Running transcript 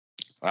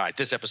All right,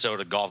 this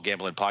episode of Golf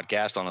Gambling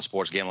Podcast on the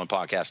Sports Gambling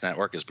Podcast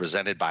Network is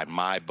presented by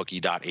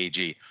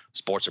MyBookie.ag.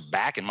 Sports are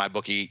back, and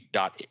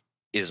MyBookie.ag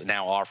is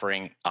now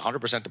offering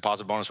 100%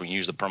 deposit bonus when you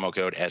use the promo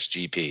code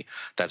SGP.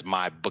 That's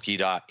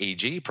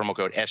MyBookie.ag, promo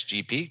code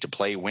SGP to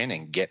play, win,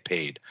 and get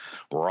paid.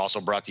 We're also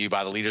brought to you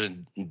by the leaders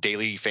in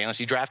daily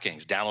fantasy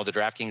DraftKings. Download the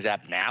DraftKings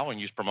app now and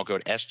use promo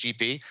code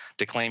SGP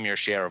to claim your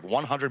share of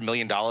 $100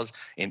 million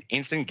in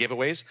instant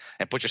giveaways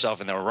and put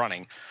yourself in the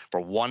running for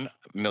 $1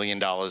 million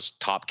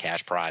top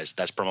cash prize.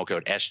 That's promo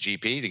code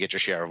SGP to get your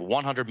share of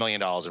 $100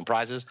 million in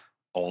prizes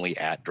only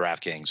at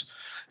DraftKings.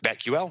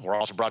 BetQL, we're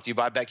also brought to you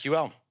by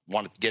BetQL.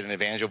 Want to get an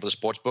advantage over the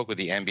sports book with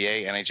the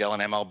NBA, NHL,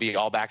 and MLB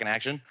all back in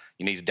action?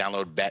 You need to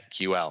download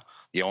BetQL,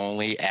 the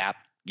only app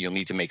you'll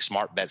need to make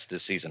smart bets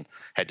this season.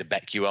 Head to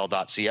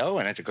betql.co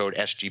and enter code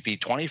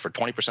SGP20 for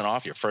 20%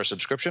 off your first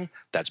subscription.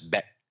 That's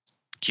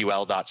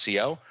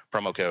betql.co,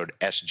 promo code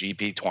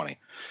SGP20.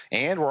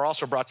 And we're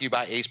also brought to you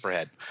by Ace Per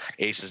Head.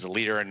 Ace is the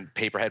leader in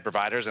pay-per-head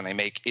providers, and they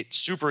make it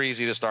super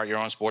easy to start your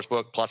own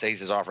sportsbook. Plus,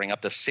 Ace is offering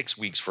up to 6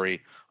 weeks free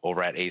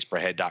over at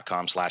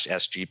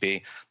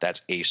aceperhead.com/SGP.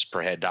 That's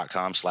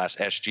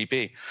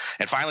aceperhead.com/SGP.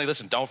 And finally,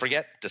 listen, don't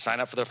forget to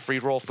sign up for the free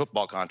roll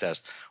football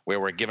contest,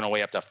 where we're giving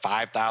away up to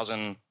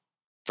 $5,000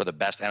 for the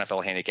best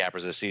NFL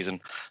handicappers this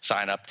season.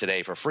 Sign up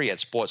today for free at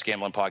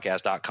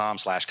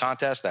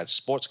sportsgamblingpodcast.com/contest. That's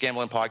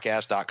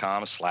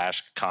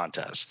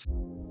sportsgamblingpodcast.com/contest.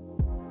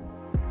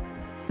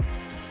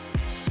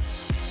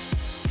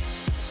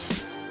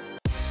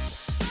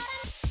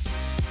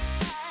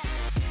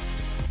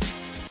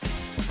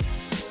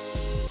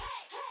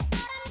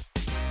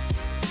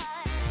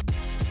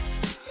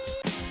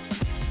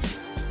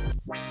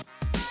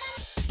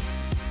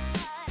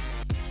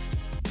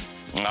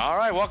 All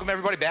right, welcome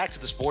everybody back to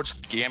the Sports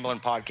Gambling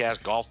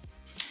Podcast, Golf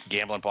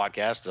Gambling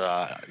Podcast.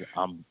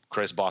 I'm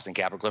Chris, Boston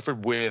Capital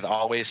Clifford, with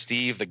always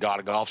Steve, the God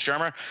of Golf,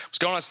 Shermer. What's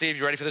going on, Steve?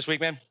 You ready for this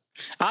week, man?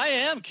 I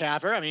am,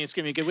 Capper. I mean, it's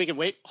going to be a good weekend.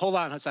 Wait, hold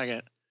on a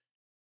second.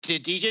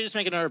 Did DJ just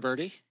make another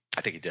birdie?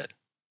 I think he did.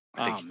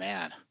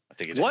 Man. I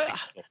think he did. What?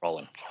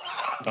 Rolling.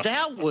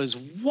 That was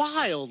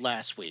wild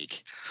last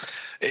week.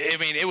 I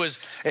mean, it was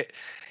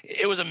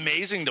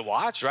amazing to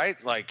watch, right?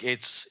 Like,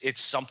 it's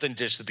something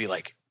just to be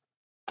like,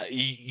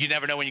 you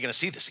never know when you're going to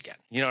see this again.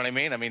 You know what I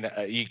mean? I mean,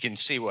 you can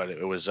see what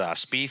it was,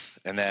 Spieth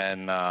and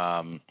then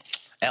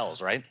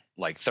Els, right?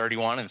 Like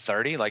 31 and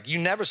 30. Like, you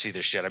never see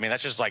this shit. I mean,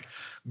 that's just like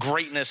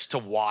greatness to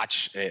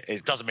watch.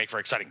 It doesn't make for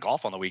exciting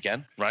golf on the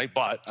weekend, right?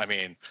 But I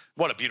mean,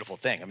 what a beautiful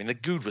thing. I mean, the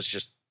dude was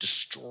just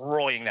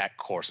destroying that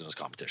course in this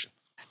competition.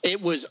 It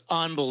was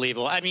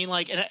unbelievable. I mean,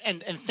 like,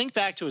 and think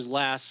back to his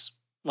last,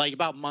 like,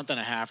 about month and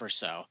a half or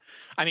so.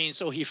 I mean,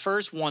 so he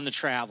first won the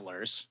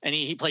Travelers, and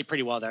he played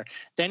pretty well there.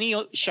 Then he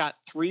shot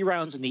 3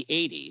 rounds in the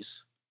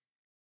 80s,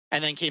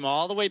 and then came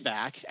all the way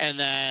back, and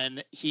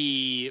then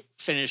he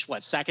finished,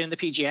 second in the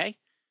PGA?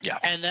 Yeah.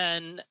 And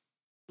then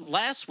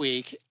last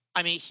week,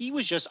 I mean, he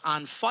was just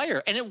on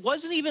fire. And it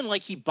wasn't even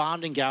like he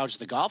bombed and gouged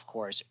the golf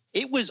course.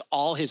 It was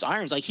all his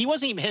irons. Like, he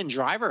wasn't even hitting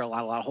driver a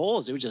lot of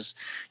holes. It was just,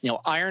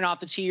 iron off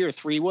the tee or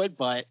 3-wood.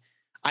 But,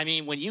 I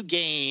mean, when you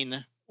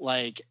gain,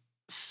 like,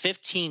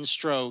 15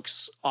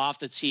 strokes off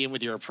the tee and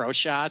with your approach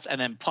shots, and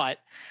then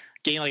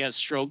gain like a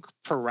stroke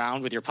per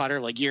round with your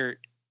putter, like, you're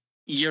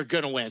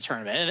gonna win a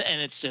tournament.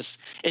 And it's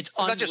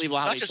unbelievable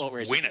how these boat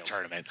races win a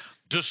tournament,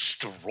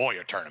 destroy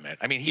a tournament.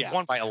 I mean, he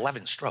won by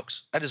 11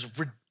 strokes. That is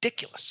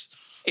ridiculous.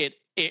 It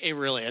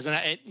really is.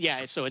 And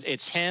so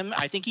it's him.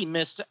 I think he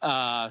missed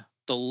the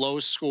low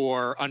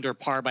score under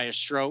par by a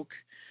stroke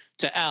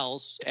to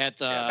Els at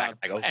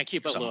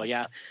Cupid Lua.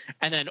 Yeah.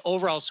 And then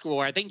overall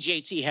score, I think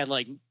JT had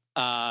like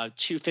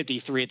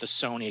 253 at the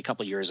Sony a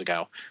couple years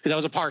ago, because that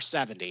was a par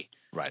 70.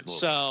 Right.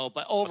 So,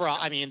 but overall,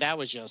 I mean, that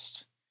was a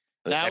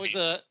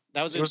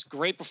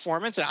great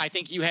performance. And I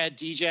think you had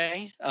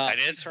DJ I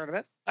did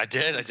tournament. I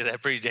did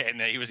every day,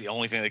 and he was the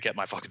only thing that kept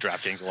my fucking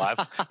DraftKings alive.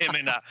 him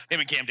and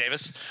Cam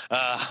Davis.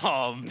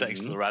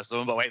 Thanks to the rest of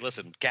them. But wait,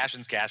 listen,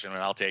 cashing's cashing, and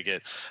I'll take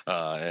it.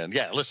 And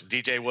yeah, listen,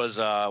 DJ was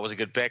a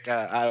good pick.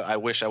 I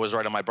wish I was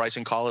right on my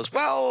Bryson call as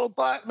well,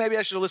 but maybe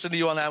I should have listened to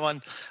you on that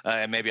one,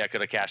 and maybe I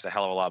could have cashed a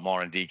hell of a lot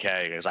more in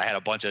DK, because I had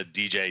a bunch of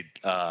DJ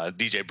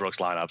Brooks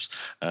lineups,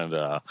 and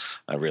I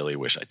really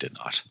wish I did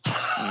not.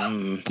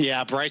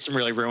 Yeah, Bryson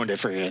really ruined it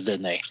for you,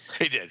 didn't he?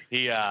 He did.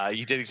 He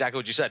did exactly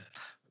what you said.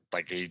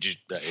 Like, God, it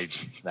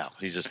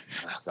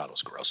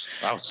was gross.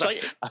 But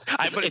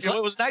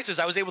what was nice is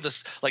I was able to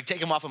like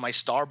take him off of my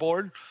star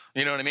board.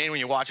 You know what I mean? When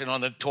you're watching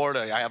on the tour,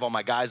 I have all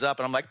my guys up,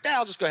 and I'm like,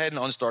 I'll just go ahead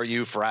and unstar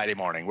you Friday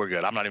morning. We're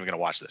good. I'm not even going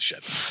to watch this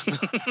shit.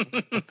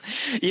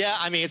 Yeah,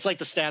 I mean, it's like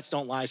the stats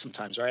don't lie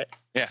sometimes, right?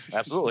 Yeah,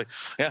 absolutely.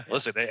 Yeah,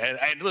 listen,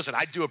 and listen,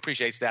 I do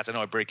appreciate stats. I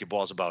know I break your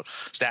balls about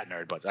Stat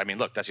Nerd, but I mean,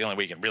 look, that's the only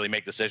way you can really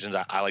make decisions.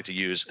 I like to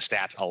use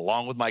stats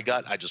along with my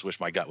gut. I just wish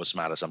my gut was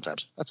smarter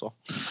sometimes. That's all.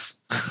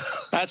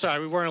 That's all right.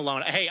 We weren't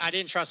alone. Hey, I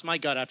didn't trust my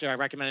gut after I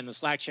recommended in the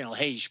Slack channel,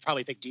 hey, you should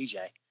probably pick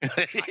DJ.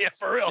 Yeah,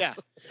 for real. Yeah.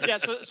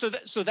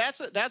 So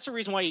that's a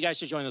reason why you guys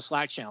should join the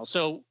Slack channel.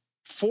 So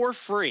for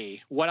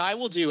free, what I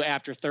will do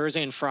after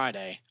Thursday and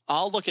Friday,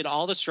 I'll look at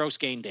all the strokes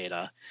gain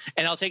data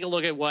and I'll take a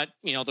look at what,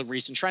 the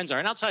recent trends are.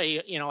 And I'll tell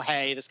you,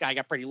 hey, this guy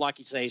got pretty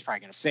lucky today. He's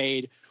probably going to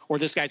fade, or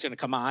this guy's going to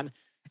come on.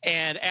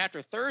 And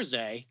after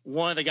Thursday,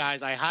 one of the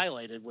guys I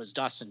highlighted was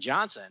Dustin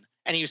Johnson,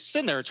 and he was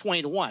sitting there at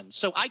 20-1.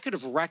 So I could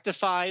have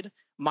rectified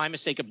my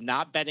mistake of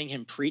not betting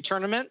him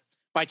pre-tournament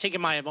by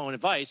taking my own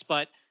advice,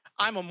 but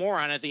I'm a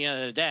moron at the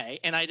end of the day,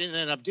 and I didn't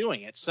end up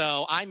doing it.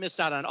 So I missed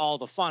out on all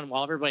the fun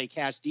while everybody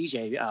cashed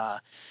DJ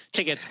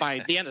tickets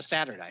by the end of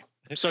Saturday.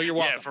 So you're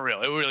welcome. Yeah, for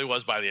real. It really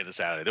was by the end of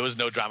Saturday. There was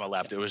no drama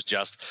left. It was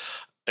just,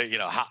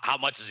 how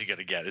much is he going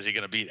to get? Is he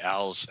going to beat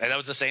Els? And that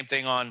was the same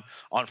thing on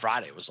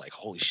Friday. It was like,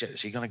 holy shit,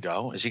 is he going to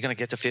go? Is he going to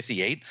get to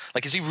 58?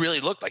 Like, does he really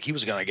look like he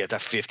was going to get to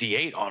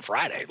 58 on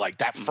Friday? Like,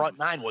 that front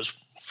nine was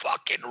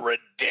fucking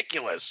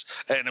ridiculous.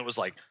 And it was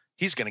like,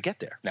 he's going to get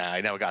there. Nah,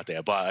 I never got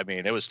there, but I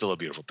mean, it was still a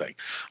beautiful thing.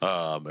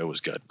 It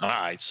was good. All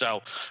right.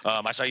 So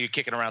I saw you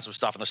kicking around some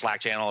stuff in the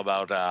Slack channel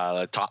about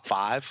the top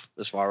 5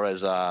 as far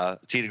as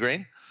tee to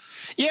green.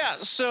 Yeah.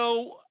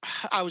 So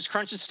I was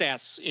crunching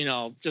stats,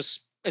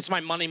 just it's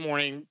my Monday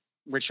morning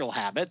ritual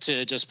habit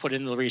to just put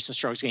in the recent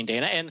strokes gain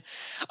data. And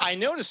I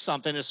noticed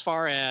something as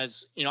far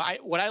as,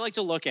 what I like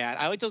to look at.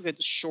 I like to look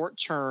at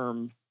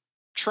short-term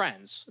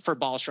trends for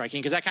ball striking,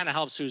 because that kind of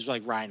helps who's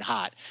like riding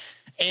hot.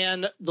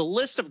 And the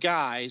list of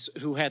guys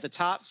who had the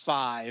top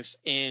 5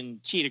 in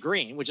tee to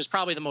green, which is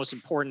probably the most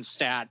important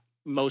stat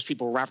most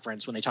people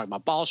reference when they talk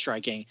about ball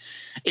striking,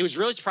 it was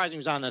really surprising he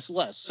was on this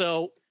list.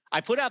 So I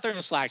put out there in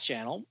the Slack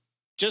channel,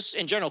 just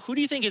in general, who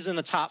do you think is in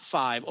the top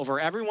 5 over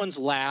everyone's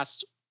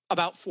last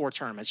about 4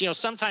 tournaments?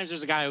 Sometimes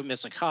there's a guy who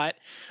missed a cut,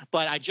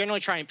 but I generally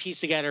try and piece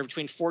together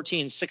between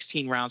 14 and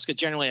 16 rounds, because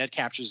generally that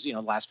captures, the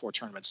last 4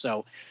 tournaments.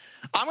 So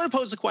I'm going to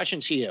pose the question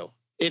to you.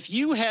 If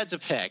you had to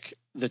pick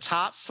the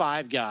top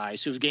 5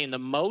 guys who've gained the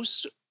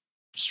most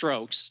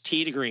strokes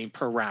tee to green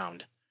per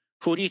round,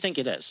 who do you think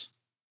it is?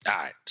 All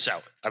right.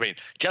 So, I mean,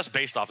 just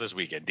based off this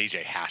weekend,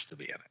 DJ has to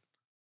be in it.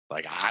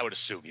 Like, I would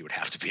assume he would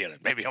have to be in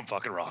it. Maybe I'm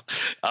fucking wrong.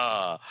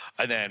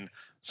 And then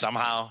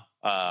somehow,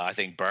 I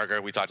think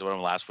Berger, we talked about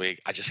him last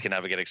week. I just can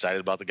never get excited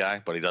about the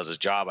guy, but he does his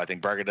job. I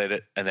think Berger did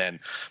it. And then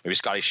maybe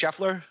Scotty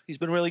Scheffler. He's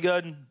been really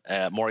good.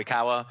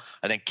 Morikawa.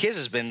 And then Kiz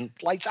has been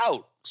lights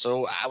out.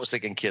 So I was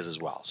thinking Kiz as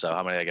well. So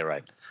how many did I get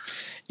right?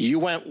 You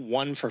went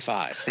 1 for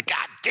 5.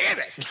 God damn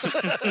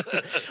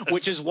it.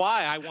 Which is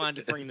why I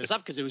wanted to bring this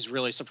up, because it was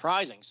really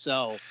surprising.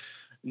 So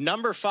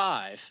number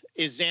 5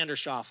 is Xander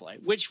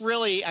Schauffele, which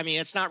really, I mean,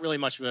 it's not really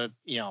much of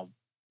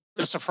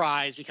a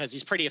surprise, because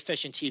he's pretty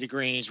efficient tee to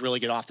green. He's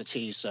really good off the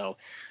tee. So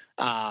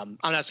I'm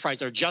not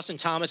surprised there. Justin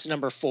Thomas is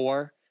number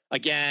 4.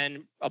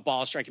 Again, a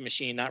ball striking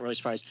machine. Not really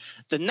surprised.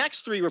 The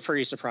next 3 were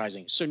pretty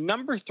surprising. So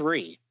number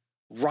 3,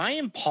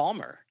 Ryan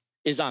Palmer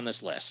is on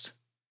this list.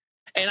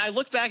 And I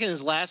looked back in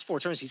his last 4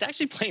 tournaments. He's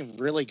actually playing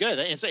really good.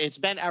 It's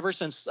been ever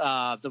since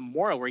the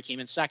Memorial, where he came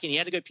in second. He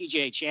had a good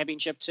PGA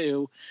championship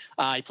too.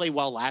 He played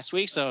well last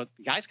week. So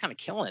the guy's kind of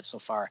killing it so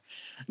far.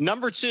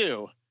 Number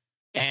 2,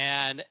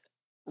 and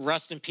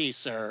rest in peace,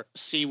 sir,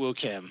 Siwoo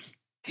Kim.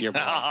 Your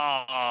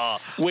boy.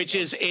 Which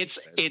is,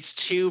 it's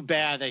too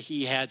bad that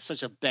he had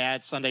such a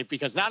bad Sunday,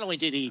 because not only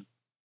did he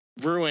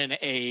ruin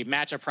a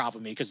matchup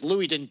problem because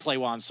Louis didn't play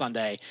well on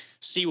Sunday,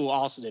 Siwoo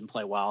also didn't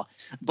play well,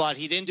 but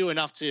he didn't do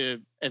enough to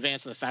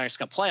advance to the FedEx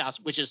Cup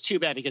playoffs, which is too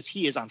bad, because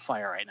he is on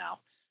fire right now.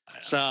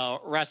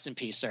 So rest in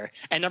peace, sir.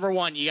 And number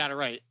 1, you got it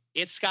right.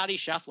 It's Scotty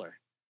Scheffler.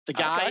 The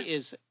guy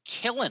is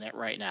killing it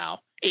right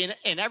now in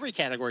every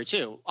category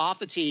too. Off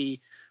the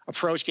tee,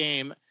 approach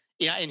game.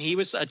 Yeah, and he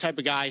was a type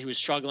of guy who was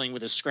struggling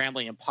with his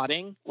scrambling and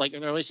putting, like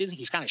in the early season.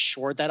 He's kind of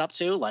shored that up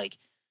too. Like,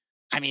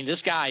 I mean,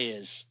 this guy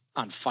is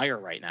on fire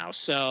right now.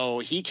 So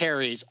he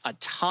carries a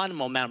ton of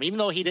momentum, even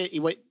though he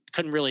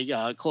couldn't really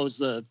close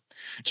the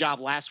job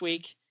last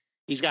week.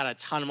 He's got a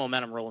ton of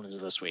momentum rolling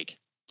into this week.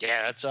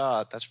 Yeah,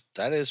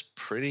 that is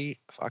pretty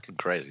fucking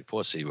crazy.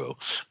 Poor Siwoo.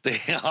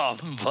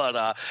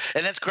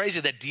 And that's crazy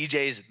that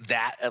DJ's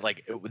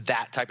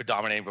that type of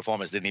dominating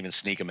performance didn't even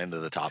sneak him into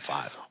the top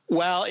 5.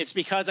 Well, it's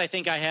because I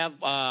think I have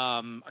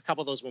a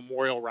couple of those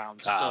Memorial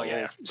rounds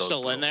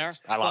still in there.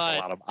 I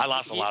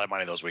lost a lot of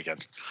money those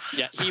weekends.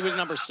 Yeah, he was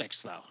number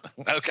 6 though.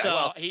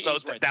 Okay,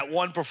 that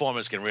one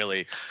performance can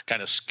really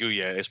kind of skew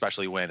you,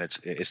 especially when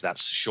it's that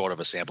short of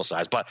a sample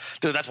size. But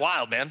dude, that's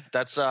wild, man.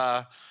 That's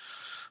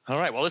all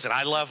right. Well, listen,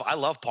 I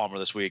love Palmer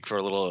this week for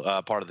a little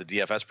part of the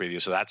DFS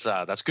preview. So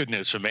that's good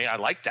news for me. I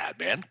like that,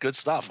 man. Good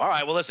stuff. All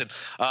right. Well, listen,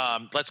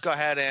 let's go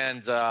ahead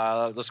and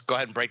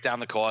break down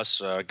the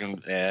course,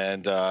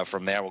 and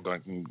from there we're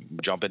going to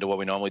jump into what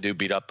we normally do: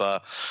 beat up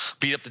the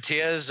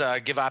tiers,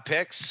 give our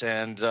picks,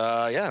 and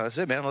that's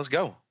it, man. Let's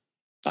go.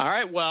 All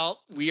right.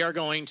 Well, we are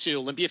going to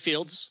Olympia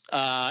Fields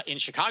in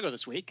Chicago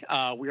this week.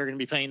 We are going to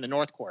be playing the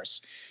North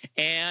Course.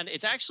 And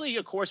it's actually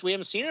a course we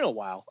haven't seen in a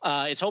while.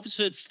 It's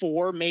hosted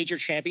 4 major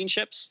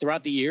championships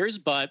throughout the years,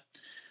 but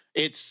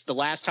it's the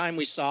last time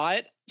we saw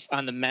it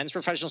on the men's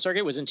professional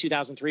circuit was in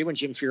 2003 when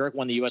Jim Furyk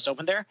won the U.S.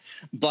 Open there.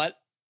 But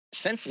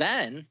since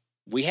then,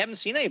 We haven't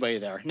seen anybody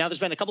there. Now, there's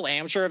been a couple of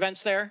amateur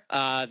events there.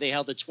 They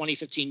held the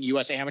 2015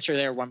 U.S. Amateur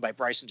there, won by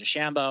Bryson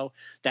DeChambeau.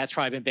 That's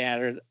probably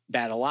been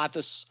batted a lot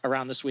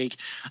around this week.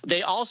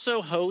 They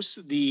also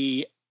host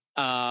the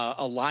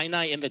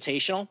Illini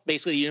Invitational.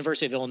 Basically, the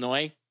University of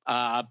Illinois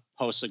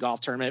hosts a golf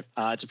tournament.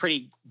 It's a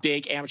pretty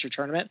big amateur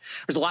tournament.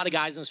 There's a lot of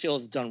guys in this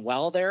field that have done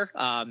well there.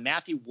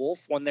 Matthew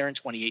Wolff won there in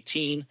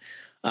 2018.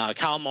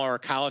 Kyle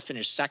Morikawa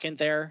finished second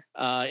there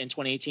in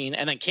 2018.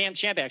 And then Cam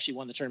Champ actually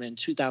won the tournament in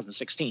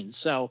 2016.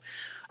 So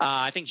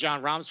I think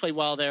John Rahm's played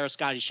well there.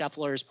 Scotty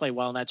Scheffler's played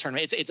well in that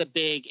tournament. It's a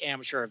big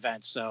amateur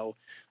event. So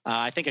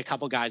I think a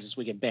couple guys this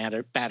week can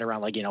bat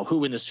around, like,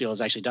 who in this field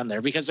has actually done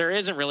there, because there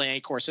isn't really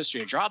any course history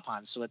to draw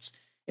upon. So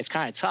it's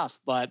kind of tough.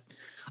 But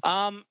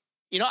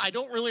I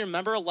don't really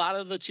remember a lot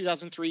of the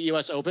 2003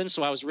 U.S. Open,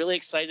 so I was really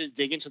excited to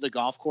dig into the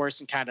golf course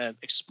and kind of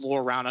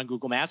explore around on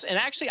Google Maps. And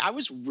actually, I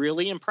was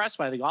really impressed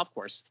by the golf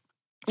course.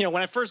 When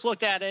I first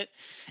looked at it,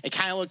 it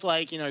kind of looked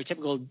like, your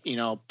typical,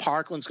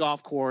 Parklands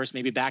golf course,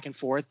 maybe back and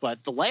forth.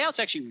 But the layout's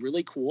actually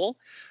really cool.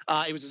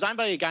 It was designed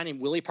by a guy named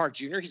Willie Park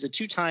Jr. He's a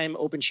two-time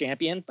Open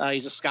champion.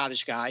 He's a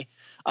Scottish guy.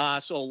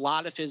 So a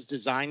lot of his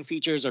design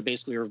features are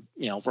basically,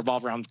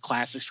 revolve around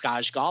classic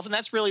Scottish golf. And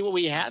that's really what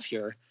we have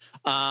here.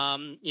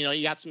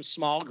 You got some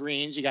small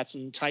greens. You got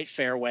some tight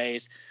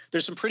fairways.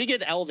 There's some pretty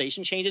good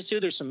elevation changes, too.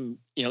 There's some,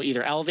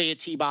 either elevated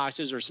tee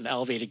boxes or some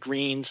elevated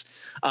greens.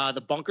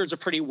 The bunkers are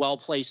pretty well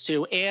placed,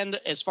 too. And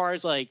as far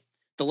as like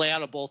the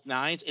layout of both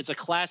nines, it's a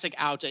classic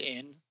out to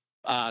in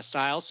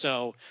style.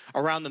 So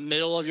around the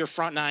middle of your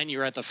front nine,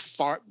 you're at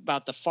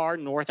about the far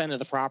north end of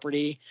the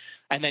property,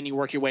 and then you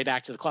work your way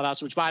back to the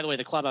clubhouse, which, by the way,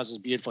 the clubhouse is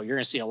beautiful. You're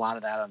going to see a lot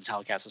of that on the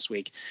telecast this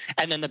week.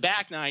 And then the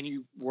back nine,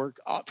 you work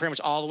pretty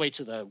much all the way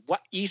to the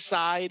east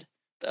side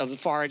of the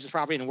far edge of the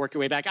property and then work your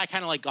way back. I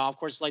kind of like golf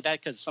courses like that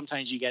because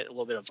sometimes you get a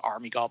little bit of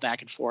army golf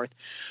back and forth.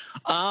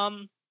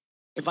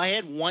 If I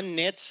had one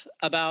nit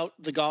about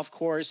the golf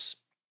course,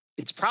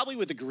 it's probably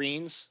with the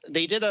greens.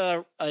 They did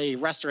a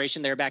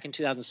restoration there back in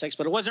 2006,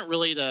 but it wasn't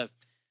really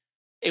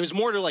it was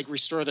more to like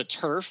restore the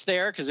turf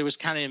there because it was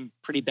kind of in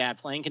pretty bad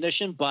playing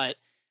condition. But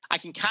I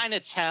can kind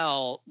of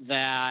tell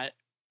that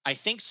I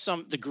think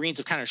the greens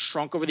have kind of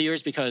shrunk over the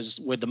years because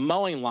with the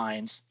mowing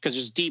lines, because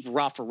there's deep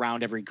rough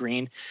around every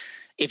green.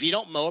 If you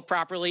don't mow it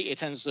properly, it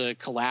tends to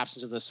collapse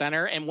into the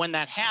center. And when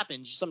that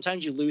happens,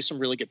 sometimes you lose some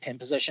really good pin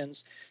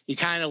positions. You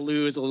kind of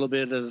lose a little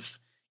bit of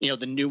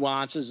the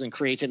nuances and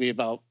creativity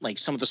about like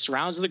some of the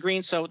surrounds of the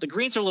green. So the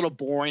greens are a little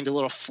boring. They're a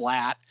little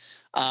flat.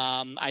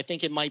 I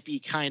think it might be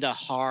kind of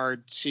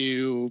hard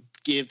to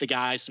give the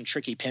guys some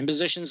tricky pin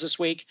positions this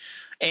week.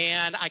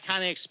 And I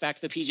kind of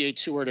expect the PGA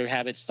Tour to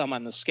have its thumb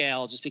on the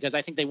scale just because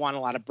I think they want a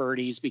lot of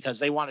birdies because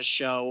they want to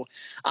show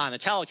on the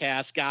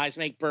telecast guys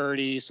make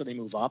birdies. So they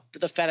move up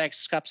the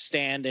FedEx Cup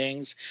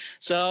standings.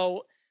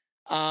 So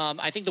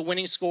I think the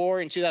winning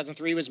score in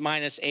 2003 was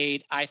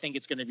 -8. I think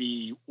it's going to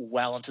be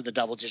well into the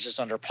double digits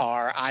under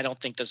par. I don't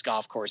think this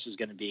golf course is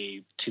going to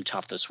be too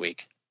tough this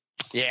week.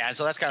 Yeah, and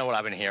so that's kind of what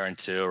I've been hearing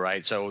too,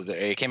 right? So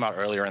it came out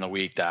earlier in the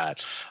week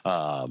that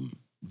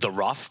the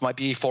rough might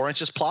be 4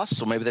 inches plus.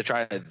 So maybe they're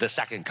trying the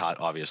second cut,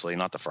 obviously,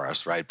 not the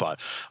first, right? But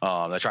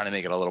they're trying to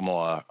make it a little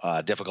more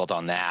difficult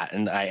on that.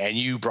 And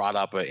you brought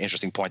up an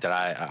interesting point that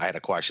I had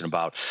a question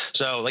about.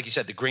 So like you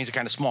said, the greens are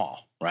kind of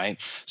small,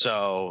 right?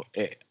 So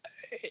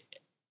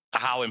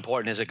how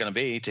important is it going to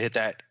be to hit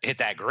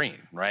that green,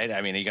 right?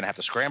 I mean, are you going to have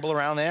to scramble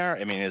around there?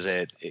 I mean, is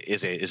it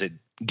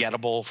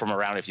gettable from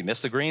around if you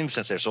miss the green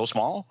since they're so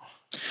small?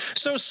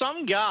 So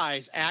some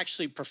guys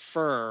actually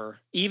prefer,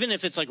 even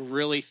if it's like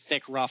really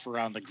thick rough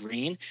around the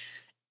green,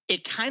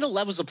 it kind of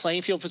levels the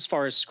playing field as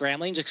far as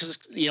scrambling, just because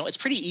it's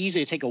pretty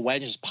easy to take a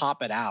wedge and just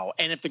pop it out.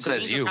 And if the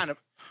greens are kind of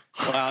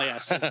well,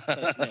 yes,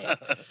 says me.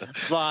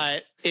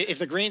 But if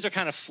the greens are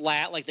kind of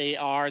flat like they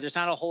are, there's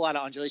not a whole lot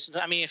of undulation.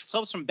 I mean, if it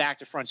slopes from back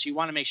to front, so you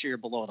want to make sure you're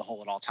below the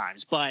hole at all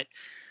times. But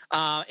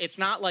it's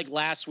not like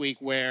last week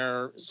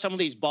where some of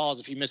these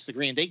balls, if you miss the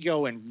green, they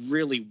go in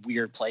really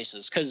weird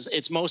places because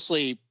it's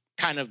mostly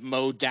kind of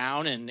mowed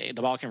down and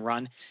the ball can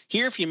run.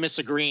 Here, if you miss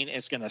a green,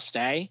 it's going to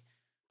stay.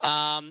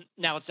 Now,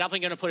 it's definitely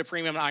going to put a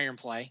premium on iron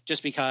play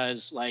just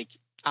because, like,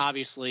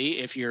 obviously,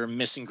 if you're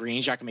missing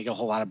greens, you're not going to make a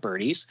whole lot of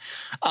birdies.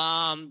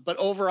 But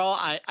overall,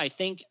 I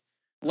think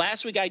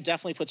last week I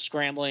definitely put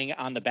scrambling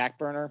on the back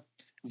burner.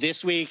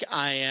 This week,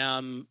 I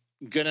am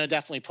going to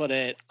definitely put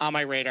it on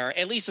my radar,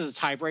 at least as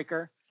a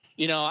tiebreaker.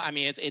 I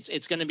mean,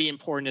 it's going to be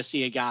important to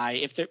see a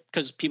guy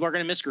because people are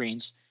going to miss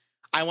greens.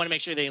 I want to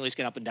make sure they at least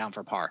get up and down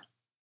for par.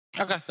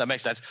 Okay, that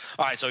makes sense.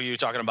 All right, so you're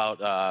talking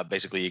about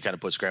basically you kind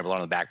of put scramble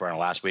on the back burner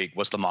last week.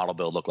 What's the model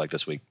build look like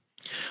this week?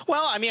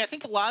 Well, I mean, I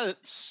think a lot of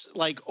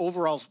like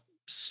overall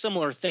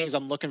similar things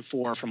I'm looking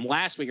for from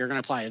last week are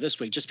going to apply to this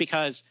week, just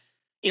because,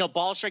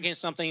 ball striking is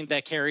something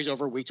that carries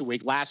over week to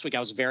week. Last week, I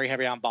was very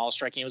heavy on ball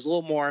striking. It was a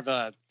little more of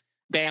a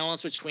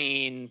balance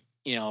between,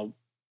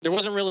 there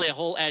wasn't really a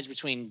whole edge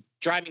between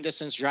driving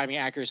distance, driving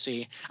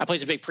accuracy. I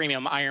place a big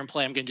premium iron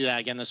play. I'm going to do that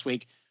again this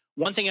week.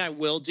 One thing I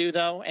will do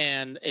though,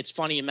 and it's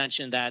funny you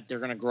mentioned that they're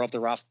going to grow up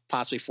the rough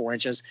possibly 4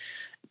 inches.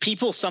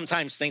 People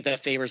sometimes think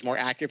that favors more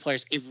accurate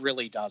players. It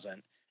really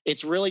doesn't.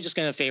 It's really just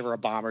going to favor a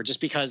bomber just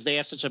because they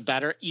have such a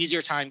better,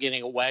 easier time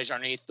getting a wedge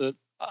underneath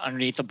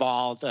the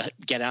ball to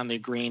get on the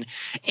green.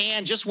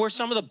 And just where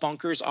some of the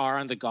bunkers are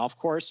on the golf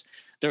course,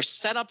 they're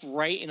set up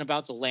right in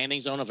about the landing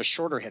zone of a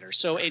shorter hitter.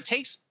 So it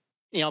takes,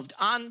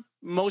 on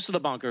most of the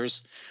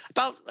bunkers,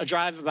 about a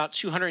drive about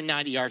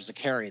 290 yards to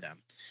carry them.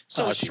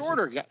 So a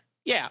shorter guy.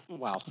 Yeah,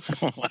 well,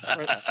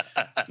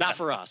 not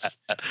for us,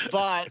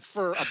 but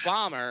for a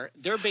bomber,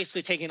 they're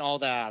basically taking all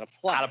that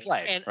out of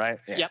play. And, right?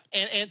 Yeah. Yep,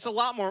 and it's a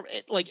lot more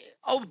like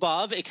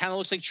above. It kind of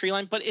looks like tree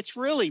line, but it's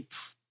really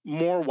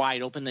more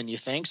wide open than you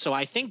think. So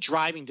I think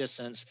driving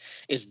distance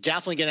is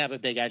definitely going to have a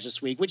big edge this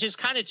week, which is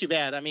kind of too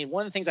bad. I mean,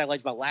 one of the things I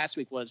liked about last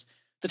week was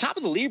the top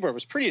of the leaderboard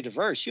was pretty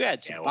diverse. You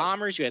had some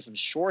bombers, you had some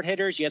short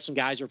hitters, you had some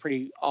guys who were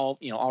pretty all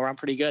around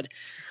pretty good.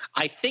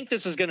 I think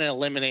this is going to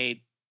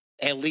eliminate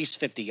at least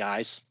 50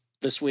 guys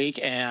this week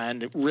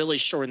and really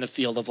shorten the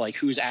field of like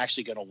who's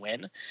actually going to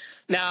win.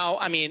 Now,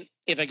 I mean,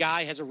 if a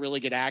guy has a really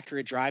good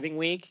accurate driving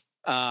week,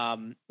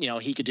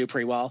 he could do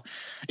pretty well.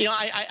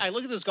 I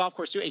look at this golf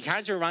course too. It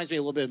kind of reminds me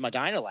a little bit of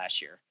Medina last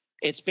year.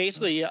 It's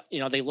basically,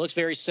 they look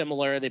very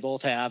similar. They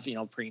both have,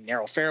 pretty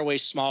narrow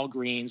fairways, small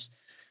greens.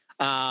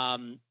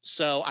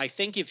 So I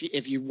think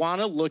if you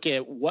want to look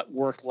at what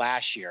worked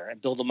last year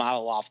and build a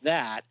model off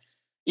that,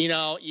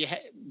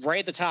 right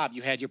at the top,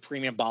 you had your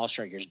premium ball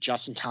strikers.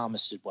 Justin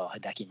Thomas did well.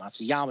 Hideki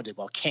Matsuyama did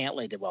well.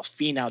 Cantlay did well.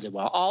 Finau did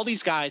well. All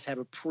these guys have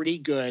a pretty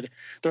good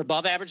 – they're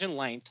above average in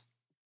length,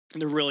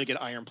 and they're really good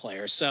iron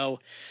players.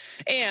 So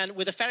 – and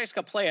with the FedEx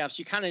Cup playoffs,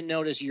 you kind of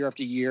notice year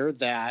after year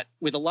that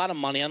with a lot of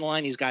money on the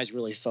line, these guys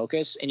really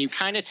focus. And you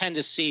kind of tend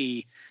to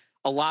see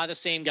a lot of the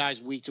same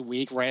guys week to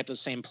week right at the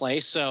same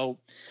place. So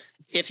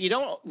if you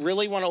don't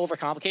really want to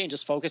overcomplicate and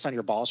just focus on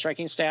your ball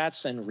striking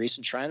stats and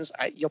recent trends,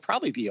 you'll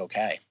probably be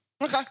okay.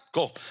 Okay,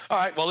 cool. All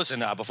right. Well,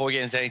 listen, before we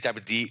get into any type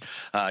of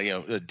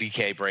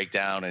DK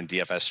breakdown and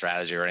DFS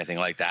strategy or anything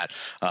like that,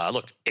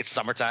 look, it's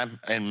summertime,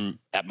 and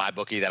at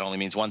MyBookie, that only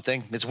means one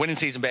thing. It's winning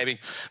season, baby.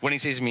 Winning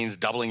season means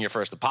doubling your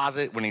first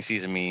deposit. Winning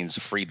season means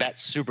free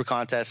bets, super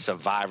contests,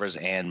 survivors,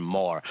 and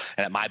more.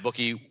 And at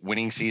MyBookie,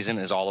 winning season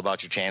is all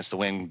about your chance to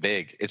win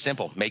big. It's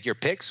simple. Make your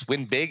picks,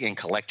 win big, and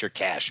collect your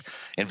cash.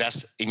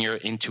 Invest in your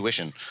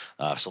intuition.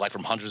 Select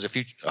from hundreds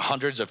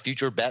of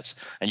future bets,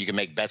 and you can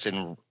make bets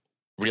in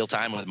real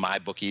time with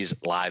MyBookie's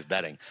live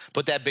betting.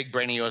 Put that big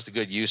brain of yours to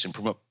good use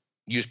and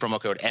use promo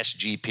code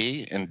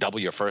SGP and double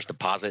your first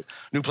deposit.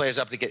 New players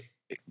up to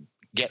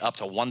get up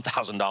to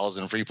 $1,000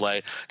 in free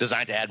play,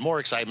 designed to add more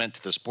excitement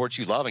to the sports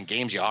you love and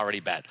games you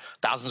already bet.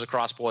 Thousands of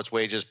cross sports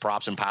wagers,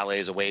 props, and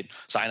parlays await.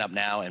 Sign up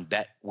now and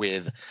bet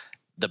with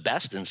the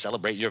best and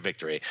celebrate your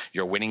victory.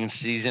 Your winning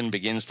season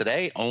begins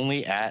today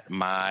only at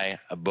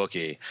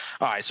MyBookie.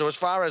 All right, so as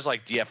far as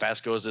like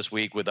DFS goes this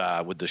week with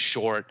the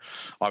short,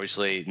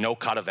 obviously no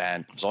cut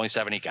event. There's only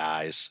 70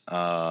 guys.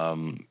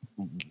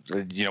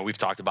 We've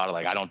talked about it.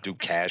 Like I don't do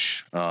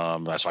cash, so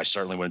I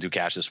certainly wouldn't do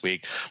cash this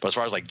week. But as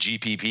far as like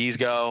GPPs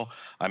go,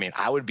 I mean,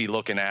 I would be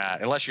looking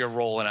at, unless you're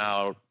rolling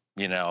out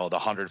the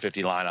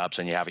 150 lineups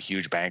and you have a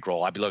huge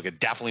bankroll, I'd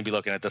definitely be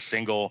looking at the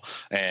single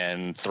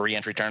and 3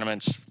 entry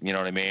tournaments, you know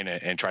what I mean?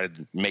 And try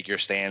to make your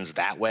stands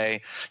that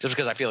way, just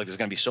because I feel like there's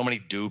going to be so many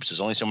dupes.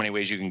 There's only so many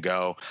ways you can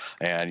go.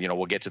 And,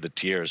 we'll get to the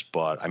tiers,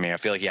 but I mean, I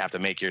feel like you have to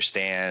make your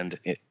stand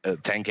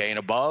 10K and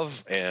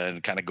above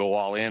and kind of go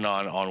all in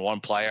on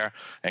one player,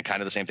 and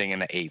kind of the same thing in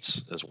the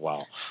 8s as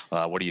well.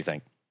 What do you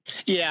think?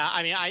 Yeah.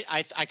 I mean,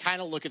 I kind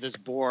of look at this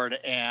board,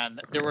 and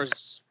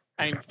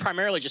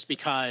primarily just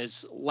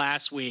because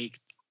last week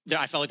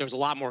I felt like there was a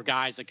lot more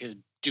guys that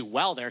could do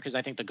well there, because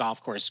I think the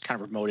golf course kind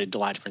of promoted a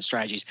lot of different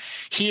strategies.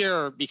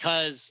 Here,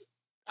 because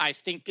I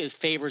think it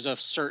favors a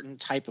certain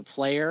type of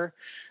player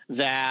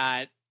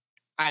that,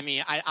 I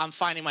mean, I'm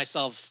finding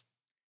myself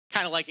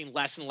kind of liking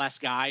less and less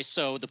guys.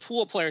 So the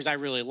pool of players I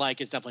really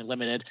like is definitely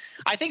limited.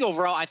 I think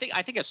overall, I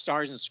think a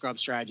stars and scrub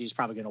strategy is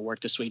probably going to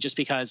work this week, just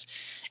because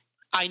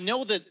I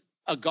know that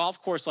a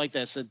golf course like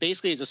this, that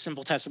basically is a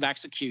simple test of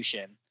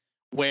execution,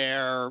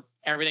 where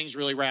everything's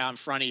really right out in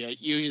front of you.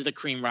 Usually the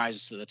cream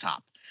rises to the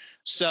top.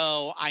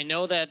 So I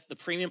know that the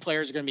premium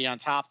players are going to be on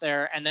top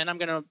there. And then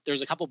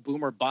there's a couple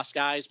boomer bust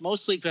guys,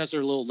 mostly because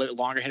they're a little bit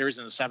longer hitters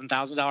in the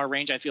 $7,000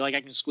 range. I feel like I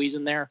can squeeze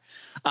in there.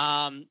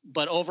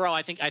 But overall,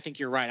 I think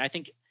you're right. I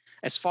think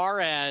as far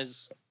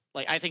as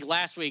I think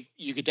last week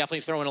you could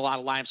definitely throw in a lot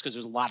of lineups, because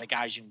there's a lot of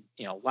guys,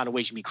 a lot of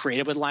ways you can be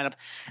creative with the lineup.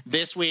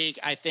 This week,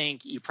 I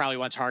think you probably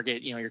want to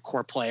target, your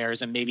core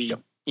players, and maybe,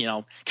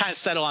 kind of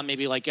settle on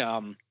maybe like,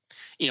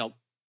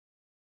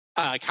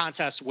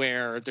 contests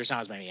where there's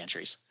not as many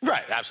entries.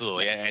 Right.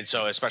 Absolutely. And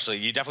so especially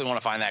you definitely want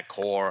to find that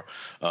core.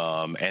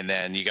 And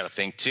then you got to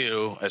think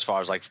too, as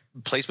far as like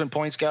placement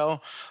points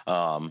go.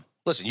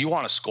 listen, you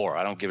want to score.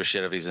 I don't give a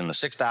shit if he's in the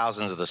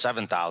 6,000s or the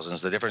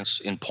 7,000s. The difference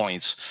in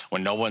points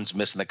when no one's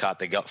missing the cut,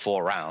 they got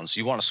 4 rounds.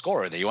 You want to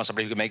score there. You want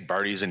somebody who can make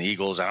birdies and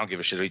eagles. I don't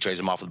give a shit if he trades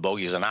them off with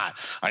bogeys or not.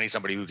 I need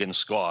somebody who can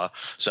score.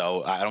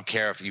 So I don't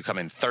care if you come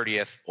in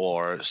 30th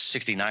or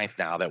 69th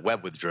now that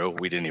Webb withdrew.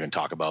 We didn't even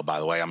talk about, by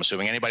the way. I'm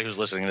assuming anybody who's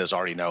listening to this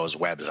already knows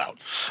Webb is out.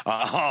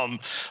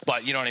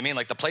 But you know what I mean?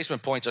 Like the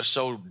placement points are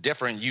so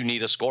different. You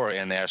need a scorer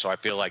in there. So I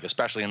feel like,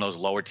 especially in those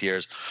lower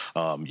tiers,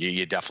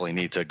 you definitely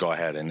need to go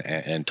ahead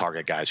and target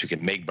guys who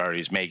can make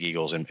birdies, make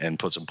eagles, and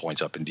put some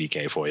points up in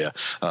DK for you.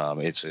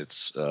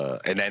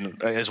 And then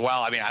as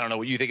well, I mean, I don't know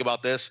what you think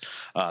about this.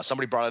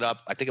 Somebody brought it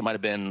up. I think it might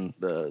have been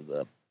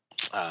the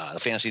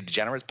Fantasy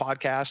Degenerates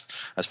podcast,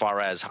 as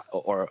far as,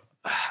 or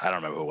I don't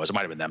remember who it was. It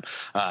might have been them.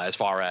 As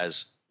far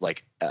as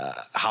like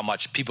how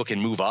much people can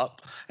move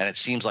up, and it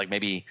seems like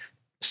maybe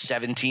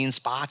 17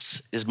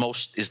 spots is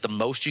the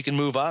most you can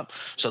move up.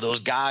 So those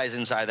guys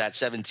inside that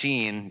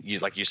 17,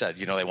 like you said,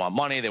 they want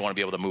money, they want to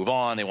be able to move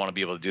on, they want to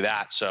be able to do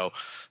that. So,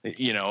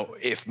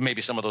 if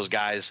maybe some of those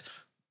guys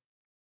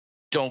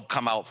don't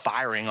come out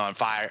firing on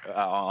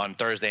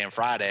Thursday and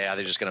Friday, are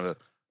they just going to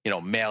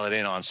mail it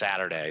in on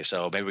Saturday?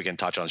 So maybe we can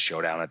touch on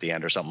Showdown at the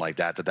end or something like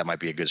that. That might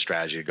be a good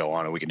strategy to go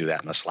on, and we can do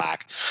that in the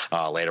Slack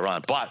later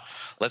on. But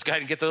let's go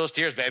ahead and get to those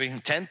tiers, baby.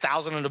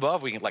 10,000 and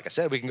above, we can, like I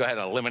said, we can go ahead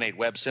and eliminate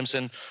Webb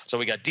Simpson. So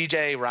we got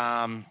DJ,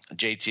 Rahm,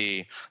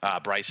 JT,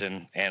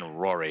 Bryson, and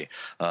Rory.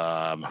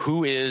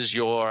 Who is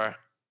your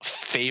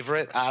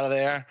favorite out of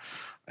there?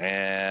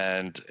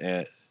 And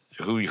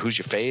who's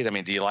your fade? I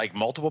mean, do you like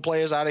multiple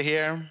players out of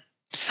here?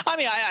 I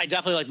mean, I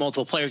definitely like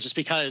multiple players just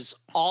because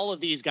all of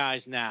these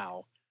guys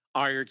now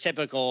are your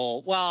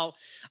typical, well,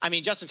 I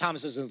mean, Justin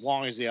Thomas isn't as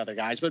long as the other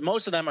guys, but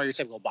most of them are your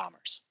typical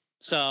bombers.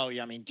 So,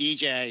 yeah, I mean,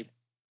 DJ,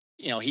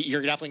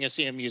 you're definitely going to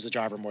see him use the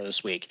driver more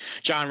this week.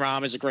 Jon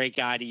Rahm is a great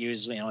guy to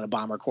use, in a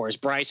bomber course.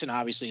 Bryson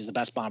obviously is the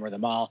best bomber of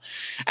them all.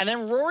 And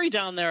then Rory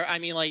down there, I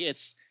mean, like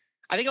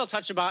I think I'll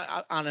touch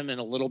on him in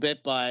a little bit,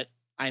 but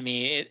I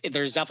mean,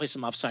 there's definitely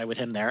some upside with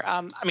him there.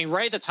 I mean,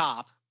 right at the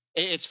top,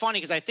 it's funny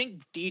because I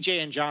think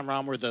DJ and Jon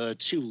Rahm were the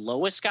 2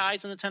 lowest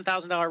guys in the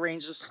 $10,000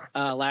 ranges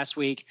last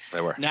week. They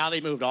were. Now they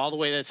moved all the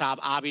way to the top.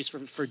 Obvious for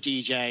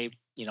DJ.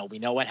 We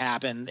know what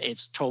happened.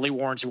 It's totally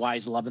warranted why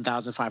he's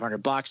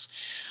 $11,500.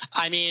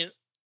 I mean,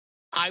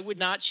 I would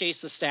not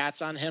chase the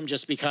stats on him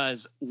just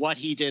because what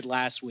he did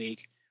last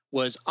week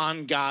was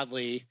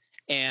ungodly.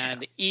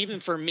 And even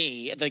for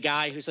me, the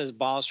guy who says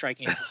ball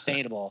striking is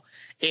sustainable,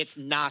 it's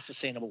not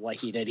sustainable what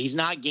he did. He's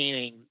not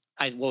gaining.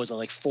 What was it,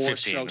 like 4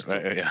 15, strokes?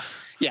 Right?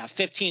 Yeah,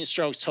 15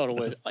 strokes total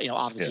with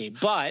off the tee.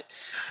 But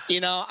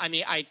I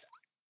mean,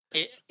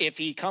 if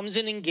he comes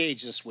in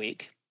engaged this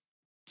week,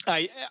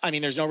 I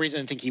mean, there's no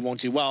reason to think he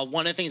won't do well.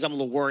 One of the things I'm a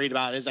little worried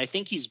about is I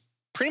think he's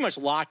pretty much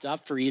locked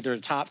up for either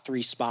the top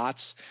 3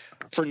 spots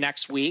for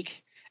next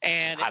week.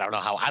 And I don't know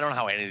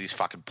how any of these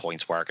fucking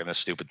points work in this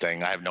stupid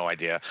thing. I have no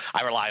idea.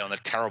 I rely on the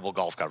terrible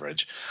golf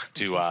coverage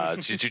to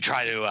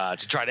try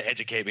to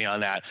educate me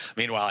on that.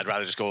 Meanwhile, I'd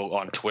rather just go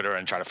on Twitter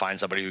and try to find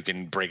somebody who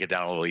can break it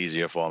down a little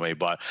easier for me.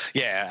 But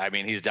yeah, I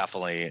mean, he's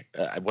definitely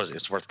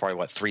it's worth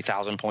probably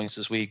 3,000 points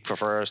this week for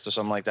first or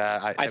something like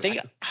that. I think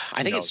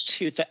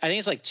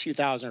it's like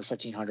 2,000 or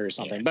 1,500 or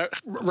something. Yeah. But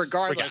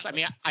regardless, I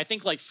mean, I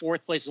think like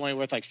 4th place is only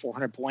worth like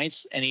 400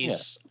 points, and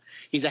he's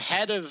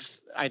ahead of,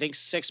 I think,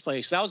 6th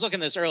place. I was looking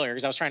at this earlier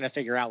because I was trying to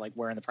figure out like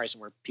where in the price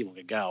and where people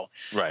could go.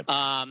 Right.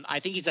 I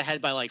think he's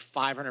ahead by like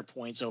 500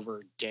 points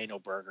over Daniel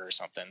Berger or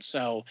something.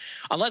 So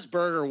unless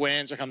Berger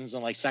wins or comes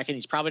in like second,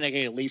 he's probably not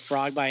going to get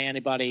leapfrogged by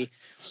anybody.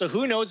 So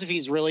who knows if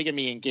he's really going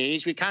to be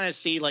engaged? We kind of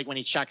see like when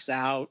he checks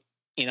out,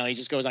 he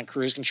just goes on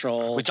cruise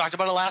control. We talked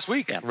about it last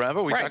week. Yeah.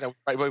 Remember? We talked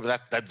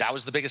about that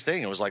was the biggest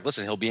thing. It was like,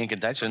 listen, he'll be in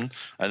contention,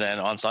 and then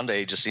on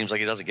Sunday, it just seems like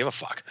he doesn't give a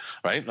fuck,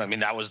 right? I mean,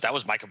 that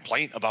was my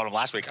complaint about him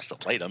last week. I still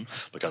played him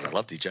because I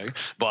love DJ,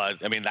 but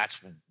I mean, that's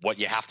what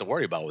you have to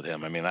worry about with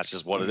him. I mean, that's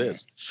just what it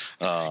is.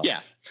 Yeah.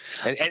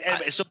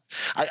 And so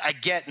I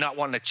get not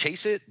wanting to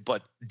chase it,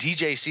 but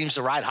DJ seems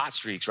to ride hot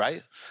streaks,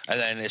 right? And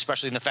then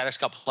especially in the FedEx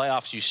Cup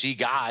playoffs, you see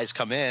guys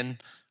come in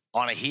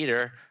on a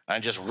heater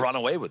and just run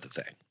away with the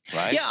thing,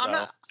 right? Yeah,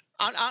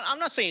 I'm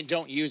not saying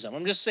don't use them.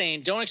 I'm just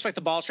saying don't expect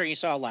the ball striking you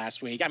saw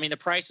last week. I mean, the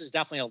price is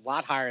definitely a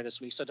lot higher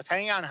this week. So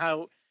depending on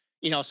how,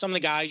 some of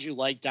the guys you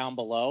like down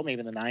below,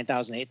 maybe in the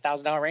 $9,000,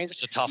 $8,000 range.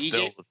 It's a tough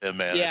build with him,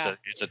 man. Yeah,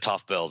 it's a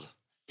tough build.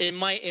 It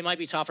might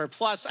be tougher.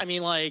 Plus, I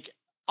mean, like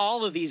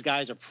all of these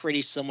guys are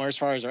pretty similar as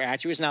far as their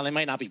attributes. Now they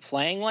might not be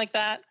playing like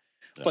that,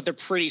 but they're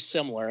pretty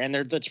similar, and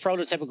they're the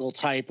prototypical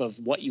type of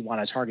what you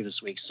want to target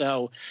this week.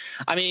 So,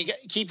 I mean,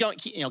 keep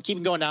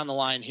going down the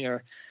line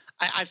here.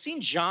 I've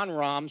seen Jon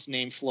Rahm's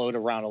name float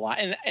around a lot,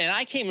 and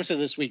I came into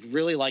this week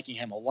really liking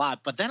him a lot.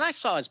 But then I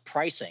saw his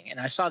pricing, and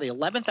I saw the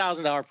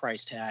 $11,000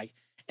 price tag,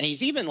 and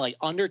he's even like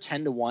under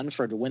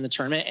 10-1 to win the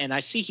tournament. And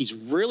I see he's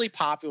really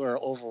popular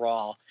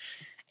overall.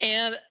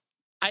 And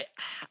I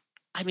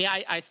mean,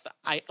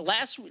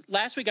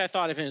 last week I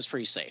thought of him as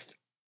pretty safe.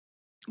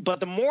 But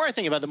the more I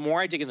think about it, the more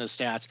I dig into the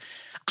stats,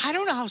 I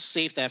don't know how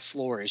safe that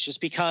floor is,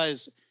 just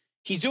because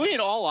he's doing it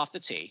all off the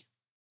tee.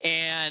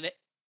 And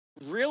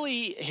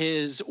really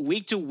his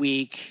week to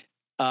week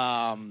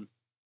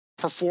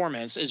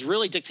performance is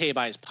really dictated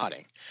by his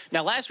putting.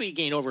 Now, last week he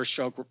gained over a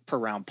stroke per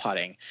round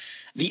putting.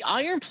 The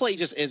iron play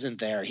just isn't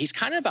there. He's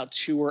kind of about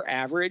 2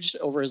 average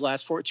over his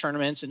last 4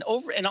 tournaments, and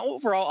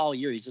overall all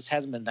year he just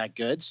hasn't been that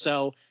good.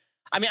 So,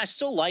 I mean, I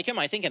still like him.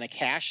 I think in a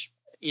cash,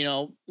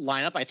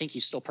 lineup, I think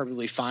he's still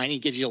perfectly fine. He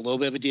gives you a little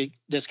bit of a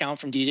discount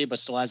from DJ, but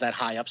still has that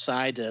high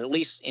upside to at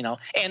least,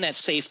 and that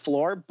safe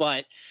floor.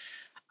 But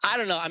I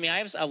don't know. I mean, I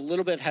have a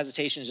little bit of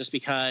hesitation just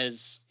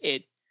because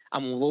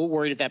I'm a little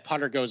worried if that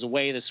putter goes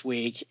away this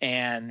week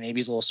and maybe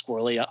he's a little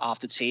squirrely off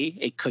the tee,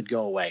 it could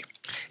go away.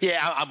 Yeah,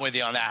 I'm with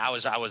you on that. I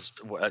was,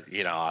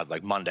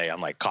 like Monday,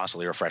 I'm like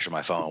constantly refreshing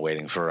my phone,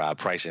 waiting for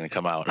pricing to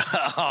come out.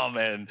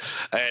 And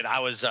I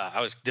was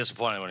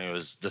disappointed when he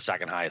was the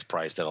second highest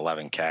priced at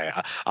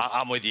 11K.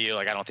 I'm with you.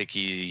 Like, I don't think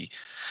he.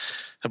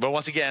 But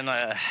once again,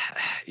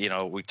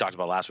 we talked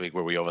about last week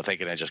where we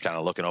overthinking it, just kind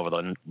of looking over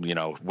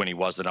when he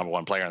was the number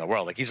 1 player in the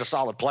world. Like, he's a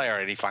solid player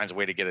and he finds a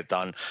way to get it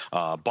done.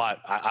 But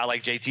I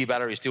like JT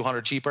better. He's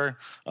 $200 cheaper.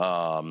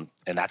 And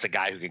that's a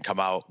guy who can come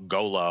out,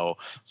 go low.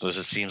 So this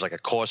just seems like a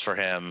course for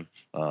him.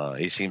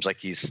 He seems like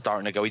he's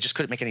starting to go. He just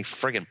couldn't make any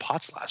friggin'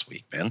 putts last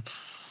week, man.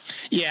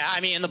 Yeah,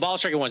 I mean, and the ball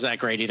striking wasn't that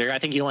great either. I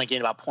think he only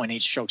gained about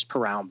 0.8 strokes per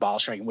round ball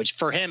striking, which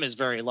for him is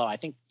very low. I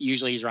think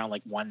usually he's around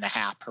like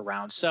 1.5 per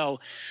round. So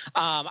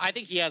I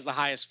think he has the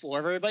highest floor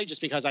of everybody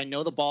just because I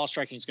know the ball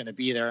striking is going to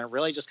be there. And it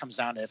really just comes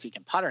down to if he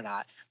can putt or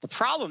not. The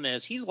problem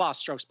is he's lost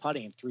strokes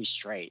putting in 3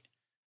 straight.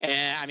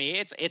 And I mean,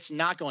 it's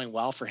not going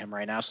well for him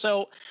right now.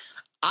 So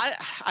I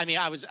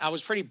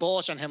was pretty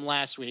bullish on him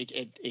last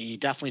week. He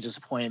definitely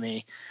disappointed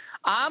me.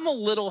 I'm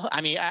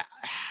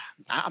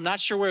not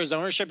sure where his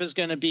ownership is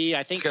going to be.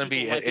 I think it's going to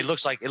be. It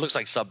looks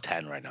like sub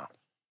 10 right now.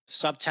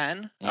 Sub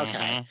 10. Okay.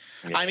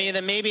 Mm-hmm. Yeah. I mean,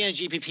 then maybe in a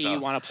GPP you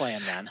want to play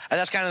him then. And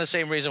that's kind of the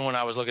same reason when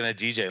I was looking at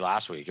DJ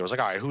last week. It was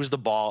like, all right, who's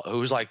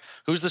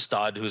the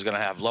stud? Who's going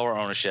to have lower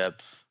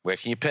ownership? Where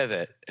can you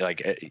pivot?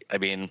 Like, I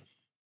mean,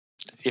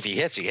 if he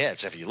hits, he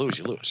hits. If you lose,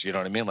 you lose. You know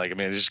what I mean? Like, I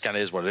mean, it just kind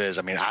of is what it is.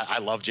 I mean, I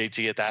love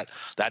JT at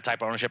that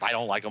type of ownership. I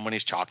don't like him when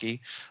he's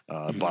chalky,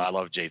 but I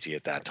love JT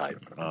at that type.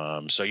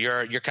 So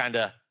you're kind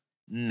of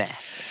meh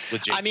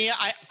with JT.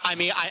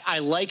 I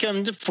like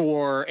him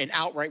for an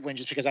outright win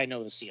just because I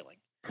know the ceiling.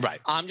 Right.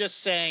 I'm just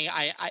saying,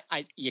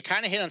 you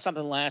kind of hit on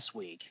something last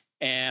week,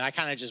 and I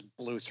kind of just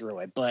blew through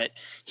it. But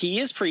he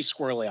is pretty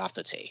squirrely off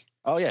the tee.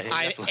 Oh yeah,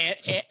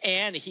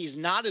 and he's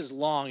not as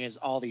long as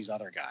all these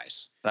other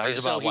guys. No, he's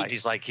about what?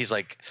 He's like is he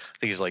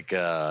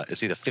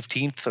the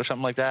 15th or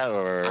something like that,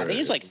 or I think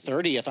he's like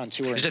 30th on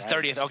tour. He's the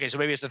 30th. Okay, so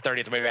maybe it's the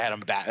 30th. Maybe I had him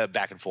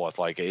back and forth.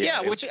 Like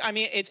which I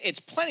mean, it's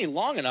plenty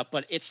long enough,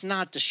 but it's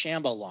not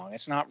DeChambeau long.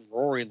 It's not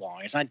Rory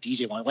long. It's not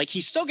DJ long. Like,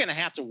 he's still going to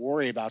have to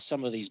worry about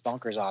some of these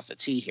bunkers off the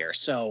tee here.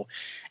 So,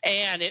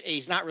 and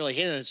he's not really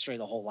hitting it straight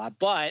a whole lot,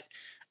 but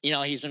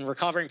he's been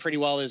recovering pretty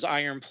well. His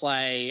iron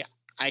play.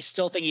 I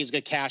still think he's a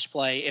good cash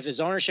play. If his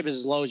ownership is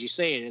as low as you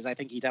say it is, I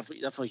think he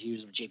definitely should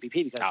use him in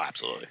JPP because. Oh,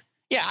 absolutely.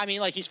 Yeah, I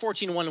mean, like, he's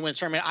 14-1 to win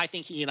tournament. I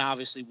think he can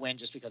obviously win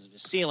just because of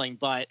his ceiling,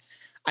 but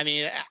I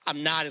mean,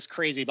 I'm not as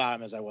crazy about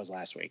him as I was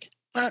last week.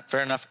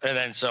 Fair enough. And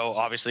then so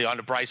obviously on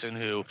to Bryson,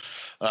 who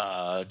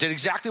did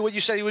exactly what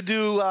you said he would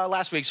do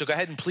last week. So go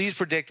ahead and please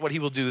predict what he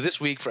will do this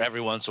week for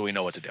everyone so we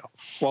know what to do.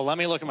 Well, let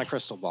me look at my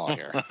crystal ball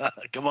here.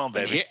 Come on,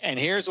 baby. And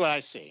here's what I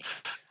see.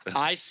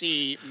 I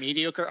see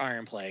mediocre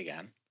iron play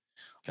again.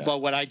 Okay.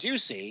 But what I do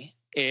see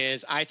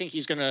is I think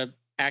he's going to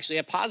actually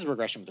have positive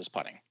regression with his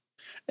putting.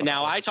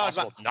 Now, I talked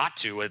about not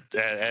to at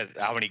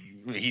how many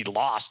he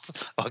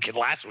lost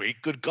last week.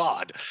 Good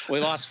God. We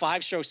lost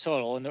 5 strokes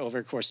total in the over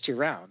the course of 2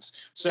 rounds.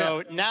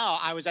 So now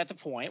I was at the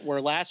point where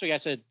last week I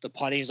said the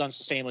putting is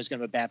unsustainable. He's going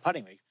to have a bad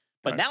putting week.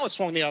 But now it's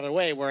swung the other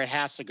way where it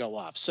has to go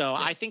up. So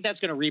I think that's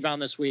going to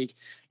rebound this week.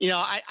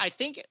 I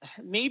think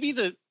maybe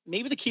the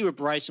key with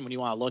Bryson when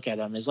you want to look at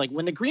him is like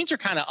when the greens are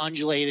kind of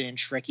undulated and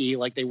tricky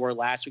like they were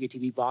last week at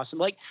TP Boston.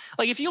 Like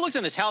if you looked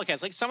in the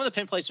telecast, like some of the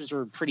pin placements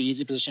were pretty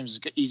easy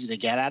positions, easy to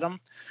get at them.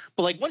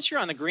 But like once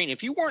you're on the green,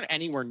 if you weren't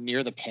anywhere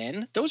near the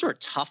pin, those were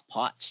tough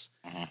putts.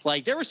 Mm-hmm.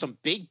 Like there were some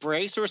big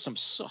breaks, there were some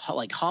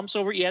like humps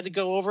over you had to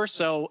go over.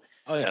 So.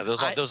 Oh yeah,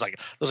 there's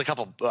a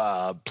couple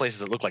places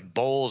that look like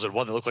bowls and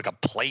one that looked like a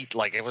plate.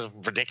 Like it was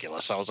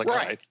ridiculous. I was like, all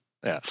right.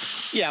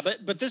 Yeah,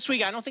 but this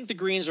week I don't think the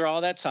greens are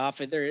all that tough.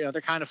 They're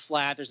kind of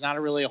flat. There's not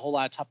really a whole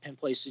lot of tough pin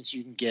placements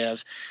you can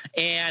give.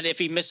 And if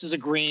he misses a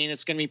green,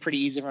 it's going to be pretty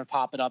easy for him to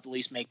pop it up, at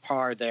least make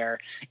par there.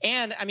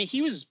 And I mean,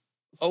 he was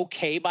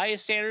okay by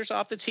his standards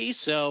off the tee.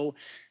 So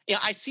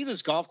I see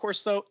this golf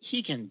course though.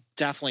 He can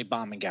definitely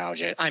bomb and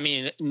gouge it. I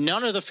mean,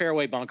 none of the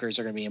fairway bunkers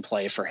are going to be in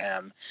play for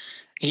him.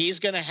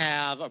 He's going to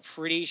have a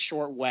pretty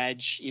short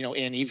wedge,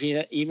 and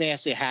even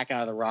has to hack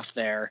out of the rough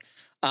there.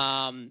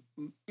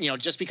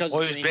 Just because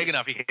he's big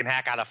enough, he can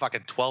hack out a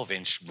fucking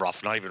 12-inch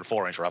rough, not even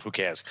 4-inch rough. Who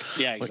cares?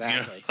 Yeah,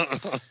 exactly.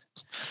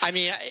 I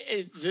mean,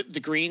 the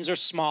greens are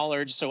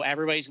smaller, so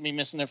everybody's gonna be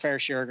missing their fair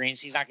share of greens.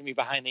 He's not gonna be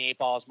behind the 8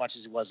 ball as much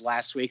as he was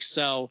last week.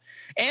 So,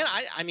 and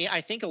I mean,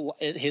 I think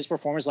his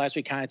performance last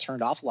week kind of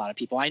turned off a lot of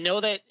people. I know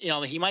that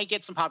he might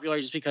get some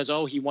popularity just because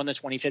he won the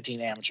 2015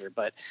 amateur,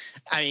 but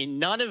I mean,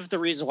 none of the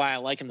reason why I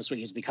like him this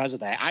week is because of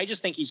that. I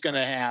just think he's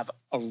gonna have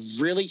a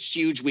really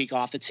huge week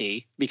off the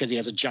tee because he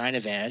has a giant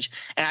advantage,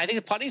 and I think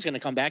the putting's gonna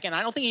come back, and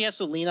I don't think he has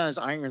to lean on his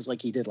irons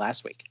like he did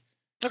last week.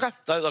 Okay.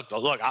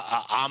 Look.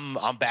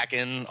 I'm back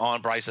in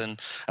on Bryson.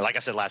 And like I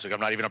said last week,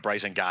 I'm not even a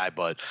Bryson guy,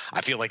 but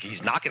I feel like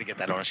he's not going to get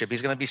that ownership.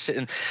 He's going to be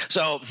sitting.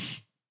 So,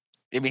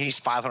 I mean, he's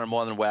 500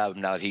 more than Webb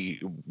now that he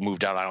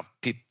moved out.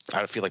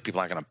 I feel like people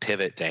aren't going to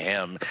pivot to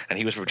him, and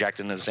he was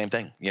projecting the same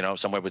thing.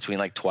 Somewhere between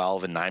like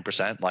 12 and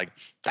 9%. Like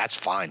that's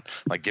fine.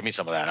 Like give me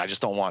some of that. I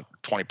just don't want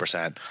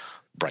 20%.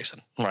 Bryson,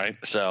 right?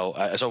 So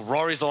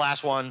Rory's the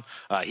last one.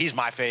 He's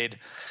my fade.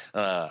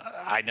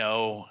 I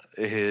know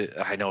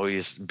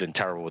he's been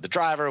terrible with the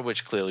driver,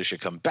 which clearly should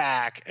come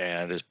back,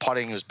 and his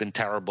putting has been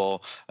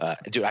terrible.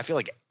 Dude, I feel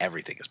like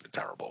everything has been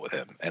terrible with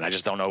him, and I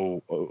just don't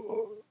know.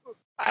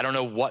 I don't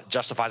know what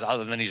justifies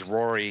other than he's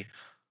Rory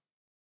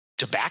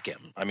to back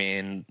him. I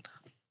mean,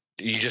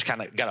 you just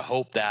kind of got to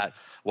hope that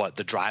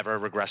the driver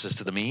regresses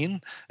to the mean,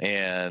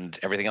 and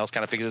everything else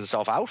kind of figures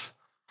itself out.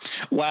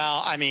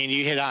 Well, I mean,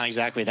 you hit on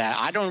exactly that.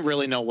 I don't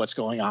really know what's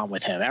going on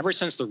with him. Ever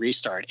since the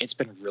restart, it's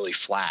been really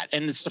flat.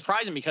 And it's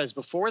surprising because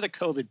before the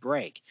COVID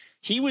break,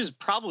 he was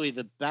probably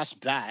the best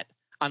bet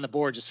on the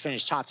board, just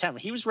finished top 10.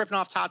 He was ripping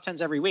off top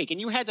 10s every week, and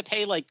you had to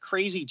pay like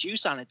crazy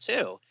juice on it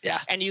too.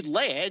 Yeah. And you'd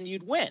lay it and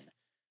you'd win.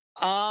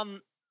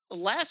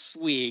 Last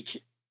week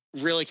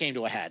really came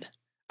to a head.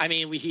 I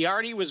mean, he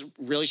already was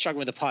really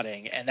struggling with the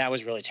putting, and that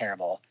was really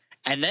terrible.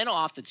 And then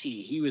off the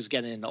tee, he was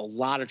getting in a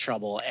lot of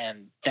trouble,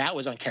 and that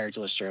was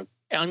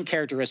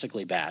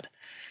uncharacteristically bad.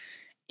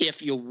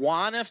 If you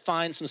want to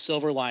find some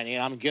silver lining,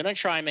 I'm going to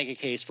try and make a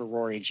case for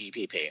Rory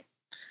GPP.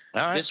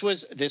 All right. This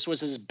was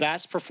his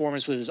best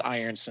performance with his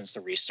irons since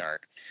the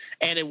restart.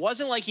 And it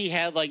wasn't like he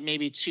had like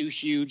maybe 2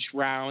 huge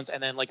rounds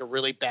and then like a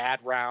really bad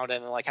round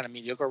and then like kind of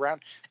mediocre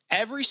round.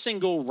 Every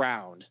single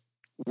round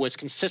was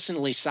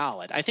consistently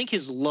solid. I think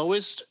his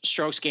lowest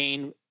strokes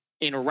gain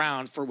in a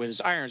round with his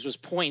irons was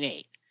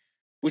 0.8.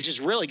 Which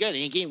is really good. And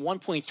he gained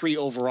 1.3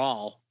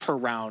 overall per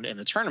round in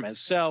the tournament.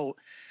 So,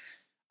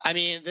 I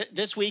mean,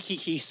 this week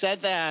he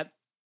said that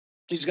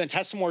he's going to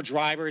test some more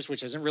drivers,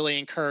 which isn't really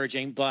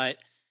encouraging. But,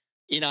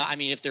 I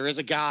mean, if there is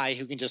a guy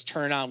who can just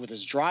turn on with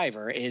his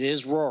driver, it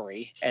is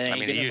Rory. And I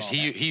mean,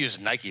 he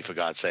used Nike for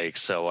God's sake.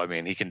 So, I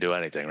mean, he can do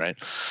anything, right?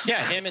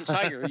 Yeah, him and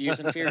Tiger use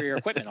inferior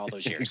equipment all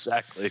those years.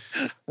 Exactly.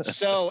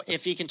 So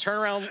if he can turn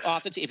around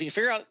off the tee, if he can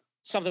figure out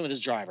something with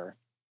his driver,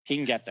 he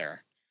can get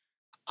there.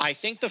 I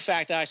think the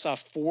fact that I saw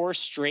 4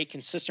 straight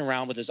consistent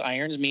round with his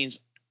irons means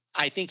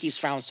I think he's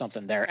found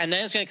something there. And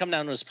then it's going to come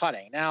down to his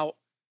putting. Now,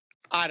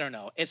 I don't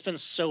know. It's been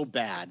so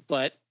bad,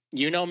 but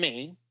you know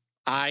me.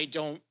 I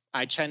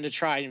tend to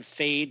try and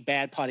fade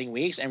bad putting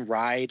weeks and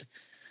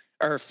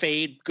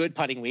fade good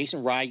putting weeks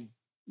and ride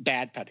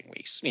bad putting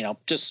weeks.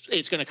 Just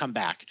it's going to come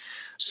back.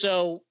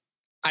 So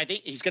I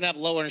think he's going to have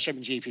low ownership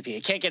in GPP.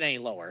 It can't get any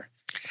lower.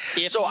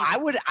 I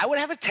would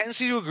have a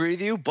tendency to agree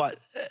with you, but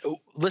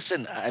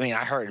listen, I mean,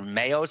 I heard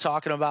Mayo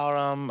talking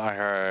about him. I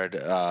heard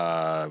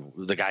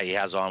the guy he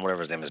has on, whatever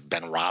his name is,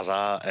 Ben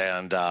Raza,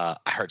 and I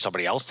heard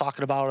somebody else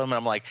talking about him. And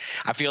I'm like,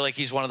 I feel like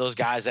he's one of those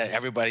guys that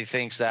everybody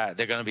thinks that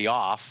they're going to be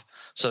off,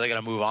 so they're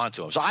going to move on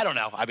to him. So I don't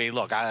know. I mean,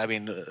 look,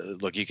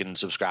 look, you can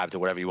subscribe to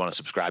whatever you want to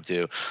subscribe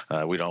to.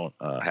 We don't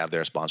have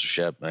their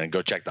sponsorship, and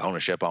go check the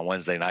ownership on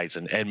Wednesday nights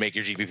and make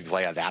your GPP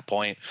play at that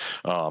point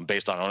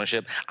based on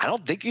ownership. I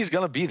don't think he's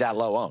going to be that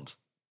low owned.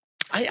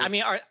 I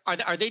mean,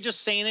 are they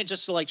just saying it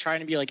just to like trying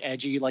to be like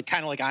edgy, like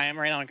kind of like I am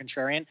right now on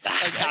Contrarian?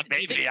 Like,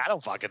 maybe I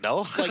don't fucking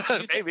know. Like,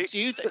 do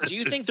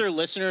you think their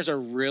listeners are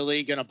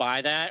really going to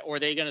buy that, or are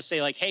they going to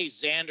say like, hey,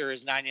 Xander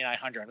is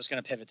 9,900. I'm just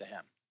going to pivot to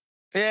him.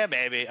 Yeah,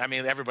 maybe. I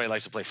mean, everybody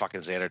likes to play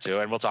fucking Xander too,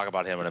 and we'll talk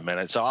about him in a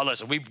minute. So,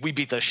 listen, we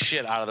beat the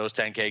shit out of those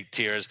 10K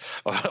tiers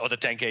or the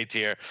 10K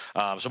tier.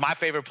 So my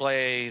favorite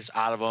plays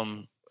out of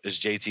them is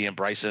JT and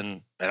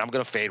Bryson, and I'm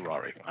gonna fade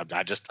Rory. I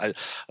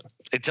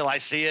until I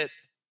see it.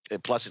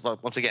 Plus,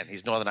 once again,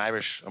 he's Northern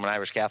Irish. I'm an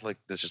Irish Catholic.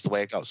 That's just the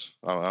way it goes.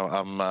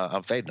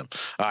 I'm fading him.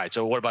 All right.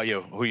 So, what about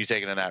you? Who are you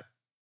taking in that?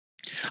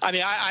 I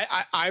mean,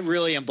 I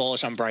really am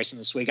bullish on Bryson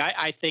this week.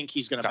 I think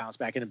he's going to bounce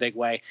back in a big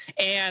way.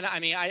 And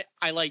I mean,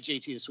 I like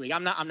JT this week.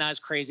 I'm not as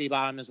crazy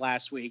about him as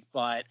last week,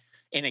 but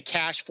in a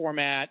cash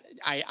format,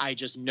 I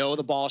just know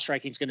the ball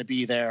striking is going to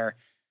be there.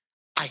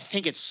 I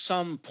think at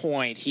some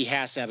point he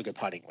has to have a good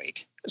putting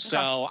week.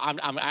 So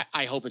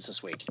I hope it's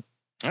this week.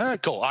 All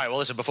right, cool. All right, well,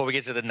 listen, before we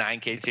get to the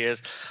 9K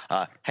tiers,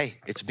 hey,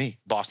 it's me,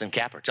 Boston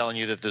Capper, telling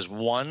you that there's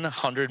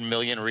 100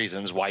 million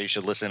reasons why you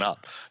should listen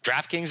up.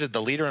 DraftKings is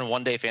the leader in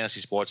one-day fantasy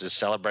sports, is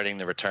celebrating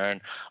the return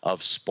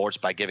of sports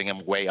by giving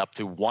away up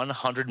to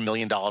 $100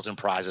 million in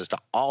prizes to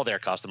all their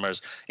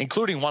customers,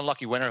 including one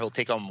lucky winner who'll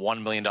take home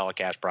 $1 million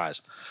cash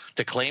prize.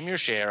 To claim your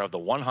share of the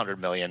 100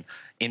 million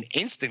in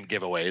instant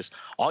giveaways,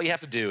 all you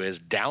have to do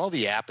is download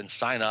the app and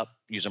sign up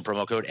using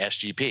promo code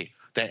SGP.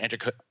 Then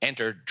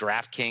enter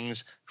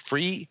DraftKings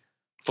free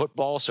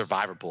football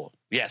survivor pool.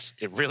 Yes,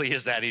 it really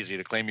is that easy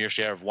to claim your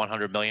share of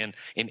 100 million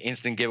in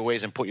instant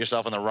giveaways and put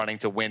yourself in the running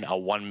to win a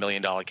 $1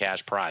 million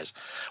cash prize.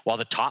 While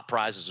the top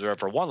prize is reserved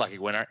for one lucky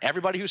winner,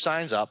 everybody who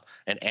signs up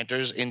and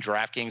enters in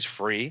DraftKings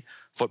free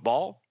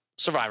football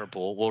survivor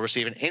pool will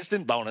receive an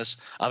instant bonus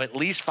of at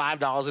least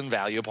 $5 in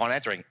value upon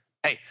entering.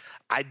 Hey,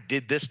 I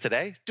did this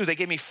today. Dude, they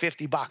gave me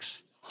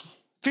 $50.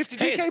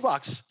 50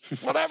 bucks.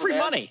 Whatever. Free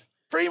money.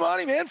 Free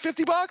money, man.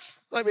 $50.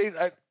 I mean,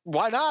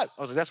 why not?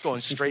 I was like, that's going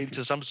straight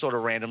into some sort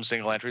of random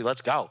single entry.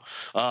 Let's go.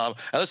 And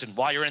listen,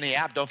 while you're in the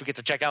app, don't forget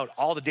to check out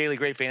all the daily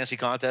great fantasy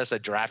contests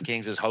that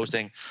DraftKings is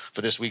hosting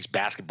for this week's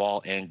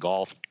basketball and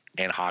golf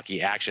and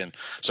hockey action.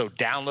 So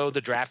download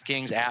the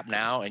DraftKings app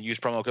now and use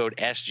promo code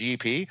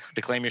SGP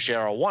to claim your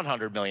share of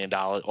 $100 million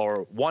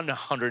or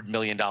 $100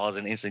 million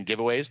in instant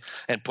giveaways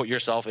and put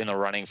yourself in the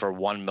running for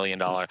 $1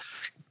 million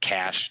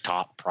cash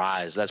top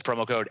prize. That's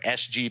promo code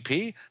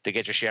SGP to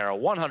get your share of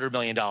 $100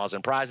 million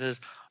in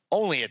prizes.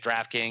 Only at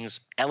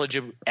DraftKings.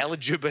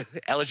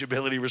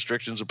 Eligibility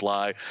restrictions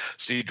apply.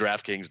 See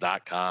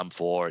DraftKings.com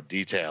for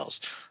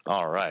details.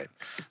 All right.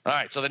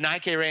 So the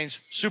 9K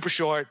range, super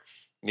short.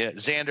 Yeah,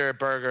 Xander,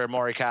 Berger,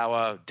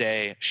 Morikawa,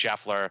 Day,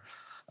 Scheffler.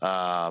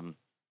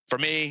 For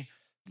me,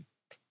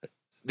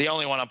 the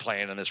only one I'm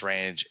playing in this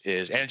range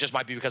is, and it just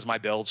might be because of my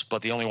builds,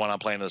 but the only one I'm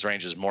playing in this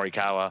range is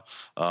Morikawa.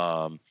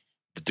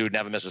 The dude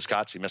never misses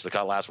cuts. He missed the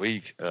cut last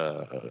week.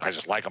 I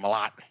just like him a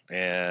lot.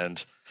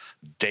 And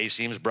Day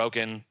seems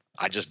broken.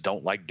 I just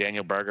don't like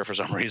Daniel Berger for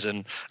some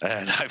reason.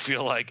 And I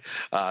feel like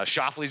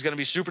Schauffele's going to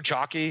be super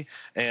chalky,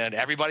 and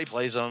everybody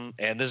plays him.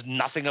 And there's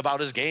nothing about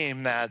his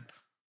game that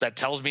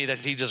tells me that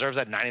he deserves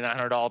that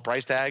 $9,900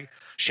 price tag.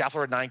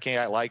 Scheffler at 9K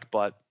I like,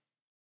 but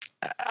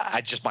I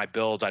just my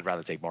builds, I'd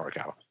rather take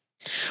Morikawa.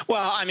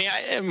 Well, I mean,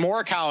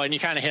 Morikawa, and you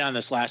kind of hit on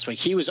this last week,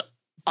 he was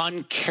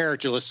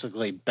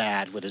uncharacteristically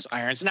bad with his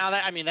irons. Now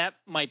that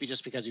might be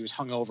just because he was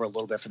hungover a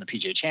little bit from the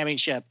PGA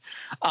Championship.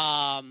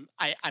 I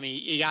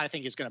mean, you got to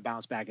think he's going to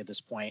bounce back at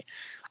this point.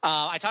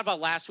 I talked about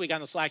last week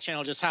on the Slack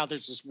channel just how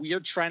there's this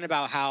weird trend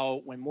about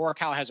how when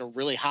Morikawa has a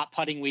really hot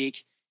putting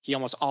week, he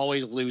almost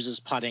always loses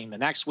putting the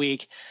next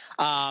week.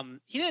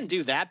 He didn't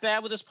do that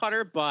bad with his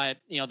putter, but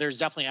there's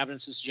definitely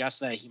evidence to suggest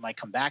that he might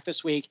come back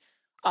this week.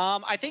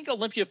 I think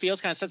Olympia Fields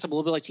kind of sets up a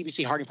little bit like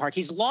TPC Harding Park.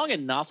 He's long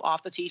enough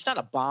off the tee. He's not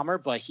a bomber,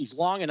 but he's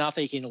long enough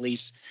that he can at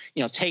least,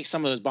 take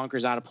some of those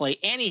bunkers out of play.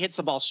 And he hits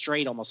the ball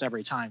straight almost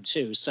every time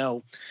too.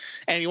 So,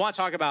 and if you want to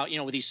talk about,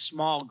 with these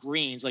small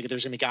greens, like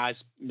there's going to be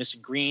guys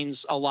missing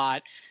greens a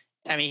lot.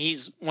 I mean,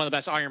 he's one of the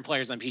best iron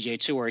players on PGA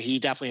Tour. He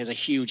definitely has a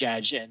huge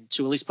edge, and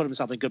to at least put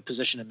himself in good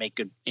position to make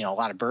good, a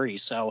lot of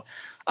birdies. So,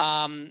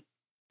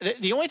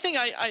 the only thing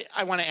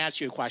I want to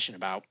ask you a question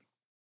about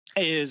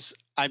is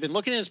I've been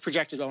looking at his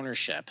projected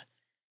ownership,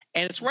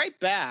 and it's right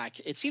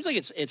back. It seems like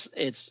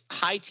it's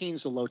high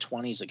teens to low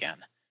 20s again.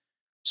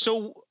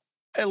 So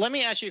let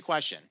me ask you a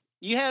question.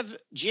 You have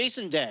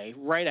Jason Day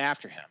right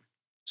after him.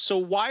 So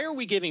why are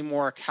we giving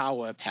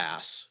Morikawa a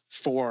pass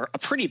for a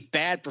pretty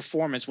bad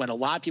performance when a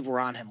lot of people were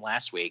on him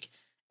last week,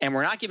 and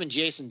we're not giving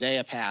Jason Day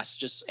a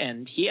pass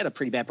and he had a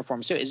pretty bad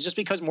performance too? Is it just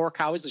because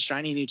Morikawa is the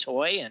shiny new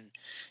toy and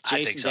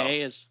Jason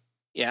Day is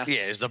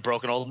he's the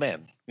broken old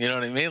man. You know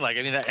what I mean? Like,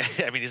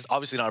 he's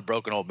obviously not a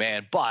broken old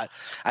man, but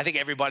I think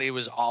everybody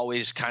was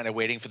always kind of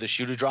waiting for the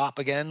shoe to drop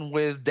again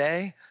with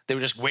Day. They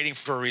were just waiting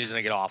for a reason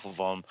to get off of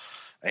him.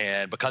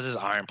 And because his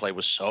iron play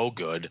was so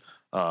good,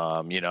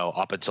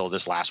 up until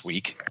this last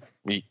week,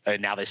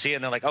 and now they see it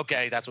and they're like,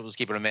 okay, that's what was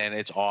keeping him in.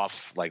 It's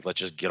off. Like,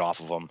 let's just get off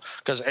of him.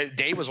 Because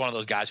Dave was one of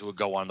those guys who would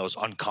go on those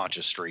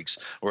unconscious streaks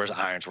where his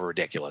irons were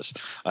ridiculous.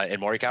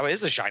 And Morikawa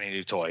is the shiny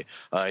new toy.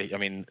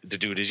 The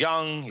dude is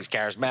young. He's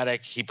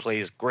charismatic. He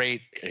plays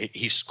great.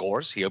 He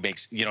scores. He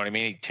makes,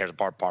 he tears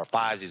apart par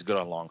fives. He's good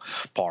on long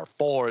par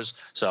fours.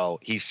 So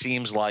he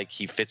seems like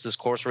he fits this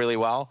course really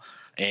well.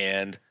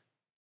 And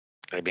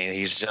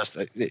he's just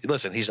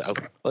listen.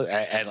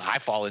 And I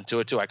fall into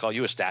it too. I call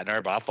you a stat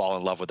nerd, but I fall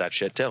in love with that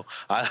shit too.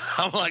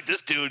 I'm like, this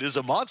dude is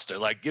a monster.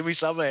 Like, give me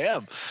some of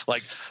him.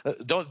 Like,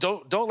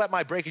 don't let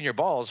my breaking your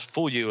balls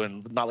fool you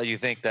and not let you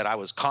think that I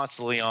was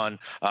constantly on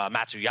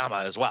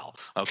Matsuyama as well.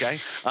 Okay,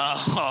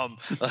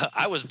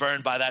 I was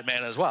burned by that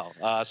man as well.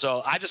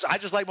 So I just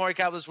like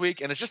Morikawa this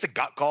week, and it's just a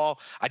gut call.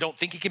 I don't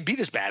think he can be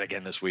this bad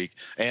again this week,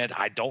 and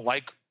I don't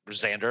like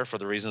Xander for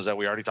the reasons that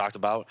we already talked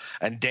about,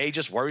 and Day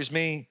just worries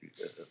me.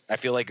 I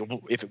feel like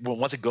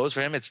once it goes for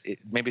him,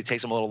 maybe it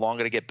takes him a little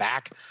longer to get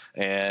back,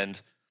 and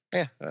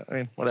Yeah, I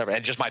mean, whatever.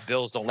 And just my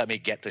builds don't let me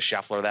get to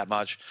Scheffler that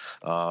much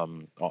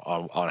on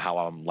how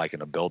I'm liking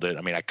to build it.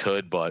 I mean, I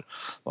could, but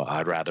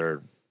I'd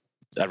rather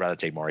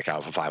take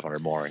Morikawa for 500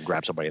 more and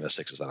grab somebody in the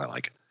sixes that I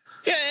like.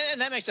 Yeah, and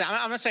that makes sense.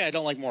 I'm not saying I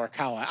don't like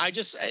Morikawa.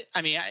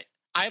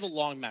 I have a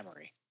long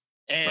memory,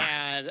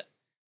 and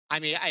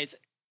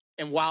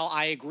and while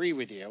I agree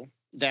with you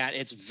that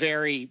it's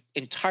very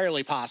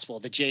entirely possible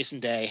that Jason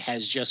Day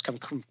has just come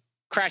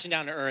crashing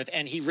down to earth,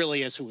 and he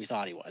really is who we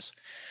thought he was.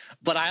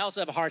 But I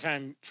also have a hard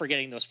time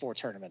forgetting those 4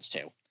 tournaments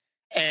too.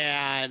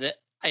 And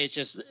it's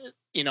just,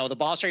 the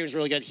ball striking was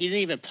really good. He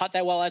didn't even putt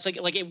that well.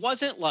 Like it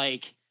wasn't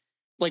like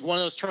one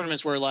of those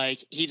tournaments where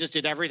like he just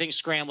did everything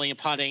scrambling and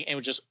putting and it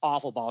was just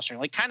awful ball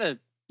striking. Like kind of a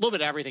little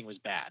bit of everything was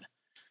bad.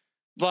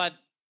 But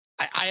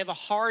I have a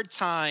hard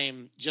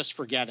time just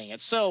forgetting it.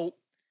 So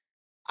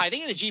I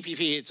think in a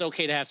GPP, it's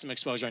okay to have some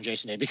exposure on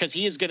Jason Day because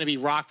he is going to be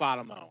rock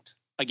bottom owned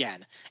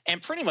again.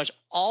 And pretty much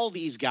all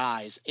these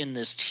guys in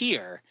this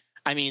tier,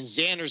 I mean,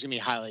 Xander's going to be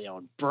highly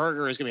owned.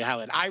 Berger is going to be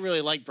highly owned. I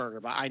really like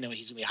Berger, but I know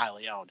he's going to be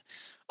highly owned.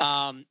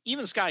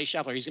 Even Scottie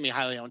Scheffler, he's going to be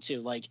highly owned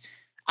too. Like,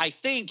 I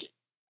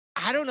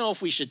don't know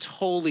if we should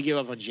totally give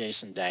up on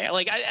Jason Day.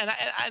 Like,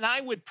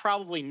 I would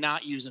probably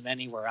not use him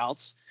anywhere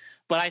else.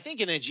 But I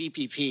think in a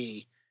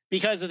GPP,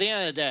 because at the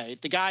end of the day,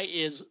 the guy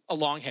is a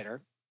long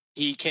hitter.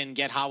 He can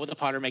get hot with a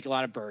putter, make a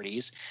lot of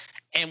birdies.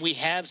 And we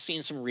have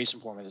seen some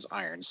recent form of his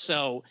irons.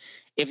 So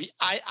if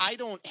I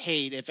don't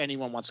hate if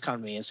anyone wants to come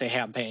to me and say, hey,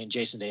 I'm paying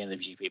Jason Day in the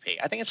GPP.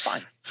 I think it's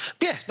fine.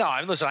 Yeah, no, I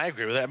mean, listen, I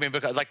agree with it. I mean,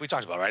 because like we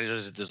talked about, right?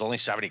 There's only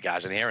 70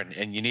 guys in here,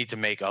 and you need to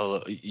make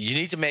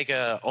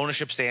a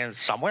ownership stand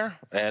somewhere.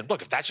 And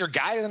look, if that's your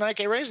guy in the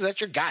IK race,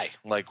 that's your guy.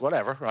 Like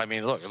whatever. I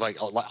mean, look, like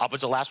up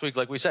until last week,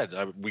 like we said,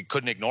 we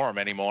couldn't ignore him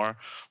anymore.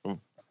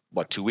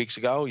 What, 2 weeks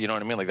ago? You know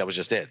what I mean? Like that was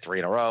just it, 3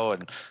 in a row,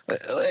 and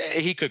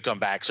he could come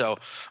back. So,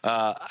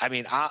 I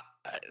mean,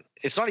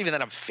 it's not even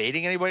that I'm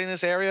fading anybody in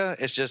this area.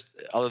 It's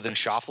just other than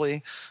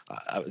Schauffele,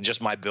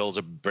 just my bills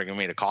are bringing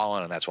me to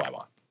Colin, and that's what I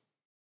want.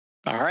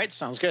 All right,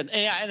 sounds good.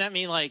 Yeah, and I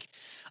mean, like,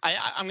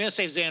 I'm going to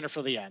save Xander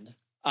for the end.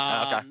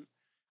 Okay.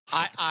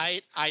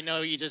 I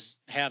know you just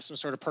have some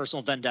sort of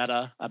personal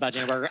vendetta about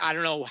Daniel Berger. I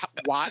don't know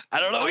why. I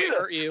don't know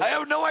either. I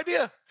have no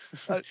idea.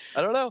 I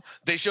don't know.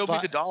 They showed me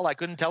the doll. I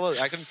couldn't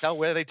tell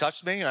where they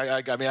touched me.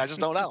 I mean, I just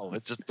don't know.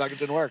 It just fucking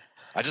didn't work.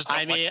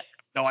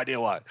 No idea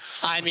why.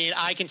 I mean,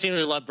 I continue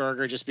to love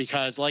Berger just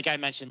because, like I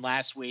mentioned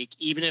last week,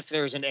 even if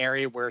there's an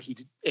area where he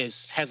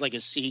has like a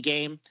C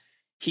game,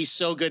 he's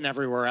so good in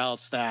everywhere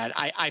else that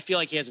I feel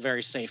like he has a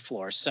very safe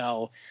floor.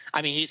 So,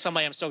 I mean, he's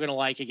somebody I'm still going to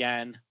like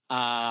again.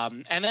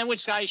 And then with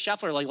Scottie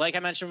Scheffler, like I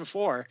mentioned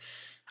before,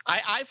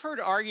 I've heard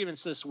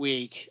arguments this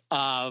week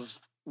of,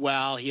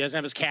 well, he doesn't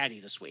have his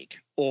caddy this week,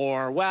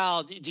 or,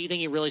 well, do you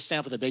think he really stand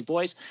up with the big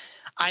boys?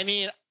 I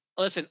mean,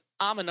 listen,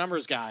 I'm a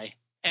numbers guy,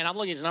 and I'm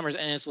looking at his numbers,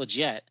 and it's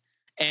legit.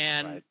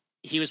 And right.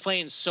 He was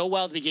playing so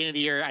well at the beginning of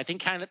the year. I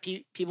think kind of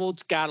people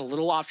got a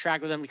little off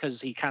track with him because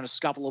he kind of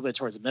scuffled a little bit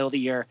towards the middle of the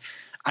year.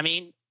 I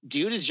mean,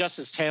 dude is just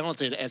as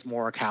talented as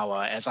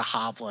Morikawa, as a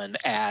Hovland,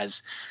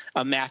 as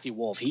a Matthew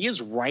Wolff. He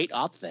is right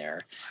up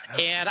there.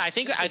 And I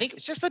think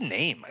it's just the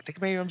name. I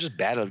think maybe I'm just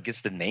bad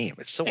against the name.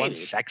 It's so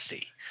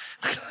unsexy.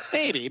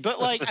 Maybe,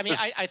 but like, I mean,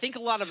 I think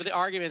a lot of the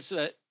arguments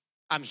that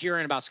I'm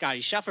hearing about Scottie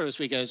Scheffler this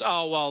week is,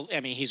 oh, well,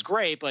 I mean, he's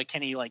great, but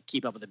can he like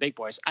keep up with the big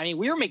boys? I mean,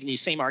 we were making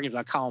these same arguments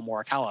about Collin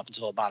Morikawa up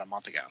until about a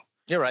month ago.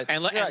 You're right.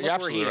 And you're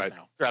absolutely right.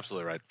 You're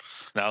absolutely right.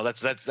 No,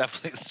 that's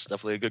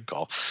definitely a good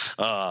call.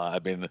 I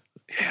mean,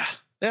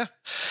 yeah.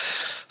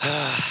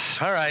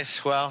 All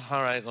right. Well,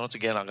 all right. Once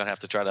again, I'm going to have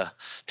to try to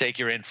take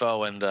your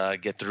info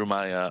and get through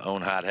my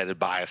own hot-headed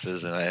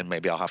biases, and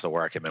maybe I'll have to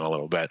work him in a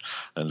little bit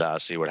and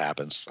see what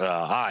happens. All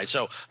right.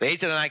 So the 8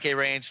 to the 9K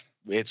range,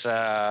 it's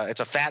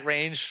a fat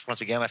range.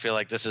 Once again, I feel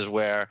like this is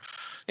where,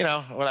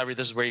 whatever,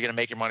 this is where you're going to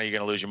make your money. You're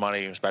going to lose your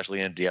money,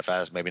 especially in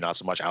DFS, maybe not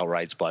so much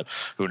outrights, but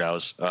who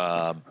knows?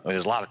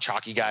 There's a lot of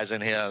chalky guys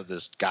in here.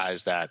 There's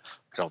guys that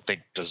I don't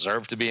think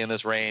deserve to be in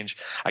this range.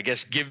 I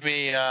guess give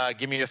me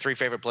your 3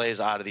 favorite plays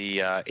out of the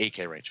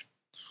 8K range.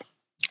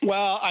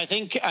 Well,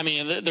 I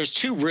mean, there's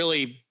 2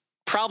 really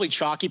probably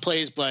chalky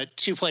plays, but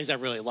 2 plays I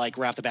really like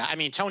right off the bat. I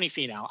mean, Tony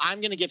Finau,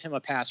 I'm going to give him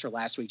a pass for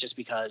last week just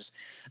because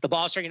the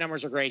ball striking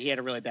numbers are great. He had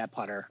a really bad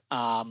putter.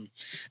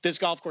 This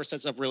golf course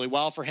sets up really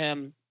well for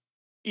him.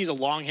 He's a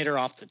long hitter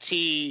off the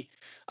tee.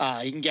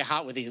 He can get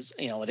hot with his,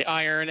 with the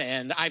iron.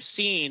 And I've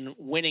seen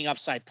winning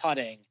upside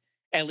putting,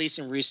 at least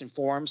in recent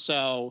form.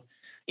 So,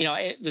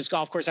 this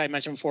golf course I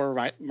mentioned before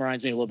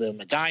reminds me a little bit of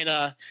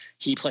Medina.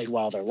 He played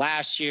well there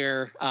last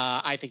year.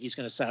 I think he's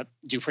going to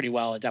do pretty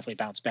well and definitely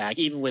bounce back.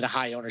 Even with a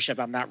high ownership,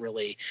 I'm not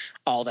really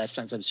all that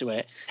sensitive to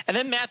it. And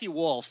then Matthew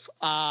Wolff.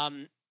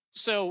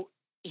 So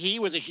he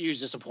was a huge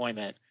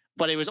disappointment,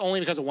 but it was only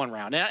because of 1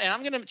 round. And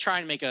I'm going to try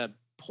and make a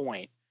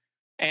point.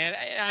 And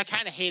I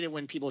kind of hate it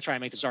when people try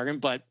and make this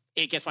argument, but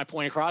it gets my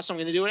point across, so I'm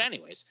going to do it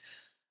anyways.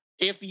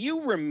 If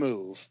you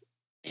remove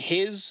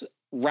his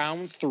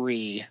round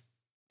 3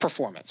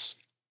 performance,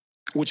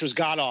 which was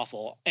god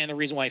awful, and the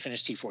reason why he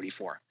finished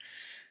T44,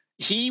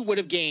 he would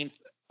have gained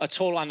a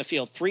total on the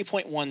field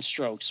 3.1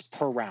 strokes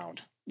per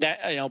round.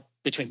 That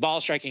between ball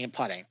striking and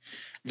putting,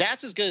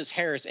 that's as good as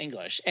Harris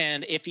English.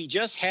 And if he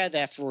just had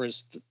that for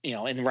his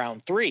in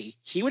round 3,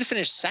 he would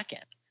finish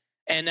second.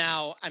 And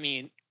now, I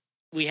mean,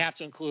 we have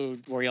to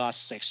include where he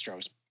lost 6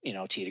 strokes.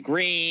 Tee to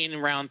green in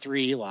round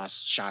 3, he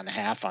lost a shot and a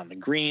half on the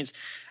greens.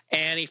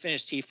 And he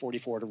finished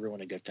T44 to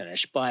ruin a good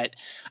finish. But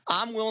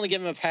I'm willing to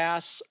give him a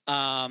pass.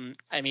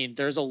 I mean,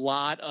 there's a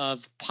lot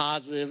of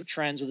positive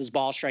trends with his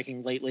ball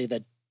striking lately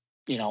that,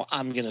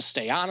 I'm going to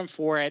stay on him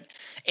for it.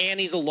 And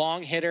he's a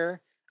long hitter.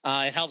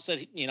 It helps that,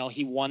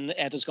 he won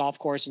at this golf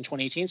course in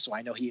 2018. So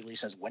I know he at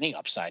least has winning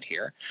upside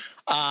here.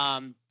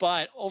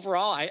 But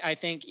overall, I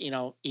think,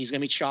 he's going to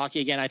be chalky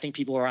again. I think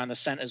people are on the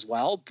scent as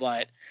well.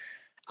 But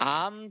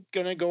I'm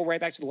going to go right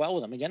back to the well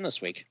with him again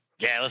this week.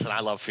 Yeah, listen, I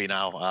love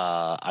Finau.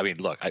 I mean,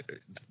 look,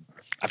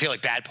 I feel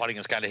like bad putting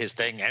is kind of his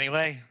thing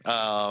anyway.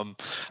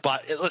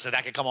 But listen,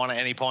 that could come on at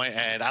any point,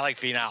 and I like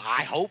Finau.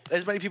 I hope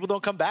as many people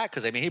don't come back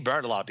because, I mean, he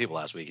burned a lot of people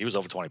last week. He was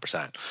over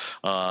 20%.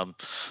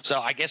 So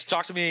I guess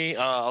talk to me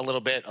a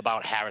little bit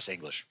about Harris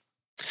English.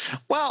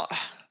 Well,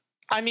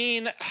 I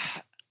mean,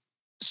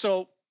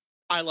 so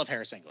I love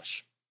Harris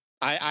English.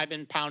 I've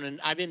been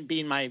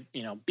being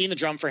the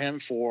drum for him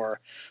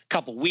for a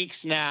couple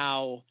weeks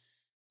now.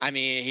 I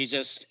mean,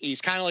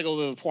 he's kind of like a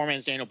little bit of a poor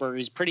man's Daniel Berger.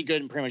 He's pretty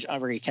good in pretty much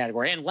every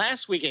category. And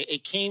last week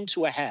it came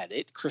to a head.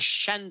 It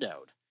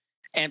crescendoed.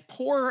 And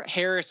poor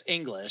Harris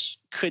English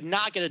could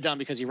not get it done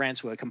because he ran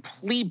to a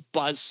complete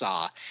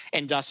buzzsaw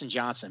in Dustin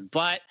Johnson.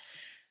 But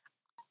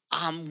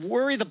I'm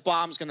worried the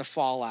bomb's going to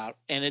fall out.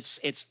 And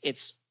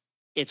it's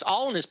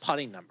all in his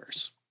putting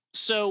numbers.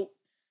 So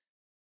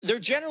they're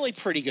generally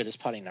pretty good as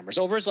putting numbers.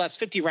 Over his last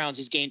 50 rounds,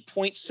 he's gained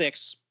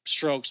 0.6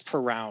 strokes per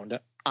round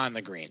on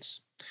the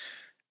greens.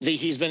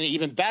 He's been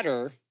even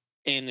better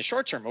in the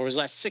short term. Over his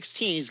last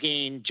 16, he's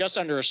gained just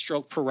under a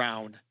stroke per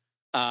round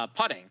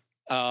putting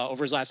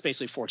over his last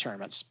basically 4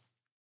 tournaments.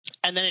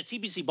 And then at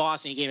TPC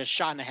Boston, he gave a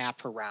shot and a half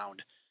per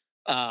round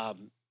at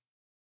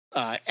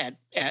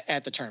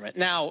the tournament.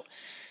 Now,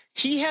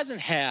 he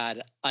hasn't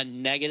had a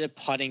negative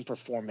putting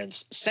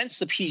performance since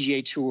the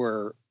PGA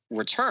Tour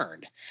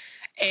returned.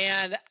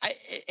 And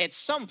at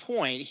some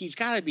point, he's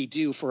got to be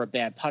due for a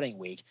bad putting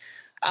week.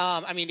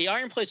 I mean, the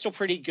iron play is still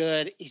pretty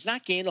good. He's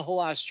not gained a whole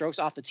lot of strokes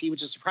off the tee,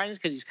 which is surprising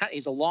because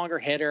he's a longer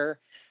hitter.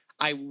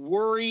 I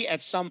worry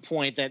at some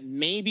point that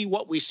maybe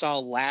what we saw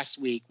last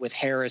week with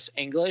Harris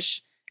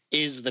English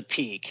is the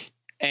peak,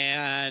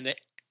 and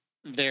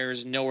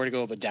there's nowhere to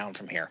go but down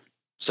from here.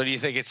 So do you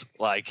think it's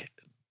like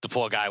the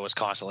poor guy was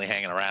constantly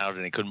hanging around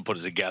and he couldn't put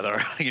it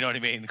together? You know what I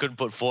mean? Couldn't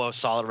put 4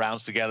 solid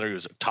rounds together. He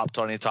was top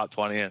 20,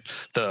 and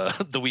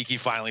the week he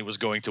finally was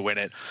going to win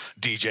it,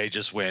 DJ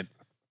just went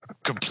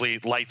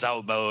complete lights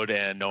out mode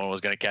and no one was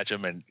going to catch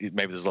him, and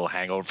maybe there's a little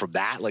hangover from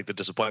that, like the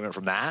disappointment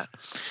from that.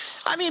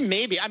 I mean,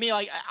 maybe. I mean,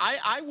 like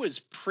I was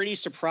pretty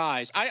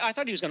surprised. I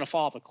thought he was going to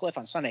fall off a cliff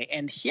on Sunday,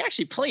 and he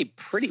actually played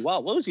pretty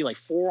well. What was he, like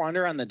 4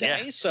 under on the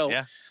day?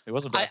 Yeah, it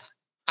wasn't bad.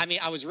 I mean,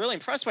 I was really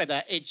impressed by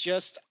that. It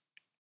just,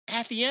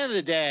 at the end of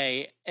the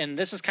day, and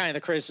this is kind of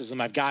the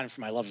criticism I've gotten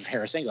from my love of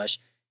Harris English,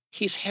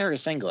 he's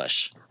Harris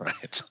English.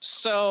 Right.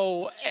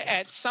 So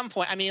at some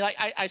point, I mean, like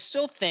I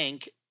still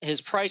think his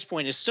price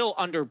point is still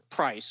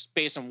underpriced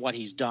based on what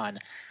he's done.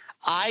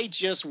 I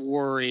just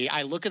worry.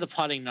 I look at the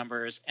putting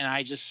numbers and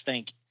I just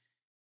think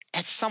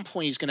at some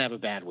point he's going to have a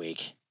bad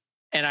week.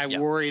 And I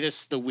worry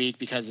this is the week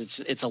because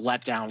it's a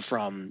letdown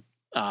from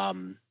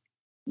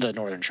the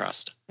Northern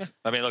Trust.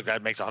 I mean, look,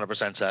 that makes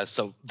 100% sense.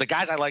 So the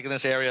guys I like in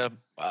this area,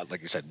 like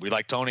you said, we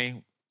like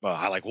Tony.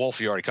 I like Wolf.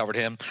 You already covered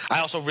him.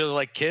 I also really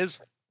like Kiz.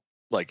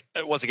 Like,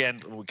 once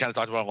again, we kind of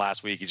talked about him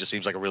last week. He just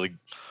seems like a really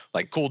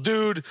cool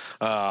dude,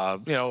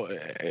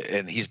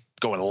 and he's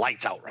going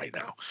lights out right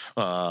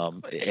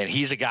now. And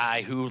he's a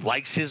guy who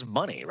likes his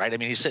money, right? I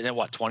mean, he's sitting at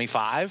what,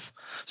 25?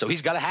 So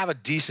he's got to have a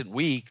decent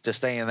week to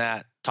stay in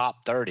that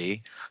top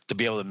 30 to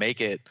be able to make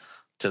it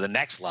to the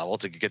next level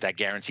to get that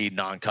guaranteed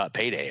non-cut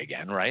payday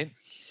again, right?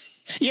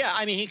 Yeah,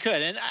 I mean, he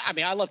could. And I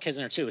mean, I love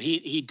Kisner too.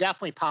 He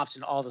definitely pops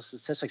in all the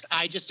statistics.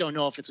 I just don't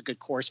know if it's a good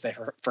course fit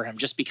for him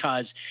just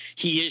because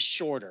he is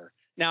shorter.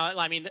 Now,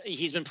 I mean,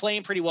 he's been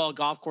playing pretty well at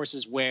golf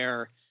courses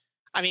where,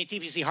 I mean,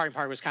 TPC Harding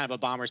Park was kind of a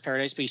bomber's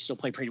paradise, but he still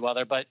played pretty well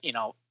there. But,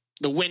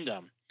 the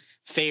Wyndham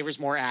favors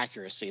more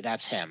accuracy.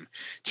 That's him.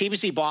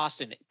 TPC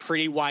Boston,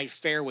 pretty wide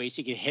fairways.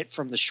 He can hit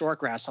from the short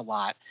grass a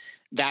lot.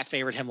 That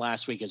favored him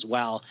last week as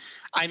well.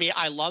 I mean,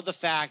 I love the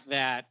fact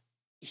that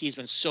he's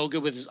been so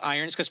good with his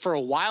irons because for a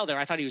while there,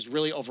 I thought he was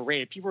really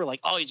overrated. People were like,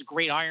 oh, he's a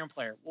great iron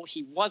player. Well,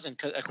 he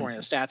wasn't according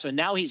to the stats, but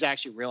now he's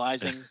actually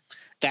realizing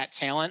that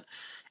talent.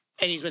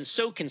 And he's been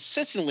so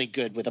consistently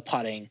good with the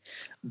putting,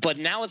 but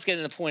now it's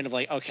getting to the point of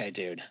like, okay,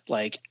 dude,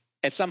 like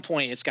at some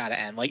point it's got to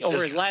end. Like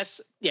over his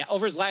last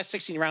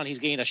 16 round, he's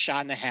gained a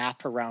shot and a half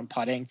per round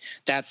putting.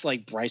 That's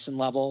like Bryson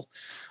level.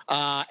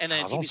 And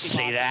then don't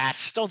say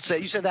that. Don't say,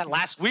 you said that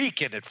last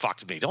week and it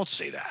fucked me. Don't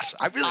say that.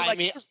 I really like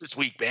this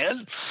week,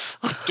 man.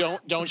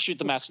 don't shoot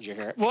the messenger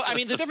here. Well, I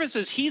mean, the difference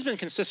is he's been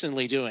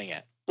consistently doing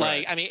it.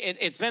 Like, I mean,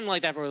 it's been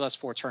like that for the last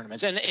 4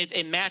 tournaments, and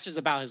it matches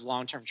about his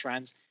long-term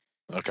trends.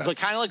 Okay. But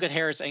kind of like with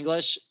Harris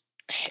English,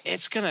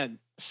 it's gonna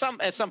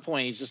at some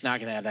point he's just not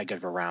gonna have that good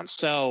of a round.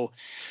 So,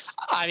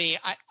 I mean,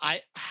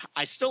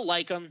 I still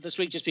like him this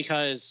week just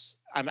because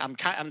I'm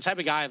the type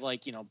of guy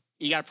like, you know,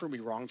 you got to prove me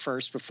wrong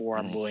first before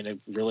I'm willing to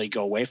really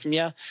go away from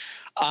you.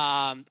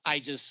 I'm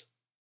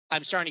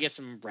starting to get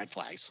some red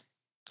flags.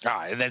 All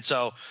right, and then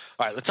all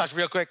right, let's touch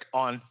real quick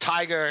on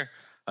Tiger.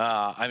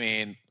 I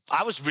mean,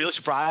 I was really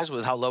surprised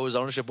with how low his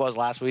ownership was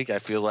last week. I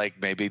feel like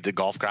maybe the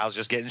golf crowd's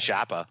just getting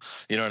Sharpa.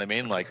 You know what I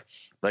mean? Like,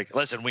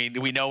 listen, we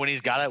know when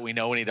he's got it, we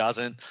know when he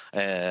doesn't,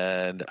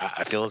 and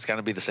I feel it's going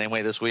to be the same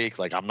way this week.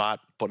 Like, I'm not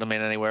putting him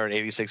in anywhere at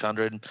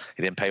 8,600.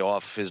 He didn't pay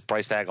off his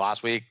price tag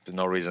last week. There's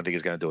no reason I think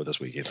he's going to do it this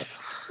week either.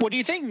 Well, do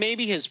you think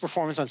maybe his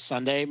performance on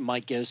Sunday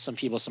might give some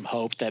people some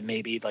hope that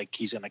maybe like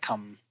he's going to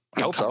come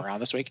around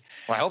this week?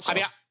 Well, I hope so. I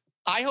mean,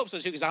 I hope so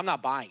too because I'm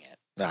not buying it.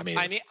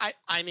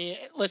 I mean,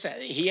 listen,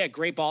 he had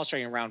great ball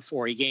striking in round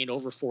 4. He gained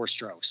over 4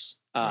 strokes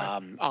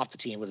off the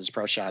team with his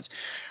pro shots.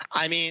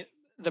 I mean,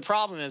 the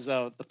problem is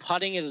though, the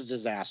putting is a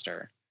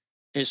disaster.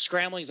 His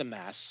scrambling is a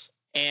mess.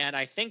 And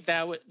I think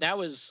that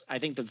was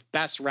the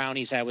best round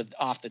he's had with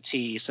off the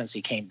tee since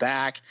he came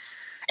back.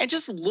 And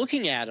just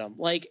looking at him,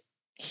 like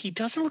he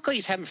doesn't look like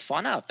he's having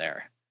fun out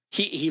there.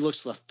 He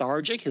looks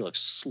lethargic. He looks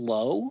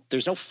slow.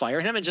 There's no fire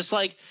in him, and just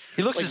like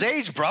he looks his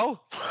age, bro.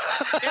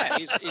 Yeah,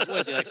 he's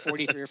was he like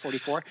 43 or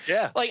 44?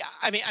 Yeah. Like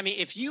I mean,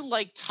 if you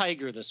like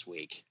Tiger this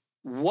week,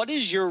 what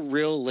is your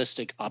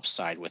realistic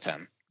upside with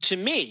him? To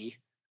me,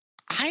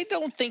 I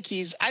don't think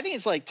I think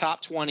it's like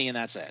top 20, and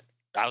that's it.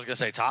 I was gonna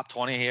say top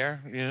 20 here.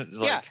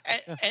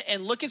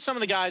 And look at some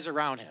of the guys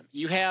around him.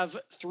 You have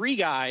 3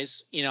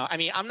 guys. You know, I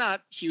mean, I'm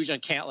not huge on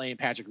Cantlay and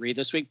Patrick Reed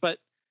this week, but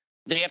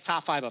they have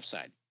top 5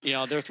 upside. You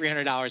know, they're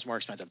 $300 more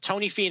expensive.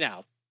 Tony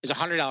Finau is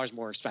 $100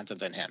 more expensive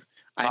than him.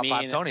 Top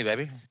 5 Tony,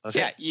 baby. That's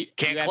it. You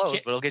can't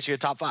close, but it'll get you a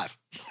top 5.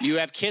 You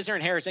have Kisner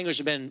and Harris English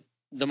have been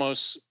the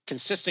most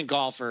consistent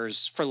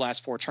golfers for the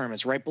last 4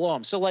 tournaments, right below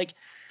him. So like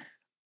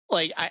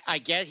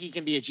I get he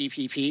can be a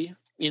GPP,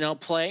 you know,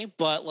 play,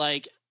 but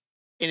like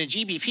in a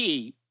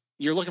GBP,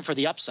 you're looking for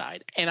the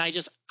upside, and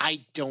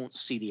I don't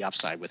see the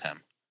upside with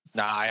him.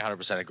 No, I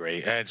 100%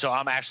 agree. And so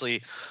I'm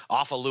actually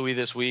off of Louis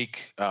this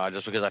week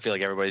just because I feel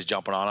like everybody's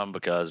jumping on him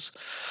because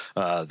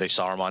they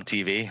saw him on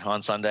TV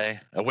on Sunday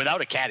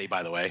without a caddy,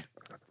 by the way.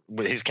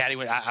 His caddy,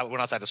 I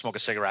went outside to smoke a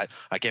cigarette.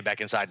 I came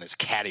back inside and his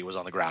caddy was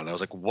on the ground. I was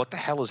like, what the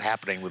hell is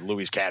happening with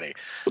Louis' caddy?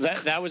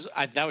 That was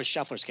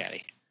Scheffler's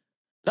caddy.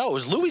 No, it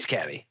was Louis'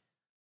 caddy.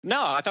 No,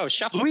 I thought it was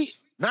Scheffler's.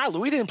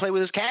 Louis didn't play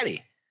with his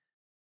caddy.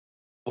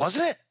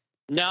 Wasn't it?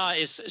 No,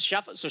 it's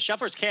Scheffler. So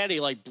Scheffler's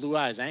caddy like blew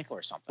out his ankle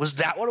or something. Was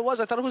that what it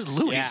was? I thought it was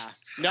Louis. Yeah.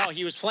 No,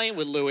 he was playing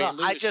with Louis. No,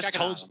 I just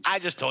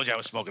told you I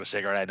was smoking a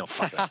cigarette. I had no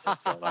fucking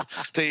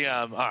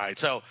all right.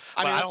 So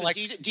I mean, I don't like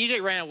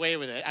DJ ran away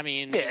with it. I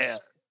mean, yeah.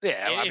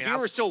 If you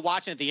were still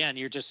watching at the end,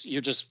 you're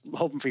just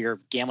hoping for your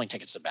gambling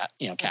tickets to bet,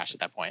 cash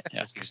at that point.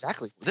 Yes,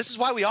 exactly. This is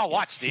why we all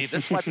watch, Steve.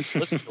 This is why people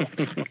listen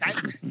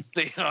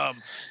to us.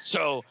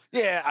 So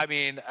yeah, I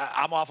mean,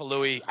 I'm off of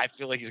Louis. I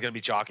feel like he's going to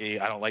be chalky.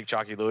 I don't like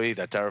chalky Louis.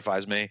 That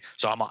terrifies me.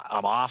 So I'm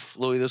off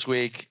Louis this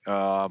week.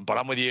 But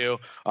I'm with you.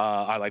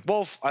 I like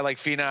Wolf. I like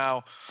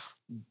Finau.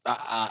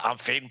 I'm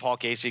fading Paul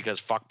Casey because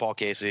fuck Paul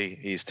Casey.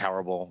 He's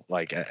terrible.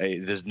 Like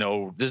there's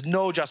no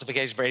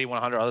justification for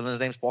 8,100 other than his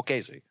name's Paul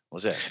Casey.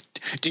 That's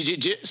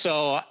it.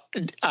 So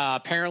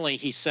apparently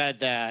he said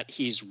that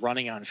he's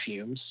running on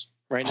fumes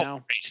right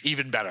now.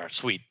 Even better.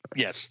 Sweet.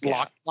 Yes.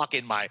 Yeah. Lock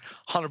in my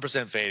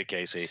 100% faded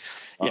Casey.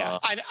 Yeah.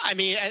 I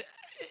mean,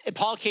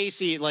 Paul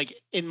Casey, like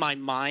in my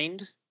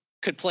mind,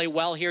 could play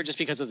well here just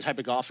because of the type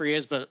of golfer he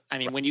is. But I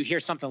mean, when you hear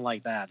something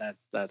like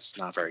that's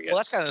not very good. Well,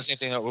 that's kind of the same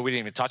thing that we didn't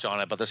even touch on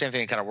it, but the same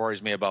thing that kind of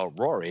worries me about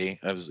Rory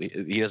is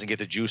he doesn't get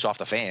the juice off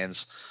the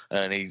fans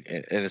and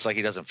it's like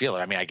he doesn't feel it.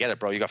 I mean, I get it,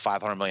 bro. You got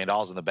 $500 million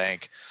in the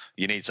bank.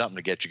 You need something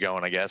to get you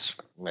going, I guess.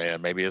 Yeah,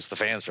 maybe it's the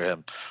fans for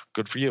him.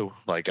 Good for you.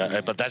 Like,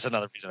 but that's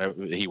another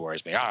reason he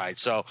worries me. All right.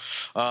 So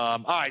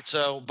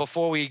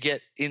before we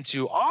get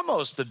into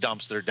almost the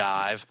dumpster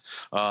dive,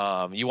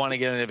 you want to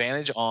get an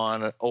advantage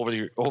on over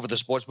the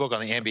sports book on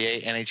the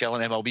NBA,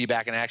 NHL, and MLB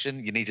back in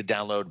action, you need to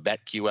download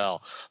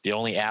BetQL, the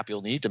only app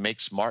you'll need to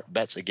make smart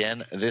bets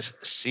again this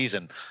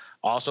season.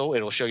 Also,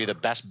 it'll show you the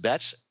best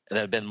bets that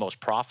have been most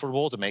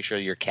profitable to make sure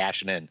you're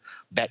cashing in.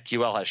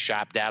 BetQL has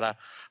sharp data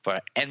for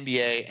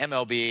NBA,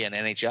 MLB, and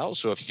NHL.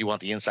 So if you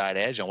want the inside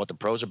edge on what the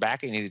pros are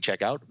backing, you need to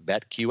check out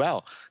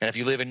BetQL. And if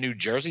you live in New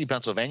Jersey,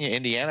 Pennsylvania,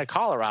 Indiana,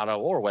 Colorado,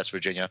 or West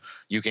Virginia,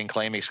 you can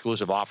claim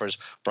exclusive offers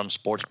from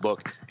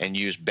Sportsbook and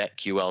use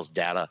BetQL's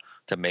data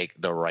to make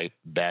the right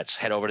bets.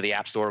 Head over to the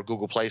App Store,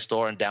 Google Play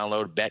Store, and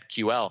download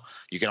BetQL.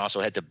 You can also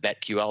head to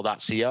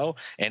betql.co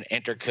and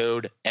enter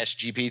code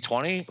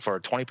SGP20 for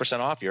 20%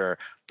 off your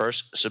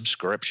first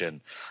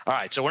subscription. All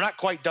right, so we're not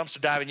quite dumpster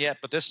diving yet,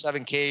 but this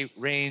 7K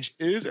range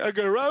is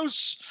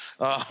gross.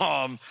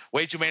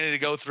 Way too many to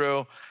go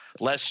through.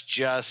 Let's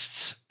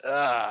just,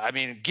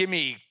 give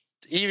me,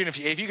 even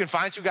if you can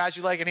find 2 guys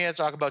you like in here,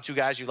 talk about 2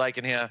 guys you like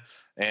in here,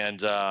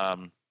 and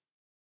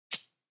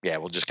Yeah,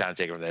 we'll just kind of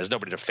take it from there. There's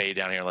nobody to fade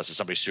down here unless it's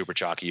somebody super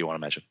chalky you want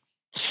to mention.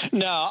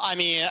 No, I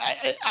mean,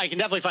 I can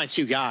definitely find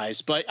two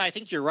guys, but I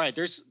think you're right.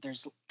 There's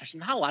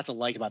not a lot to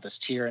like about this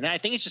tier, and I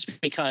think it's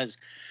just because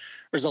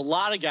there's a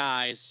lot of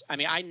guys. I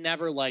mean, I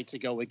never like to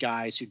go with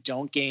guys who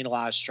don't gain a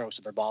lot of strokes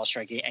with their ball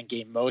striking and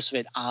gain most of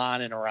it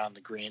on and around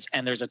the greens.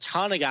 And there's a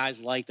ton of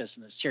guys like this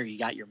in this tier. You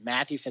got your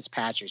Matthew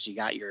Fitzpatricks, you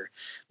got your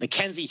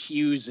Mackenzie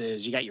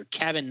Hugheses, you got your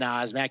Kevin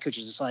Nas, Matt Kuchar.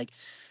 It's like,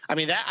 I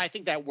mean, I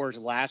think that worked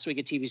last week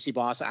at TPC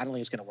Boston. I don't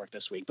think it's going to work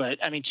this week. But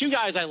I mean, two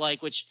guys I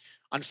like, which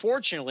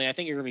unfortunately I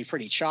think are going to be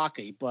pretty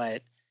chalky,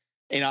 but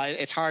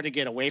it's hard to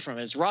get away from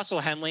is Russell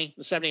Henley,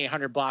 the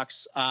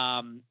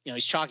 $7,800.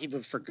 He's chalky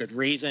for good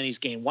reason. He's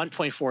gained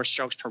 1.4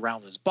 strokes per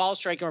round with his ball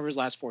striking over his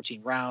last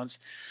 14 rounds.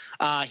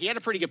 He had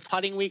a pretty good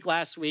putting week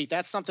last week.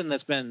 That's something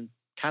that's been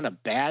kind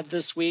of bad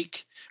this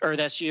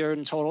year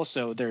in total.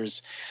 So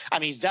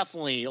he's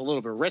definitely a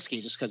little bit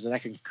risky just because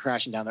that can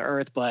crashing down the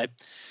earth. But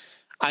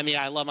I mean,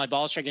 I love my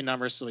ball striking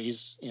numbers, so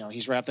he's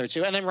right up there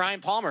too. And then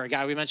Ryan Palmer, a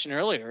guy we mentioned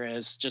earlier,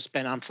 has just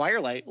been on fire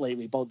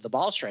lately, both the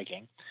ball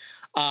striking.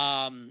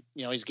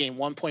 He's gained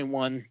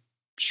 1.1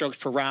 strokes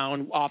per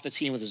round off the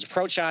tee with his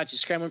approach shots. He's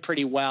scrambling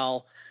pretty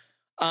well.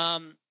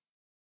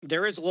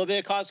 There is a little bit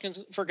of cause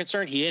for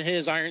concern. He hit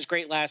his irons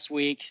great last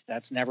week.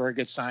 That's never a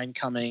good sign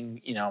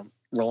coming,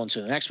 roll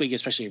into the next week,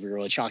 especially if you're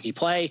really chalky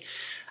play.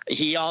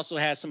 He also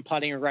has some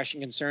putting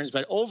regression concerns,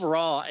 but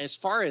overall, as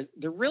far as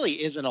there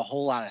really isn't a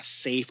whole lot of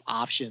safe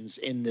options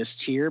in this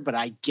tier, but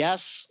I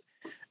guess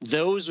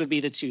those would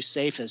be the two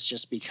safest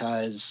just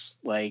because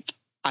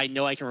I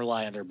know I can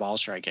rely on their ball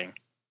striking.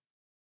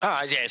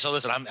 Yeah. So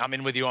listen, I'm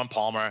in with you on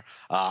Palmer.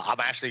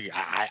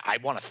 I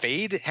want to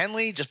fade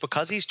Henley just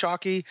because he's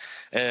chalky,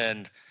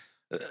 and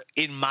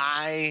in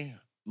my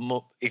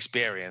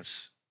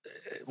experience,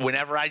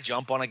 whenever I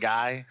jump on a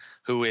guy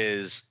who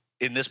is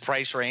in this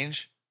price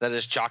range that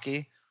is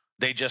chalky,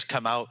 they just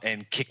come out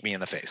and kick me in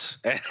the face,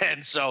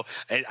 and so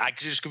I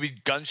just could be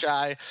gun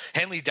shy.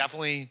 Henley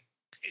definitely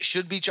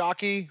should be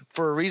chalky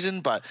for a reason,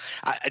 but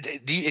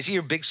is he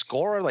a big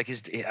scorer? I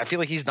feel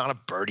like he's not a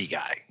birdie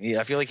guy.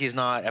 I feel like he's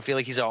not. I feel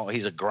like he's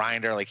a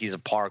grinder. Like he's a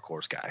par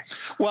course guy.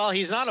 Well,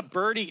 he's not a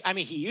birdie. I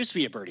mean, he used to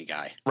be a birdie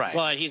guy, right?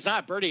 But he's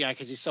not a birdie guy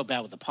because he's so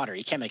bad with the putter.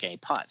 He can't make any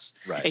putts.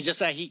 Right. It's just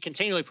that he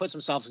continually puts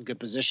himself in good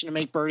position to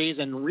make birdies,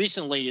 and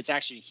recently it's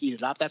actually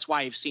heated up. That's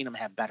why you've seen him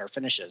have better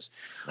finishes.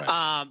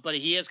 Right. But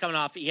he is coming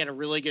off. He had a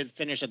really good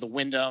finish at the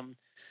Wyndham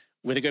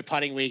with a good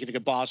putting week and a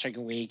good ball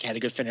striking week. Had a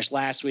good finish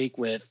last week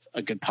with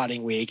a good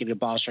putting week and a good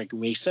ball striking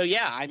week. So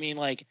yeah, I mean,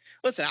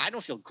 listen, I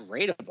don't feel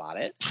great about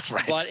it.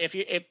 Right. But if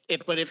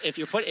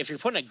you're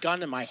putting a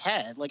gun in my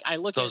head, I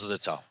look those are the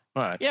two. All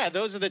right. Yeah,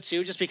 those are the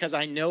two. Just because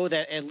I know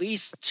that at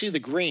least to the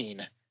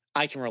green,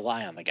 I can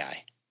rely on the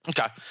guy.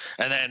 Okay.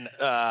 And then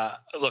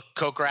look,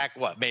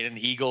 Kokrak made an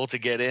eagle to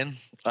get in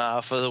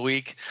for the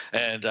week,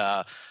 and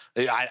I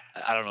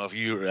don't know if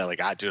you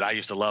I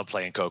used to love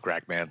playing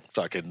Kokrak, man.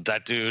 Fucking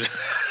that dude.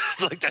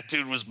 That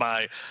dude was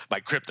my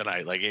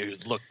kryptonite.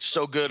 It looked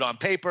so good on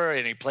paper,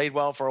 and he played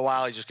well for a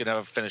while. He's just gonna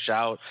never finish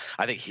out.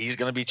 I think he's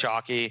gonna be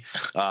chalky.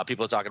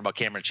 People are talking about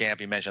Cameron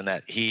Champ. You mentioned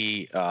that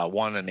he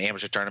won an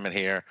amateur tournament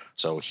here,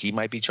 so he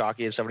might be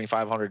chalky at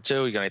 7,500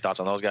 too. You got any thoughts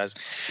on those guys?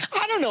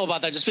 I don't know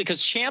about that, just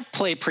because Champ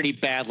played pretty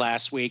bad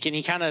last week, and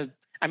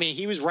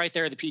he was right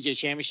there at the PGA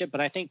Championship,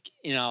 but I think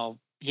he had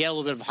a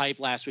little bit of hype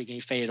last week and he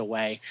faded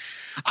away.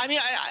 I mean,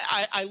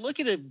 I look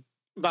at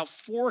about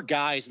four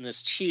guys in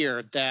this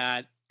tier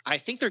that I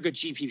think they're good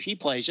GPP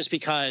plays just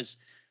because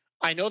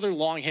I know they're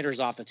long hitters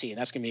off the tee, and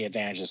that's going to be an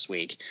advantage this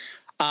week.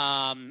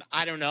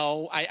 I don't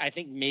know. I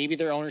think maybe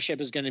their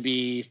ownership is going to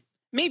be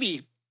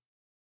maybe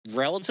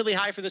relatively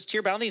high for this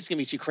tier, but I don't think it's going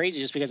to be too crazy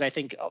just because I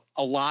think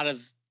a lot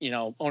of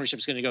ownership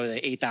is going to go to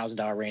the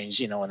 $8,000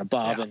 range, and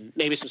above, and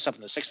maybe some stuff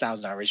in the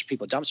 $6,000 range.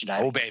 People dumpster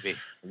diving. Oh baby,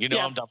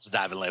 I'm dumpster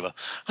diving, Leva.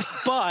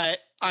 But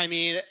I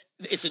mean,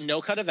 it's a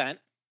no cut event,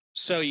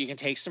 so you can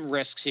take some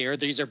risks here.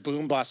 These are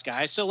boom bust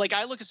guys. So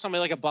I look at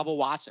somebody like a Bubba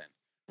Watson.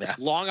 Yeah.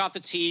 Long off the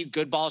tee,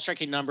 good ball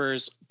striking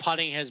numbers.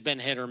 Putting has been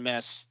hit or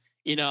miss.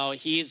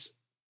 He's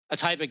a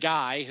type of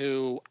guy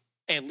who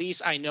at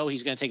least I know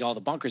he's going to take all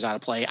the bunkers out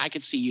of play. I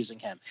could see using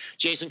him.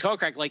 Jason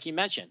Kokrak, like you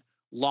mentioned.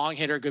 Long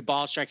hitter, good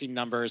ball striking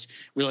numbers,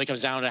 really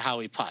comes down to how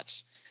he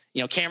putts.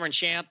 Cameron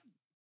Champ,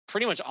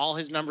 pretty much all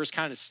his numbers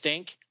kind of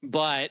stink,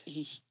 but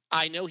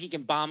I know he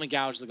can bomb and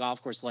gouge the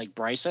golf course like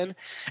Bryson.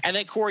 And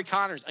then Corey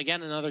Connors,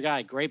 again, another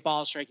guy, great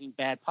ball striking,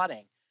 bad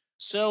putting.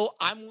 So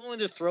I'm willing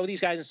to throw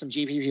these guys in some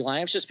GPP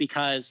lineups just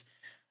because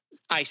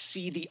I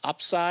see the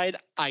upside.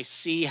 I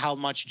see how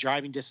much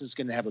driving distance is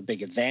going to have a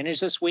big advantage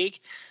this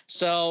week.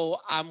 So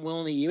I'm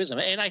willing to use them.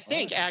 And I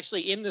think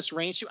actually in this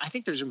range, I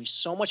think there's going to be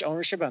so much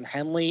ownership on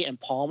Henley and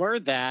Palmer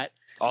that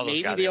all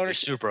those guys are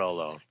super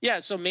low. Yeah.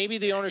 So maybe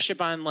the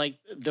ownership on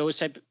those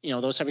type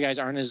of guys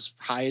aren't as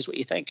high as what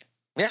you think.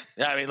 Yeah.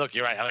 I mean, look,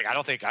 you're right. I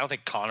don't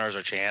think Connors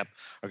or Champ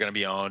are going to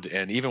be owned,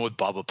 and even with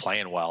Bubba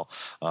playing well,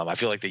 I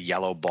feel like the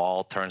yellow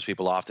ball turns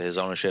people off to his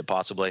ownership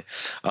possibly.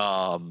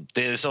 So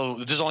there's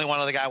only one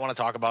other guy I want to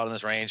talk about in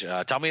this range.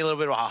 Tell me a little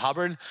bit about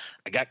Hubbard.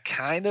 I got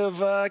kind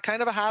of a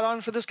hat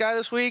on for this guy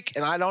this week,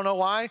 and I don't know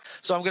why.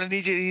 So I'm going to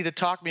need you to either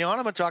talk me on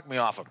him or talk me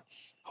off him.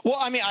 Well,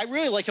 I mean, I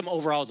really like him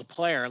overall as a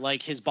player.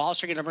 Like his ball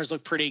striking numbers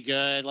look pretty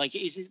good. Like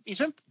he's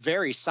been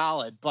very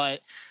solid,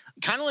 but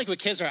kind of like with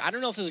Kisner, I don't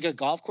know if this is a good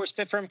golf course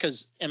fit for him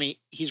because I mean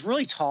he's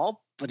really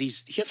tall, but he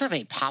doesn't have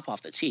any pop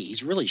off the tee.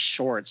 He's really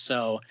short,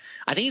 so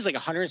I think he's like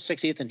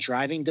 160th in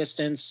driving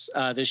distance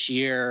this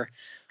year.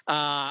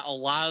 A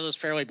lot of those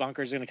fairway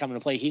bunkers are going to come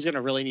into play. He's going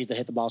to really need to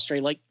hit the ball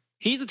straight. Like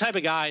he's the type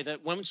of guy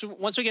that once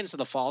we get into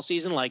the fall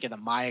season, like in the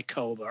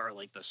Mayakoba or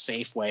like the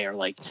Safeway or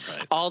like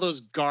all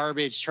those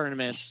garbage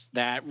tournaments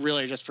that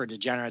really are just for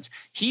degenerates,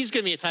 he's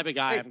going to be a type of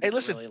guy. Hey,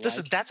 listen, really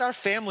listen. That's our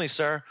family,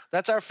 sir.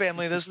 That's our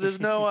family.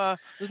 There's no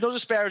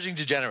disparaging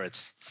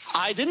degenerates.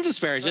 I didn't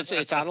disparage.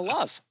 It's out of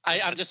love.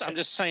 I'm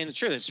just saying the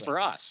truth. It's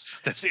for us.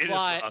 It is for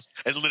us,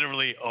 and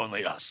literally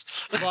only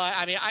us. But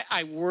I mean,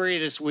 I worry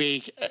this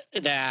week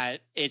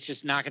that it's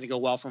just not going to go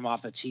well for him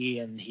off the tee,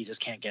 and he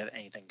just can't get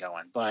anything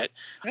going. But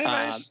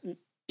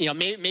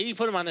maybe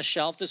put him on the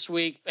shelf this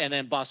week, and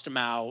then bust him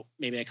out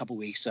maybe in a couple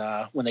weeks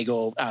when they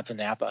go out to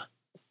Napa.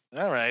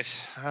 All right.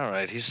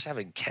 He's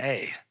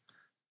 7K.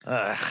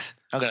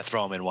 I'm gonna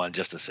throw him in one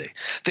just to see.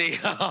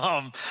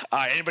 All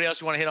right. Anybody else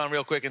you want to hit on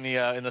real quick in the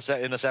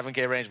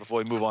 7K range before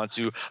we move on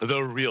to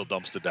the real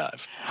dumpster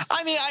dive?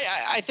 I mean,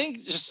 I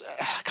think just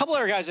a couple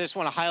other guys I just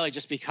want to highlight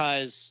just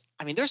because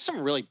I mean there's some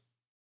really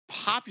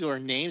popular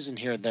names in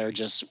here that are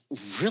just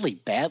really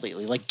bad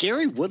lately. Like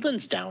Gary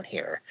Woodland's down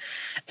here,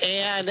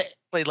 and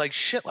played like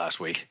shit last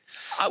week.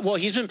 Well,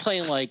 he's been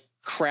playing like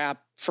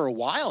crap for a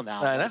while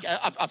now. Like,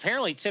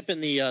 apparently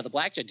tipping the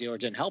blackjack dealer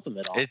didn't help him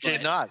at all. It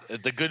did not.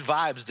 The good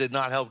vibes did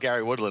not help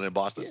Gary Woodland in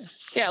Boston.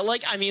 Yeah,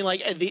 like I mean,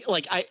 like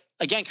I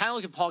again kind of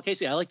look at Paul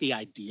Casey. I like the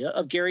idea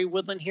of Gary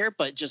Woodland here,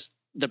 but just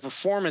the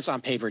performance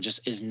on paper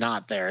just is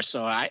not there.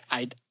 So I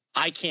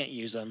can't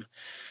use him.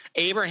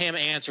 Abraham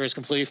Answer has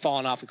completely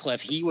fallen off a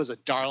cliff. He was a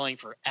darling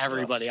for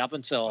everybody up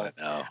until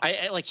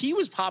I like he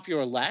was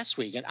popular last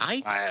week, and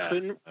I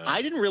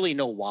didn't really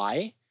know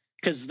why.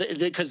 Because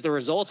the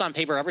results on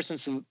paper ever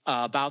since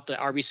about the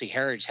RBC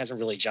Heritage hasn't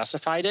really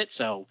justified it.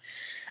 So,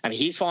 I mean,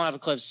 he's fallen off a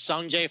cliff.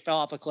 Sung Jae fell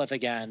off a cliff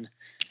again.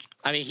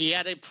 I mean, he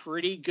had a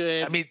pretty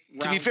good. I mean,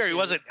 to be fair,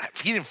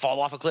 he didn't fall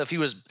off a cliff. He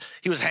was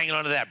hanging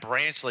onto that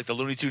branch, like the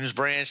Looney Tunes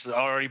branch,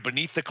 already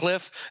beneath the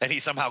cliff, and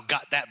he somehow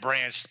got that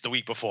branch the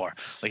week before.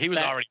 Like he was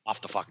already off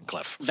the fucking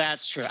cliff.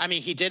 That's true. I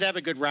mean, he did have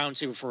a good round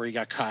two before he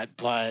got cut,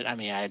 but I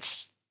mean,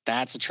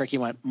 that's a tricky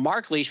one.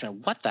 Mark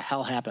Leishman, what the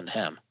hell happened to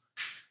him?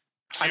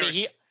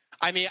 Seriously.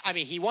 I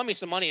mean, he won me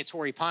some money at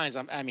Torrey Pines.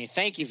 I mean,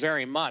 thank you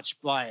very much.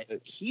 But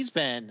he's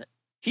been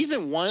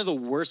one of the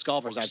worst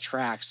golfers I've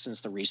tracked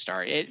since the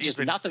restart.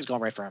 Nothing's going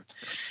right for him.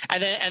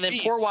 And then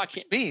poor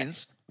Joaquin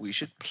means we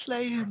should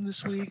play him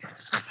this week.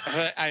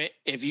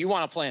 If you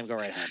want to play him, go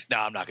right ahead. No,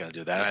 I'm not going to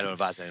do that. I don't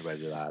advise anybody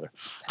to do that either.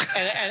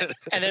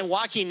 and then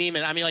Joaquin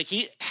Niemann. I mean, like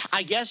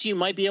I guess you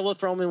might be able to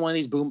throw him in one of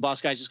these boom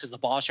bust guys just because the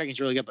ball striking is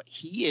really good. But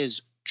he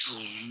is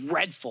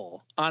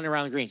dreadful on and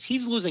around the greens.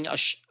 He's losing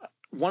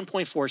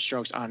 1.4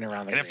 strokes on and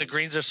around the greens. And if the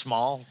greens are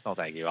small, no,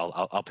 thank you.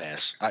 I'll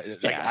pass.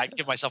 I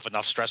give myself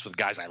enough stress with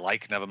guys I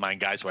like, never mind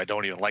guys who I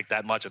don't even like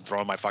that much, and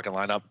throw in my fucking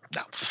lineup.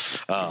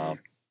 No.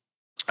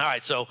 All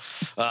right, so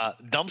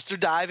dumpster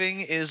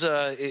diving is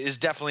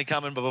definitely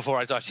coming. But before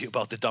I talk to you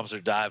about the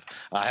dumpster dive,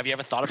 have you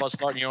ever thought about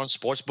starting your own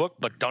sports book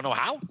but don't know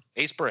how?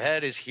 Ace Per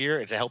Head is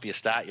here to help you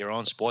start your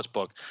own sports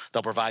book.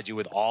 They'll provide you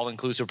with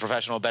all-inclusive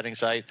professional betting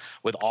site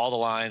with all the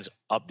lines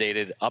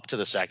updated up to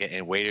the second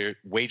and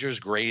wagers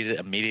graded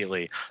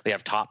immediately. They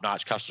have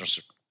top-notch customer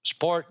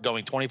support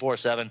going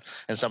 24/7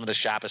 and some of the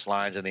sharpest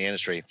lines in the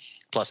industry.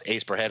 Plus,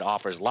 Ace Per Head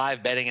offers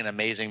live betting and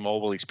amazing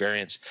mobile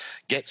experience.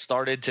 Get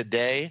started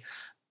today.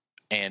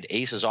 And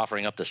Ace is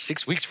offering up to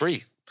 6 weeks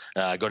free.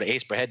 Go to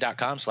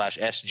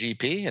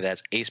aceperhead.com/SGP.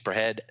 That's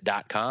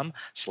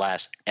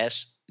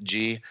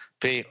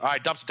aceperhead.com/SGP. All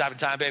right, dumpster diving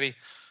time, baby.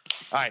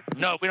 All right.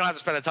 No, we don't have to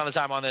spend a ton of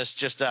time on this.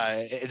 Just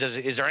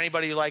is there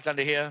anybody you like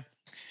under here?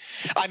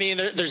 I mean,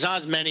 there's not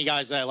as many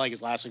guys that I like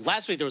as last week.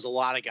 Last week, there was a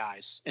lot of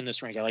guys in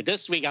this range. I like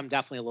this week, I'm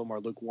definitely a little more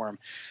lukewarm.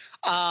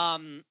 I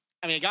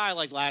mean, a guy I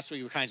liked last week,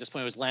 we were kind of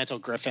disappointed, was Lanto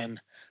Griffin.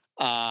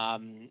 I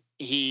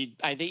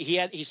think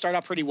he started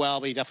out pretty well,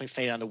 but he definitely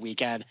faded on the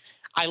weekend.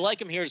 I like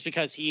him here just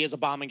because he is a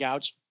bomb and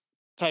gouge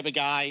type of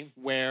guy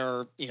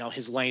where,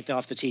 his length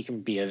off the tee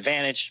can be an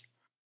advantage.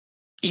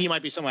 He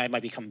might be someone I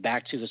might be coming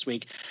back to this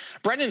week.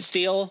 Brendan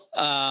Steele,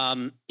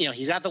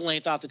 he's at the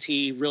length off the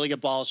tee, really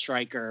good ball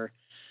striker.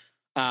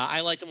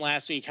 I liked him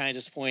last week, kind of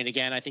disappointed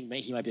again. I think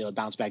he might be able to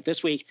bounce back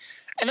this week.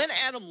 And then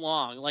Adam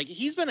Long, like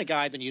he's been a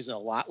guy I've been using a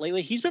lot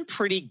lately. He's been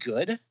pretty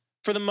good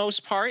for the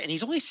most part, and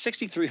he's only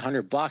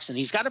 $6,300, and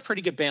he's got a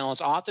pretty good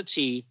balance off the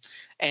tee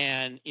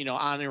and,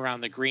 on and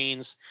around the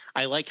greens.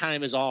 I like kind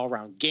of his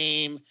all-around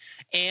game,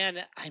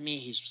 and I mean,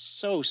 he's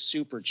so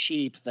super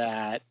cheap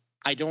that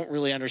I don't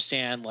really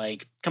understand,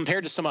 like,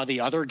 compared to some of the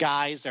other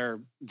guys that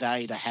are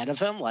valued ahead of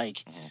him,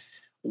 like,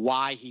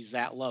 why he's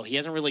that low. He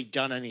hasn't really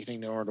done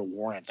anything in order to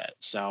warrant that.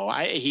 So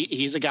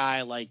he's a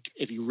guy, like,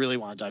 if you really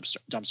want to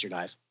dumpster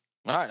dive.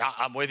 All right,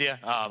 I'm with you.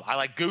 I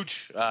like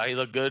Gooch. He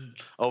looked good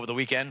over the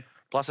weekend.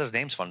 Plus, his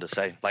name's fun to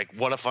say. Like,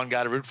 what a fun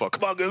guy to root for.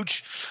 Come on,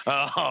 Gooch. So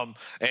I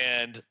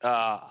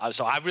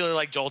really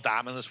like Joel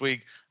Diamond this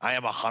week. I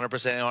am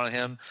 100% on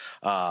him.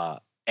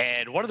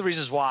 And one of the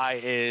reasons why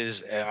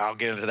is, and I'll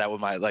get into that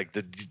with my, like,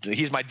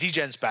 he's my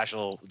DGen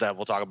special that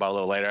we'll talk about a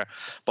little later.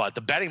 But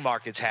the betting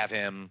markets have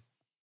him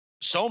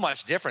so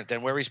much different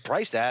than where he's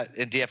priced at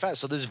in DFS.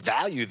 So there's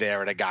value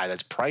there in a guy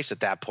that's priced at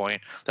that point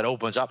that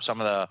opens up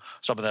some of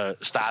the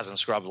stars and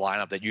scrub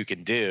lineup that you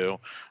can do.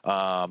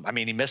 I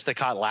mean, he missed the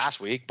cut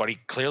last week, but he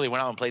clearly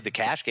went out and played the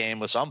cash game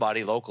with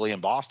somebody locally in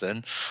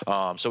Boston.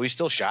 So he's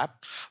still sharp,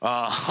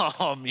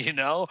 but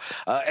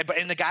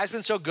the guy's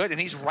been so good,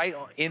 and he's right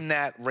in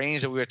that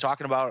range that we were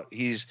talking about.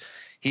 He's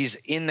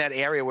in that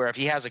area where if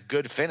he has a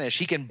good finish,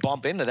 he can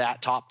bump into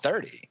that top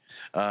 30.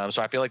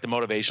 So I feel like the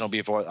motivation will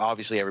be for,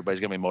 obviously everybody's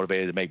going to be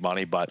motivated to make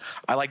money, but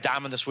I like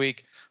Diamond this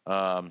week.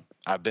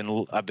 I've been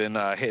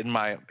hitting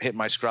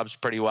my scrubs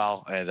pretty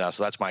well. And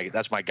so that's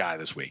my guy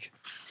this week.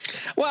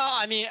 Well,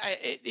 I mean,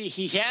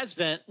 he has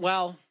been,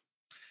 well,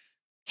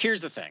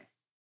 here's the thing.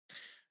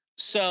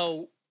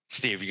 So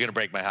Steve, you're going to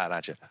break my heart,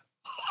 aren't you?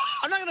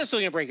 I'm not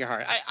necessarily going to break your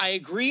heart. I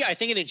agree. I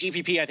think in a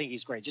GPP, I think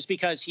he's great just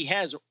because he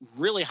has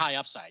really high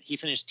upside. He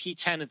finished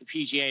T10 at the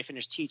PGA,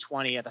 finished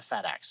T20 at the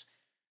FedEx.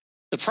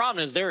 The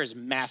problem is there is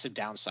massive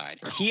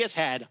downside. He has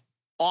had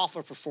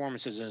awful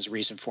performances in his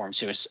recent form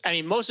too. I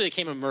mean, most of it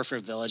came in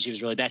Murphy Village. He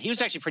was really bad. He was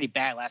actually pretty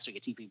bad last week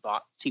at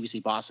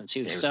TPC Boston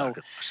too.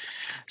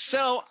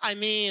 So I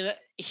mean,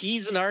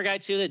 he's another guy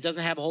too that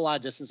doesn't have a whole lot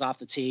of distance off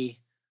the tee.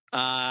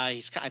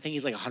 I think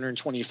he's like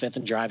 125th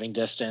in driving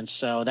distance,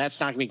 so that's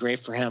not going to be great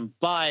for him.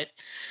 But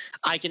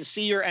I can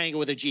see your angle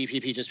with a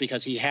GPP just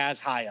because he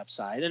has high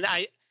upside. And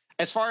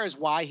as far as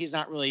why he's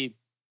not really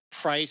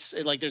priced,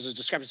 like there's a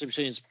discrepancy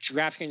between his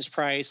DraftKings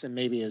price and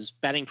maybe his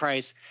betting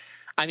price.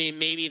 I mean,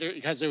 maybe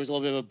because there was a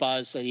little bit of a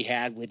buzz that he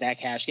had with that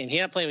cash game. He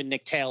ended up playing with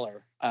Nick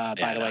Taylor, by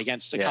the way,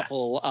 against a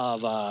couple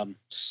of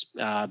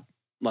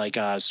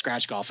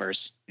scratch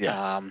golfers.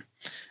 Yeah.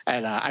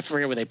 And I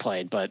forget where they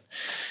played, but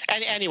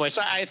anyway,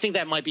 so I think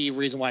that might be a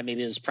reason why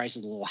maybe his price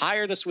is a little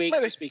higher this week,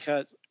 just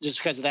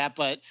because of that.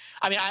 But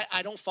I mean,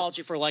 I don't fault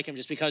you for liking him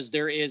just because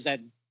there is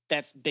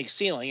that's big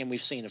ceiling, and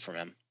we've seen it from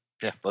him.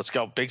 Yeah, let's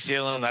go. Big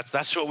ceiling.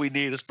 That's what we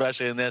need,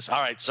 especially in this. All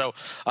right, so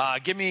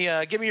give me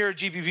your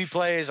GPP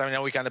plays. I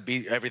know we kind of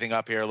beat everything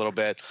up here a little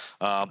bit,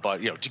 but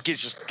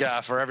just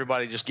for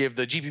everybody, just give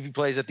the GPP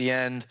plays at the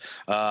end,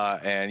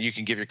 and you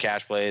can give your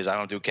cash plays. I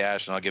don't do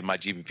cash, and I'll give my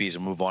GPPs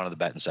and move on to the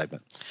betting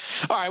segment.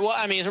 All right. Well,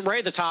 I mean, right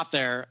at the top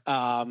there,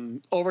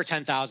 over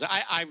 10,000.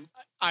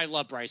 I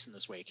love Bryson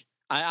this week.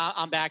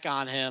 I'm back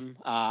on him.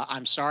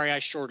 I'm sorry I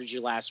shorted you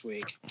last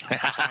week.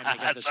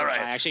 That's all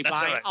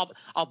right.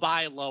 I'll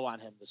buy low on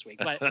him this week.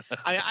 But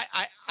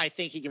I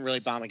think he can really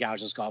bomb and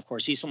gouge this golf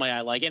course. He's somebody I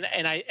like, and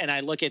I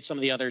look at some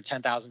of the other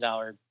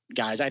 $10,000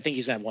 guys. I think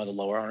he's gonna have one of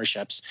the lower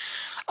ownerships.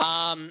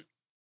 Scotty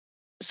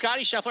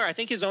Scheffler, I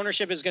think his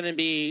ownership is going to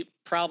be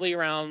probably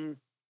around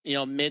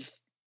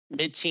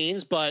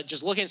mid-teens. But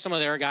just looking at some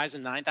of their guys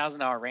in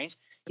 $9,000 range,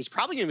 he's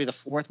probably going to be the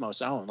fourth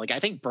most owned. Like, I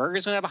think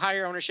Berger's going to have a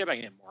higher ownership. I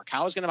think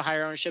Morikawa's going to have a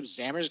higher ownership.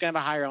 Xamer's going to have a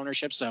higher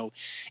ownership. So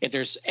if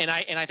there's, and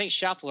I think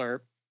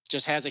Scheffler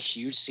just has a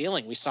huge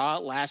ceiling. We saw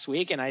it last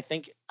week, and I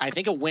think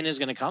a win is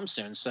going to come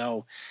soon.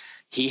 So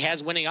he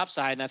has winning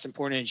upside, and that's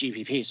important in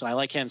GPP. So I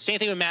like him. Same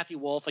thing with Matthew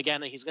Wolff.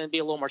 Again, he's going to be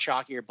a little more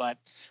chalkier, but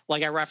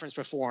like I referenced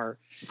before,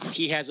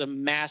 he has a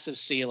massive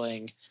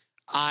ceiling.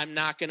 I'm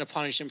not going to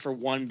punish him for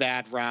one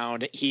bad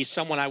round. He's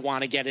someone I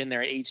want to get in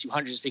there at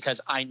 8,200s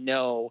because I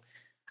know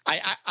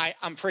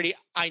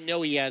I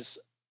know he has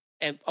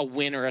a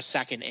win or a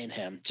second in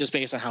him just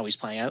based on how he's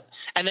playing out.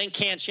 And then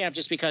Cam Champ,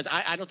 just because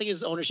I don't think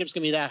his ownership is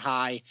going to be that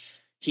high.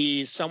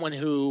 He's someone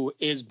who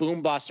is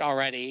boom bust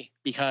already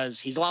because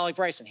he's a lot like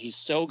Bryson. He's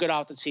so good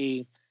off the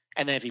tee.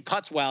 And then if he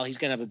putts well, he's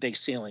going to have a big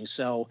ceiling.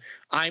 So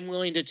I'm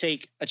willing to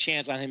take a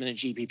chance on him in a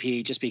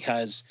GPP just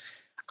because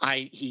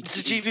it's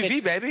a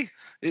GPP, baby.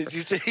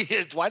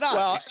 Why not?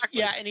 Well, exactly.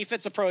 Yeah, and he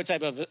fits a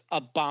prototype of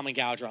a bomb and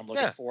gouger I'm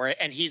looking for.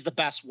 And he's the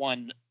best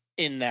one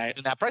in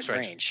that price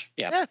range.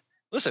 Yeah.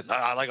 Listen,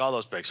 I like all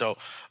those picks. So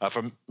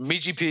from me,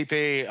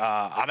 GPP,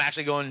 I'm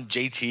actually going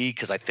JT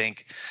because I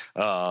think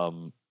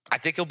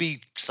he'll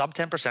be sub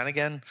 10%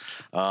 again.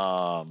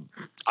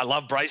 I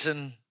love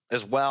Bryson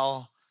as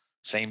well.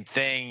 Same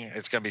thing.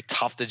 It's going to be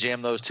tough to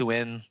jam those two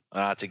in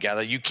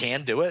together. You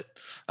can do it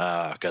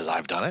because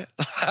I've done it,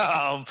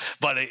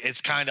 but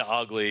it's kind of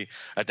ugly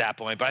at that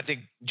point. But I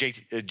think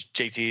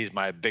JT is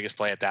my biggest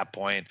play at that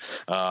point.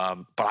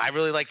 But I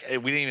really like.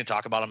 We didn't even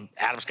talk about him.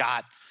 Adam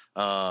Scott.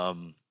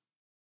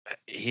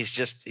 He's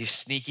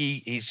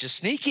sneaky. He's just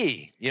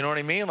sneaky. You know what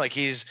I mean? Like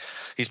he's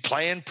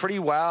playing pretty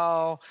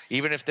well.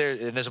 Even if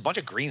there's a bunch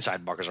of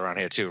greenside markers around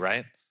here too,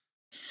 right?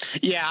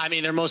 Yeah, I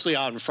mean, they're mostly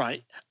out in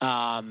front.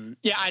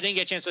 Yeah, I didn't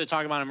get a chance to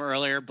talk about him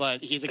earlier,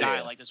 but he's a guy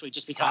I like this week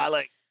just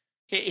because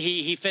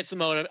he fits the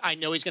motive. I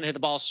know he's going to hit the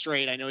ball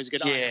straight. I know he's a good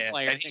player.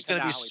 And he's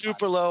going to be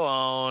super low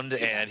owned,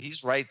 and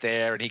he's right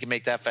there, and he can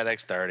make that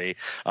FedEx 30.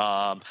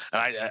 And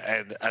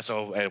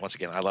once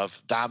again, I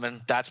love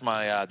Diamond. That's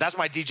my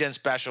DGen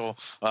special.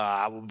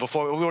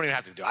 Before we won't even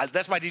have to do.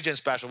 That's my DGen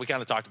special. We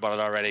kind of talked about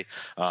it already.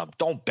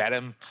 Don't bet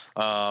him.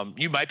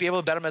 You might be able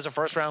to bet him as a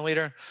first round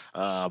leader,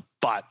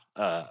 but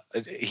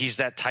he's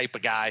that type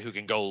of guy who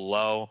can go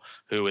low,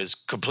 who is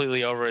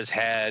completely over his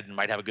head and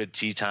might have a good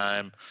tee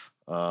time.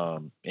 I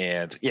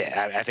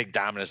think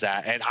Diamond is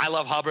that. And I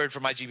love Hubbard for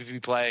my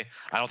GPP play.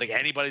 I don't think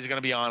anybody's going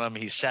to be on him.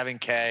 He's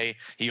 7K.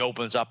 He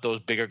opens up those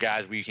bigger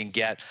guys where you can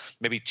get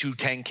maybe 2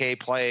 10K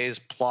plays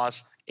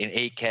plus an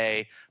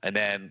 8K, and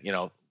then,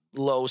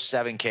 low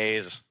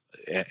 7Ks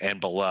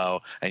and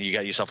below, and you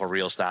got yourself a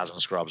real Stars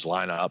and Scrubs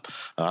lineup.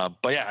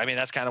 But yeah, I mean,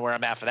 that's kind of where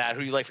I'm at for that.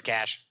 Who do you like for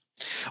cash?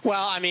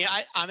 Well, I mean,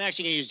 I'm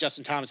actually going to use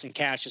Justin Thomas in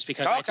cash just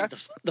because I think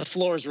the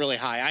floor is really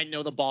high. I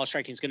know the ball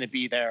striking is going to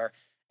be there.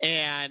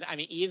 And I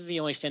mean, even if he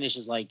only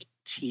finishes like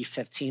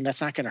T15,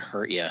 that's not going to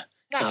hurt you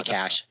in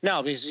cash.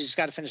 No, because you just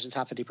got to finish in the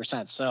top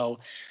 50%. So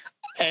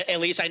at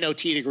least I know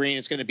T to green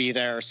is going to be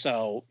there.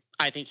 So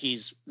I think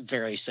he's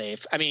very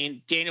safe. I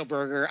mean, Daniel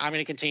Berger, I'm going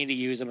to continue to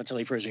use him until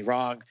he proves me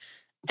wrong.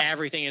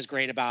 Everything is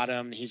great about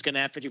him. He's going to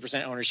have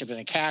 50% ownership in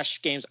the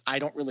cash games. I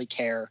don't really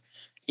care.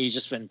 He's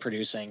just been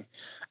producing.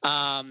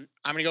 I'm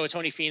going to go with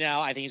Tony Finau.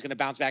 I think he's going to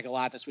bounce back a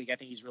lot this week. I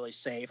think he's really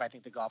safe. I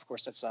think the golf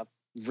course sets up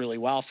really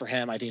well for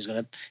him. I think he's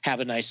going to have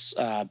a nice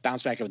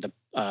bounce back with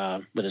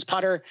his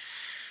putter.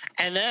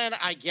 And then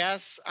I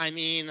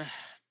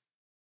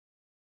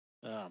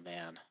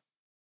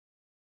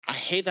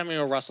hate that I'm going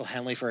to go Russell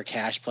Henley for a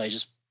cash play,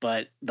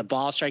 but the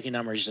ball striking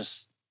number is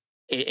just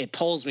it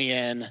pulls me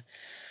in.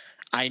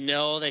 I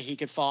know that he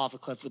could fall off a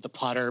cliff with the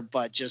putter,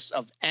 but just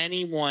of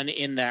anyone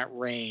in that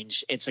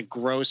range, it's a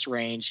gross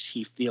range.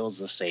 He feels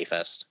the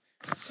safest.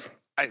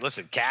 Hey,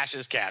 listen, cash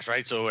is cash,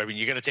 right? So, I mean,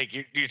 you're going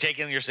to you're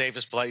taking your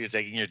safest play, you're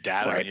taking your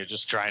data, right, and you're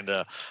just trying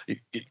to,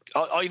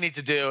 all you need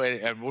to do,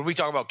 and when we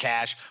talk about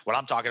cash, what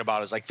I'm talking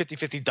about is like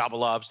 50-50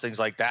 double ups, things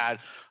like that.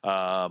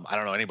 I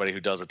don't know anybody who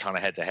does a ton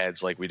of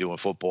head-to-heads like we do in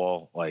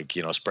football, like,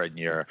 spreading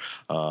your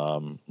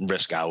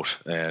risk out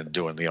and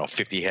doing,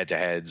 50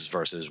 head-to-heads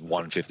versus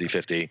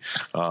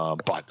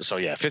 150-50. But so,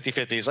 yeah,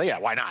 50-50 is like, yeah,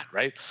 why not,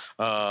 right?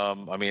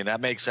 I mean,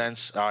 that makes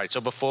sense. All right,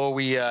 so before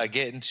we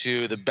get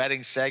into the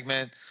betting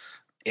segment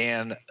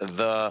and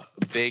the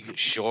Big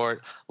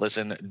Short,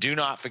 listen, do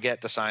not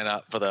forget to sign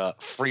up for the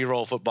free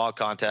roll football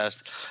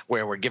contest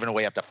where we're giving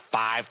away up to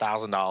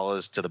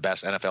 $5,000 to the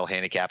best NFL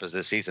handicappers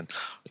this season.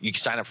 You can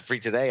sign up for free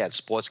today at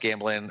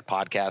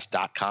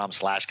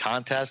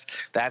sportsgamblingpodcast.com/contest.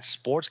 That's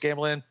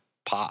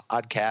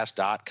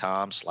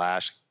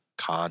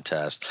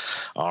sportsgamblingpodcast.com/contest.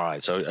 All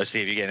right. So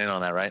Steve, you're getting in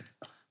on that, right?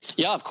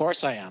 Yeah, of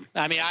course I am.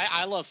 I mean,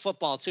 I love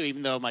football too,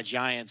 even though my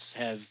Giants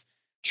have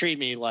treated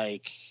me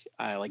like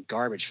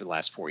garbage for the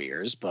last 4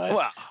 years, but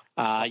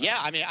yeah,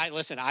 I mean, I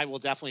will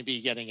definitely be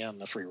getting in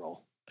the free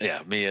roll.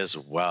 Yeah, me as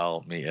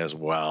well.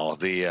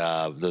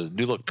 The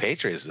new look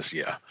Patriots this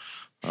year.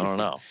 I don't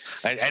know.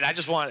 And I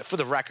just want, for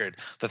the record,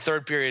 the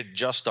third period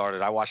just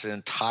started. I watched the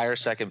entire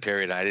second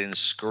period. And I didn't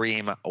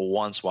scream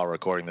once while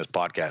recording this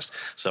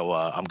podcast. So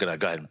I'm going to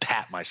go ahead and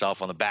pat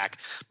myself on the back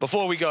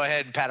before we go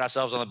ahead and pat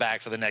ourselves on the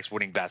back for the next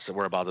winning bets that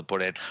we're about to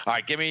put in. All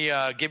right,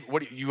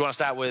 what you want to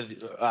start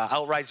with,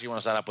 outrights, or you want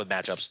to start up with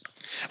matchups?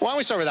 Why don't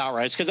we start with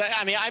outrights? Because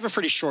I mean, I have a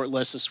pretty short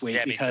list this week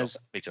because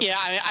me too. Yeah,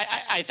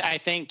 I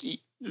think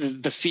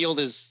the field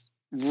is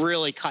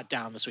really cut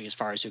down this week as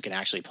far as who can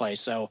actually play.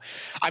 So,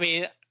 I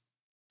mean,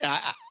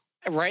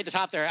 right at the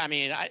top there, I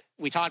mean,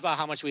 we talked about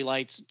how much we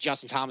liked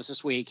Justin Thomas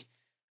this week.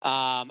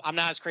 I'm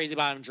not as crazy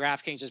about him in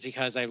DraftKings just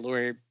because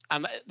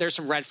there's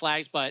some red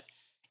flags, but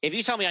if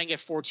you tell me I can get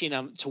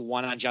 14-1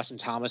 on Justin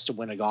Thomas to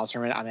win a golf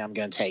tournament, I mean, I'm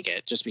going to take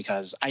it just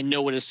because I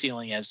know what his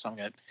ceiling is. So I'm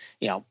going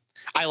to,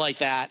 I like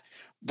that.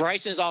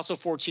 Bryson is also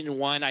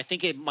 14-1. I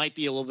think it might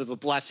be a little bit of a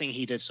blessing.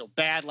 He did so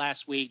bad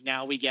last week.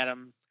 Now we get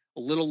him a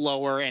little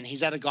lower, and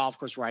he's at a golf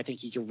course where I think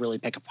he can really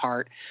pick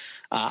apart.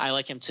 I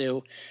like him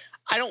too.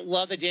 I don't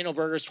love that Daniel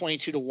Berger's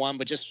 22-1,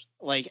 but just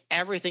like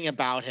everything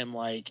about him,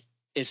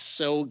 is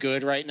so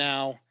good right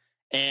now.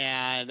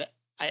 And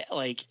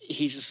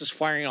he's just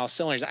firing all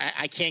cylinders.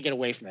 I can't get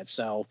away from it.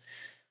 So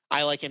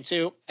I like him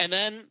too. And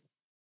then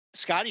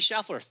Scotty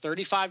Scheffler,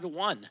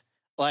 35-1.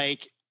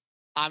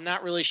 I'm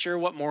not really sure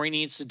what more he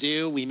needs to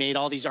do. We made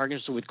all these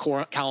arguments with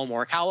Collin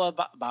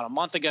Morikawa about a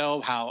month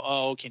ago.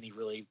 How, can he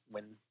really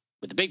win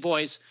with the big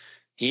boys?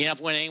 He ended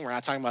up winning. We're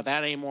not talking about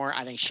that anymore.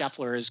 I think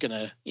Scheffler is going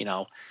to,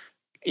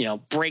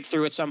 break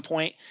through at some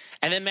point.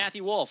 And then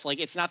Matthew Wolff,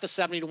 it's not the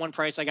 70-1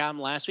 price I got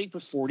him last week,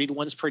 but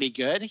 40-1 is pretty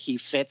good. He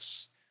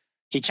checks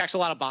a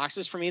lot of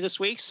boxes for me this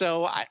week.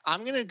 So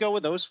I'm going to go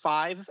with those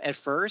 5 at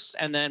first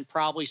and then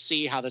probably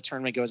see how the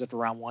tournament goes after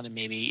round 1 and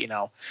maybe,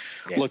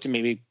 look to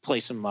maybe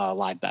play some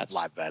live bets.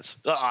 I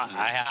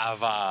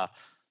have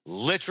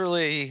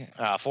Literally,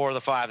 4 of the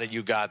 5 that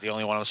you got, the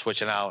only one I'm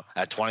switching out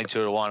at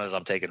 22-1 is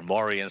I'm taking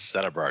Maury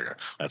instead of Berger.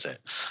 That's it.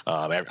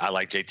 I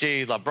like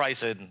JT, love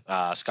Bryson,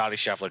 Scotty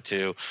Scheffler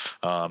too,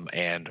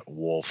 and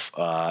Wolf.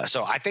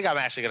 So I think I'm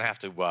actually going to have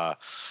to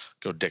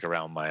go dick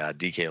around my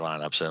DK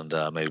lineups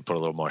and maybe put a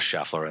little more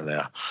Scheffler in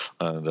there.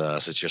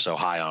 And since you're so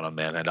high on him,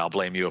 man, and I'll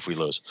blame you if we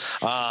lose.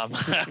 All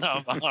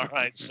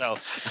right. So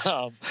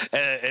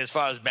as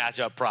far as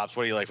matchup props,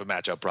 what do you like for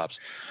matchup props?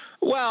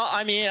 Well,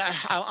 I mean,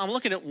 I'm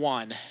looking at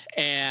one,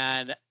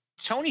 and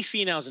Tony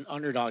Finau is an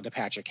underdog to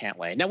Patrick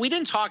Cantlay. Now, we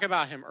didn't talk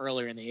about him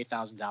earlier in the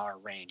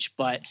 $8,000 range,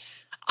 but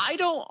I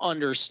don't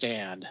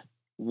understand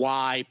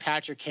why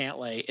Patrick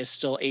Cantlay is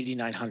still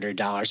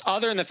 $8,900,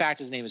 other than the fact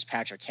his name is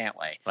Patrick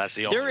Cantlay. That's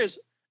the only.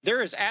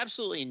 There is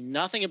absolutely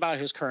nothing about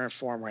his current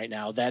form right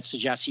now that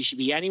suggests he should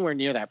be anywhere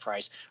near that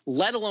price,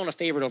 let alone a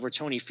favorite over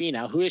Tony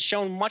Finau, who has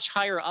shown much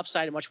higher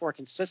upside and much more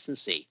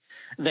consistency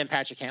than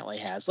Patrick Cantlay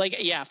has. Like,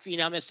 yeah,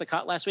 Finau missed the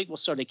cut last week. Well,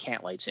 so did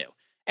Cantlay too.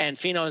 And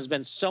Finau has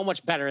been so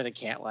much better than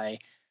Cantlay.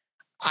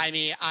 I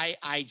mean,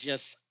 I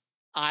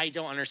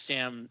don't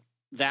understand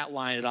that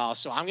line at all.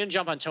 So I'm going to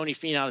jump on Tony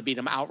Finau to beat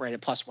him outright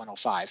at plus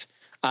 105.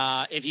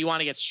 If you want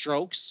to get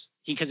strokes,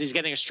 because he's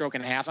getting a stroke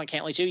and a half on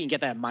Cantlay too, you can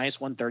get that minus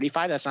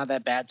 135. That's not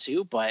that bad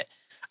too. But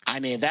I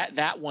mean,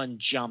 that one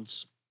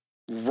jumped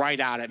right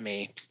out at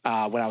me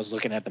when I was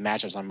looking at the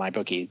matchups on my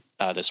bookie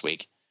this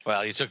week.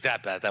 Well, you took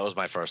that bet. That was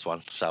my first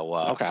one. So,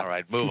 okay. All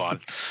right, move on.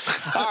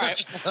 All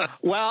right.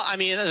 Well, I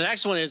mean, the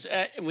next one is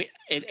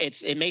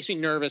it makes me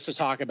nervous to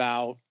talk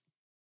about,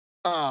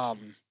 a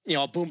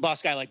boom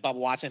bust guy like Bubba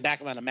Watson,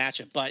 back him on a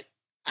matchup. But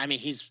I mean,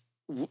 he's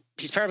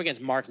paired up against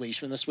Mark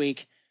Leishman this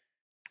week.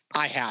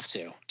 I have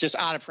to, just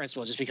out of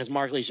principle, just because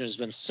Mark Leishman has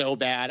been so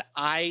bad.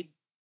 I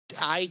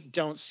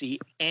don't see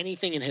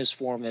anything in his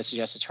form that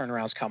suggests a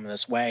turnaround's coming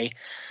this way.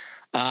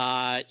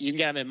 You can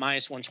get him at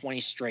minus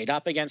 120 straight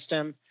up against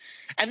him.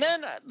 And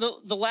then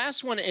the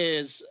last one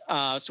is,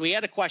 so we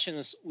had a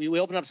question. We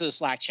opened up to the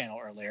Slack channel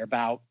earlier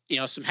about,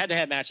 some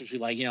head-to-head matchups we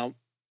like,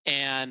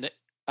 and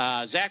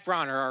Zach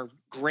Bronner, our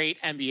great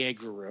NBA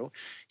guru,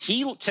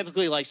 he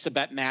typically likes to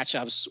bet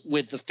matchups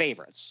with the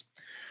favorites.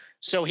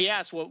 So he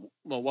asked, what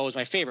was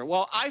my favorite?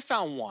 Well, I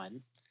found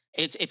one.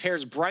 It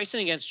pairs Bryson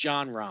against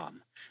Jon Rahm.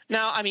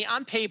 Now, I mean,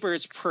 on paper,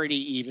 it's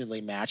pretty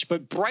evenly matched,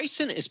 but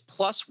Bryson is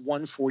plus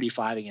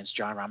 145 against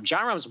Jon Rahm.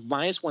 Jon Rahm's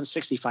minus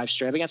 165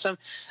 straight up against him.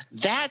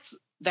 That's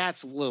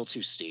a little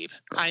too steep.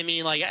 I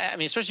mean,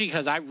 especially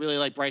because I really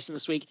like Bryson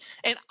this week.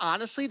 And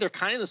honestly, they're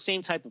kind of the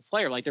same type of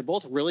player. Like, they're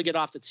both really good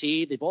off the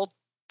tee. They both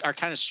are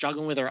kind of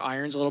struggling with their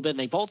irons a little bit. And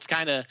they both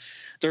kind of,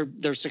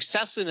 their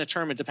success in a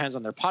tournament depends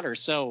on their putter.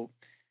 So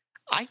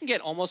I can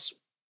get almost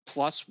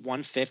plus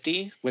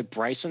 150 with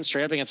Bryson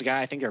straight up against a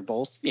guy. I think they're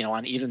both,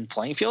 on even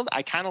playing field.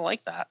 I kind of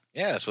like that.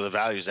 Yeah, that's where the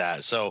value's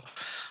at. So,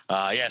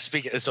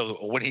 so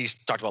when he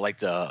talked about like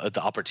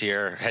the upper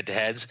tier head to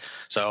heads,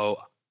 so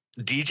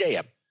DJ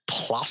at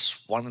plus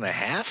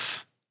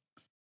 1.5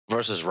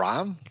 versus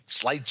Rahm,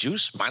 slight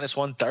juice minus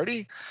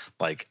 130,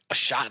 like a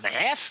shot and a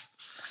half.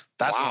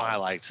 That's what I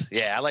liked.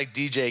 Yeah, I like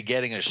DJ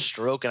getting a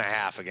stroke and a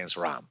half against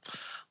Rahm,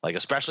 like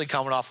especially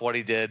coming off what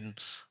he did.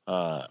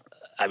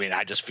 I mean,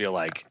 I just feel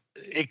like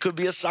it could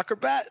be a sucker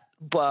bet,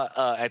 but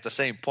at the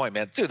same point,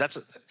 man, dude, that's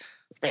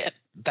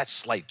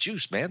slight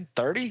juice, man.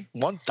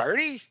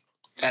 130.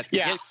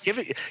 Yeah,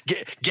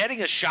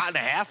 getting a shot and a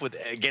half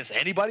against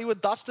anybody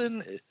with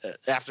Dustin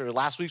after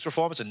last week's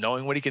performance and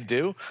knowing what he can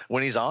do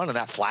when he's on, and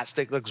that flat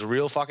stick looks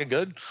real fucking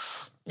good.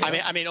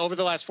 I mean, over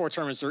the last 4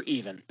 tournaments, they're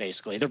even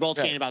basically. They're both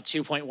gaining about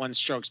 2.1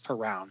 strokes per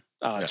round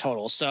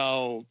total.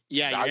 So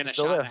yeah, you're getting a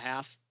shot and a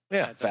half.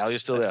 Yeah, value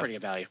still there. That's pretty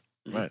good value.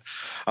 Right.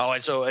 Oh,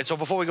 and so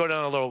before we go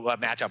down a little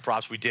matchup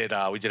props, we did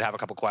have a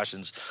couple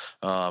questions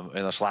in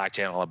the Slack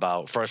channel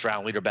about first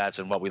round leader bets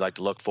and what we like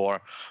to look for.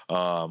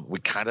 We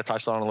kind of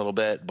touched on it a little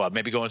bit, but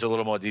maybe go into a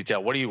little more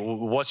detail.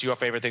 What's your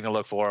favorite thing to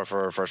look for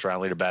first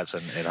round leader bets,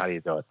 and how do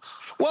you do it?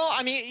 Well,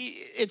 I mean,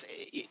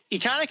 you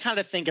kind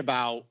of think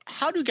about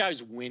how do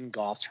guys win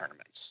golf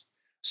tournaments.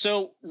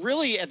 So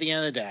really, at the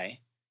end of the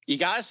day, you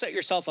got to set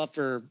yourself up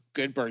for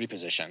good birdie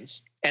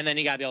positions, and then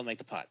you got to be able to make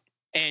the putt.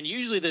 And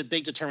usually the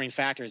big determining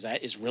factor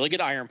is really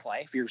good iron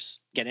play if you're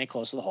getting it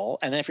close to the hole,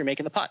 and then if you're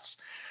making the putts.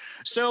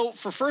 So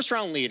for first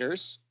round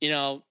leaders,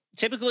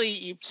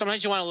 typically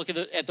sometimes you want to look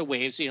at the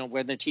waves,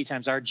 where the tee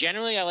times are.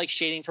 Generally, I like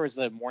shading towards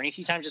the morning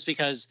tee time just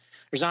because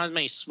there's not as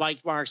many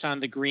spike marks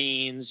on the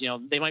greens.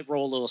 They might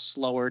roll a little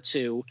slower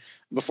too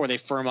before they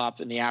firm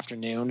up in the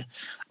afternoon.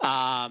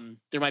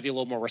 There might be a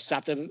little more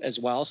receptive as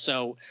well.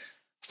 So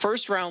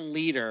first round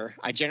leader,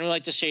 I generally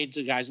like to shade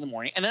to guys in the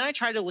morning. And then I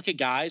try to look at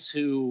guys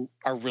who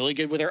are really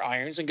good with their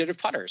irons and good with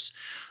putters.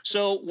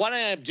 So what I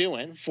ended up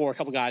doing for a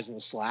couple guys in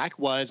the Slack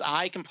was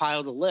I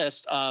compiled a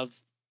list of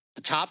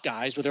the top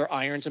guys with their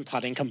irons and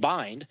putting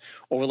combined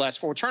over the last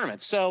 4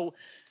 tournaments. So,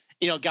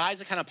 guys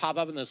that kind of pop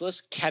up in this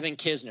list, Kevin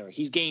Kisner,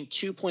 he's gained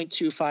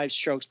 2.25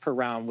 strokes per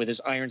round with his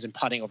irons and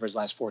putting over his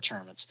last 4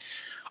 tournaments.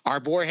 Our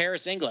boy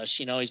Harris English,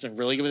 he's been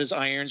really good with his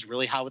irons,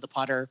 really hot with the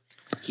putter.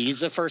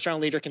 He's a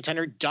first-round leader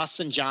contender.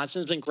 Dustin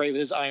Johnson's been great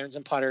with his irons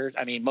and putter.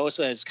 I mean, most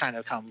of it has kind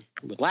of come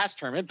with last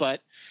tournament,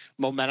 but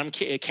momentum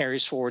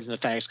carries forward in the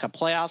FedEx Cup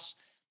playoffs.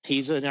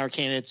 He's another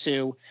candidate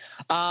too.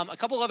 A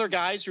couple other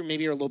guys who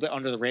maybe are a little bit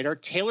under the radar.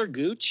 Taylor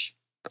Gooch.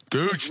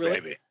 Gooch, really,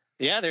 baby.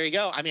 Yeah, there you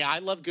go. I mean, I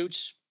love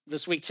Gooch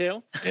this week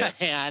too. Yeah.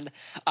 And,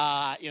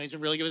 he's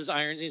been really good with his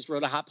irons. He's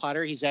rode a hot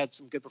putter. He's had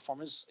some good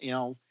performance,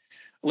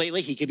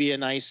 lately. He could be a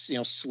nice,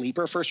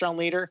 sleeper first round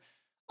leader.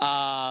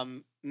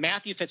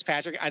 Matthew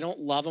Fitzpatrick, I don't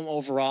love him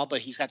overall,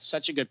 but he's got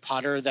such a good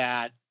putter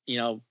that,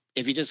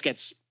 if he just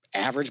gets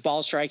average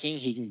ball striking,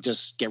 he can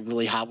just get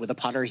really hot with a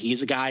putter.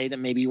 He's a guy that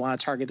maybe you want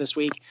to target this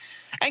week.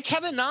 And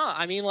Kevin Na,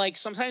 I mean,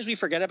 sometimes we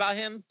forget about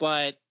him,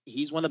 but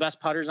he's one of the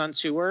best putters on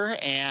tour,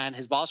 and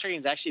his ball striking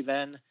has actually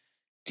been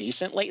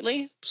decent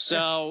lately.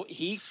 So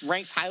he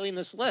ranks highly in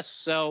this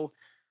list. So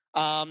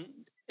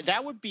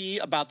that would be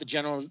about the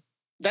general.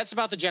 That's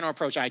about the general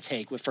approach I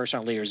take with first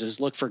round leaders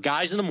is look for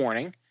guys in the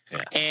morning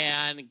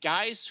and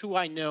guys who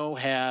I know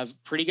have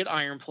pretty good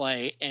iron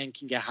play and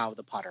can get hot with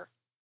the putter.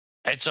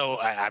 And so,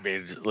 I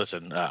mean,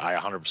 listen, I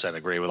 100%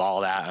 agree with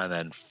all that. And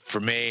then for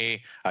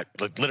me,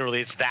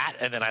 literally it's that.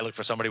 And then I look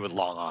for somebody with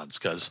long odds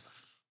because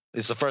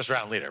it's the first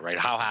round leader, right?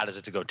 How hard is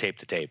it to go tape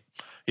to tape?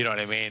 You know what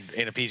I mean?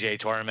 In a PGA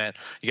tournament,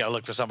 you got to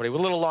look for somebody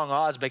with little long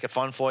odds, make it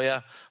fun for you.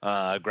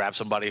 Grab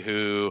somebody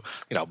who,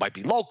 might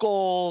be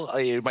local.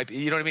 It might be,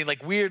 you know what I mean?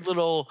 Like weird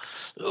little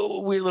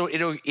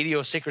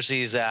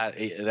idiosyncrasies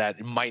that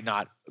might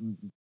not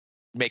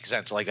make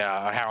sense. Like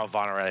Harold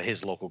Varner at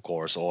his local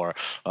course or,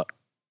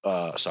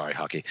 sorry,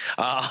 hockey.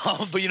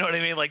 But you know what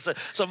I mean? Like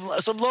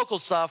some local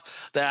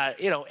stuff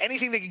that,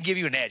 anything that can give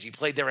you an edge. He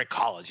played there at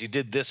college. He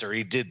did this or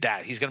he did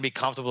that. He's going to be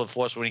comfortable in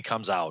force when he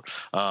comes out.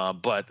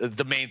 But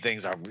the main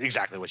things are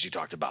exactly what you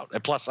talked about.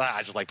 And plus, I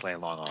just like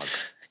playing long odds.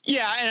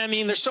 Yeah. And I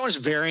mean, there's so much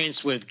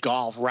variance with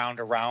golf round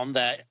to round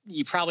that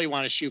you probably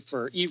want to shoot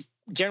for. You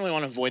generally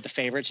want to avoid the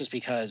favorites just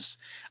because,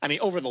 I mean,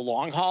 over the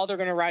long haul, they're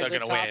going to rise. They're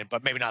going to win,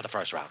 but maybe not the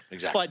first round.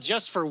 Exactly. But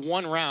just for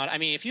one round, I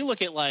mean, if you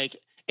look at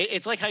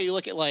it's like how you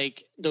look at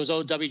those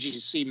old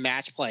WGC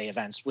match play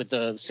events with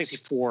the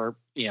 64,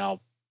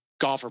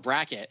 golfer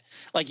bracket.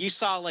 Like you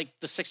saw the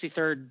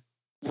 63rd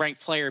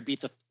ranked player beat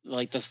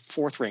the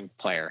fourth ranked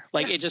player.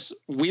 It just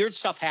weird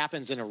stuff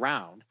happens in a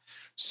round.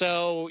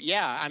 So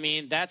yeah, I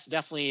mean, that's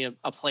definitely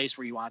a place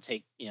where you want to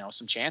take,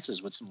 some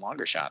chances with some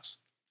longer shots.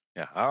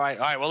 Yeah. All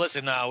right. Well,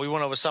 listen, we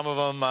went over some of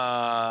them.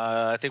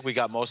 I think we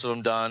got most of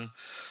them done.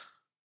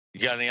 You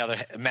got any other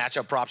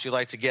matchup props you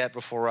like to get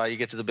before you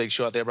get to the Big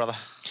Short there, brother?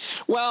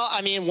 Well,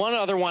 I mean, one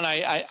other one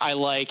I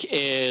like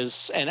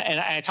is, and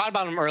I talked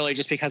about him earlier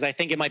just because I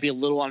think it might be a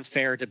little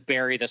unfair to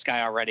bury this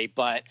guy already,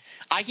 but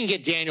I can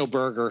get Daniel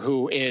Berger,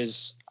 who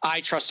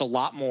I trust a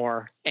lot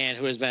more and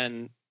who has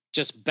been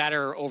just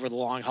better over the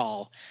long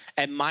haul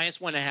at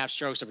 -1.5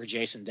 strokes over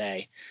Jason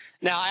Day.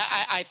 Now,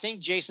 I think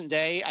Jason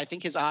Day, I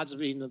think his odds of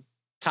being the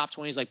top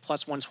 20 is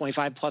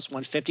 +125,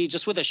 +150,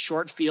 just with a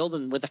short field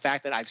and with the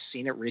fact that I've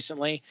seen it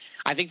recently.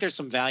 I think there's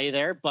some value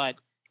there, but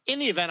in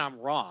the event I'm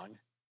wrong,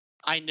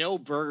 I know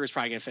Berger's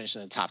probably going to finish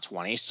in the top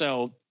 20.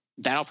 So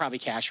that'll probably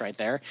cash right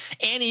there.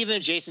 And even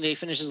if Jason Day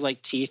finishes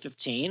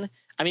T15,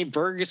 I mean,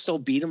 Berger still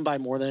beat him by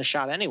more than a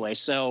shot anyway.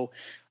 So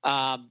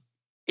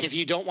if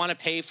you don't want to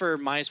pay for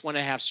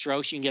 -1.5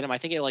 strokes, you can get him, I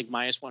think, at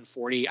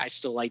 -140. I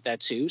still like that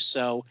too.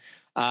 So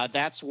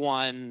that's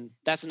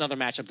another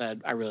matchup that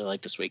I really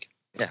like this week.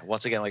 Yeah,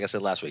 once again, like I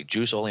said last week,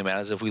 juice only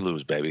matters if we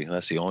lose, baby.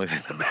 That's the only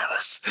thing that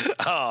matters.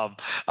 All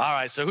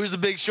right, so who's the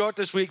Big Short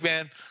this week,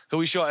 man? Who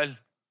we shorting?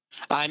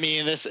 I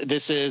mean, this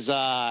is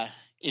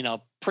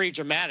pretty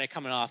dramatic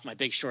coming off my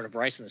Big Short of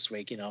Bryson this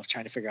week.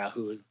 Trying to figure out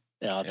who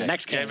the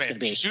next game is going to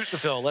be. Shoes to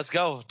fill. Let's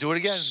go. Do it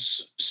again.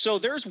 So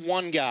there's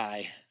one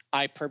guy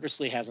I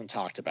purposely hasn't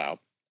talked about,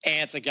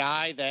 and it's a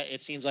guy that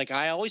it seems like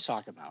I always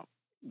talk about,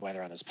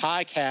 whether on this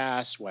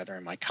podcast, whether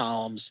in my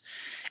columns,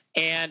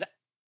 and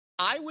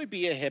I would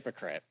be a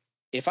hypocrite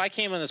if I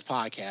came on this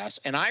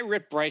podcast and I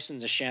ripped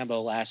Bryson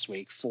DeChambeau last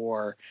week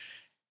for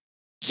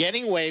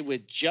getting away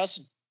with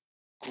just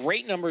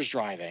great numbers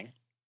driving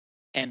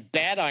and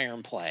bad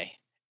iron play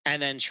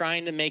and then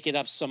trying to make it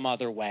up some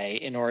other way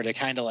in order to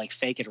kind of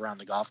fake it around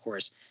the golf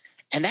course.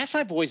 And that's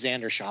my boy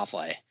Xander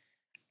Schauffele.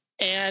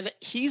 And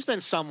he's been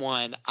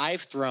someone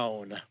I've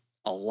thrown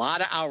a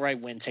lot of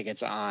outright win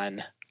tickets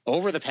on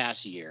over the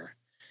past year.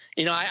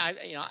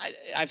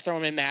 I've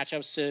thrown in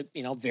matchups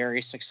to,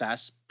 various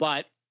success,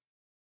 but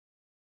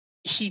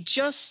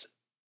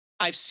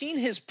I've seen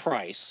his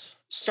price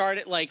start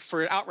at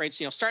for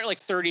outrights, start at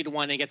 30 to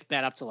 1 and it gets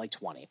bet up to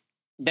 20.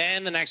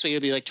 Then the next week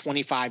it'll be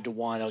 25 to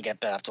 1. It'll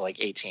get bet up to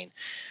 18.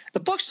 The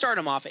books start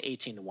him off at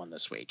 18 to 1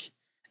 this week.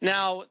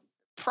 Now,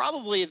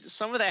 probably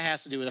some of that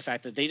has to do with the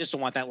fact that they just don't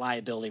want that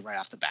liability right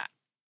off the bat.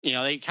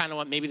 They kind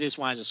of maybe they just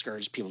want to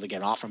discourage people to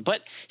get off him,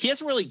 but he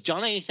hasn't really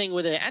done anything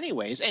with it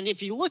anyways. And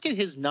if you look at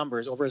his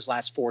numbers over his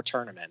last 4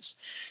 tournaments,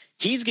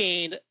 he's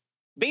gained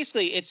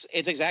basically it's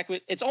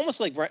almost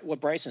like what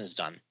Bryson has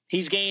done.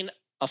 He's gained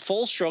a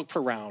full stroke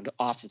per round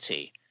off the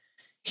tee.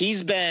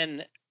 he's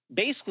been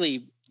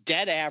basically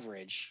dead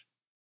average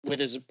with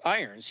his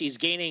irons. He's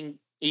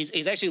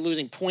actually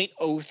losing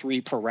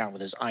 0.03 per round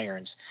with his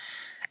irons.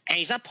 And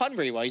he's not putting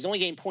very well. He's only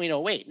gaining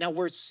 0.08. Now,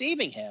 what's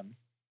saving him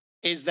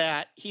is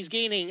that he's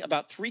gaining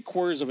about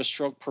 3/4 of a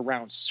stroke per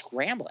round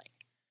scrambling.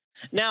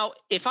 Now,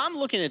 if I'm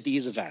looking at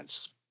these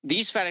events,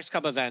 these FedEx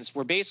Cup events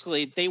where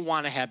basically they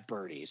want to have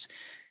birdies,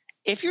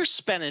 if you're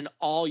spending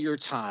all your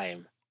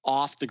time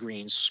off the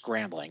green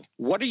scrambling,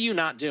 what are you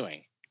not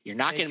doing? You're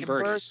not getting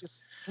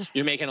birdies.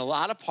 You're making a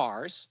lot of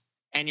pars,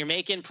 and you're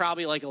making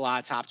probably like a lot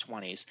of top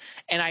 20s.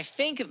 And I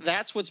think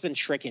that's what's been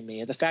tricking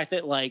me, the fact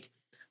that like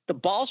the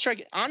ball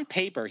strike on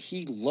paper,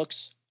 he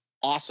looks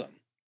awesome.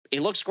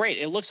 It looks great.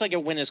 It looks like a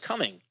win is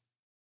coming.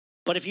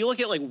 But if you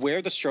look at like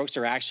where the strokes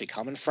are actually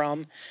coming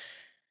from,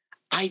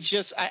 I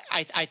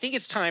think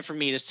it's time for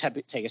me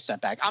to take a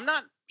step back. I'm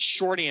not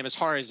shorting him as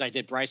hard as I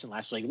did Bryson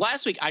last week.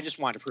 Last week, I just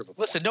wanted to prove it.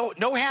 Listen,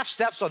 no half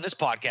steps on this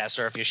podcast,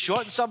 sir. If you're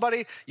shorting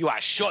somebody, you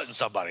are shorting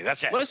somebody.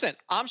 That's it. Listen,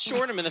 I'm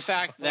shorting him in the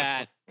fact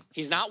that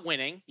he's not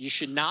winning. You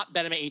should not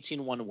bet him at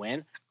 18-1 to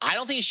win. I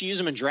don't think you should use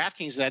him in DraftKings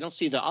because I don't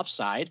see the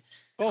upside.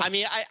 Oh. I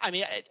mean,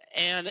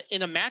 and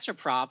in a matchup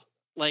prop,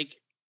 like,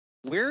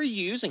 where are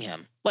you using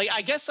him? Like,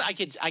 I guess I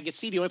could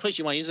see the only place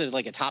you want to use it is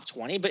like a top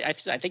 20, but I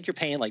think you're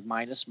paying like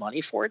minus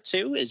money for it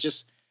too. It's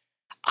just,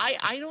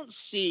 I don't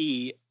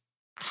see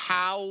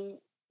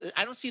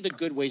the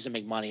good ways to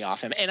make money off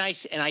him. And I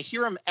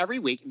hear him every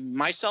week,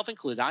 myself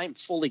included. I am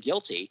fully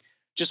guilty,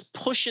 just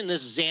pushing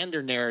this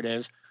Xander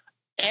narrative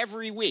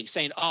every week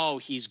saying, oh,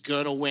 he's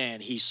going to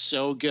win. He's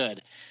so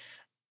good.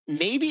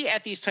 Maybe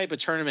at these type of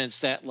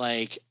tournaments that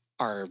like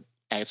are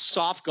at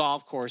soft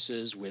golf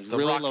courses with the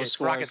really low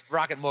scores.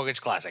 Rocket Mortgage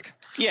Classic.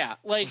 Yeah,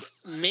 like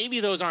maybe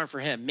those aren't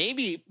for him.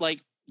 Maybe like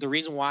the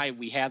reason why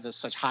we have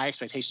such high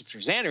expectations for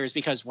Xander is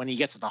because when he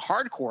gets to the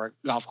hardcore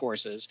golf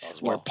courses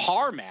where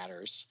par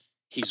matters,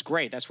 he's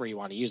great. That's where you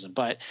want to use him.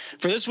 But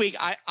for this week,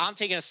 I'm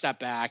taking a step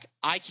back.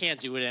 I can't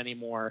do it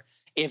anymore.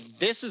 If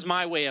this is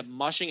my way of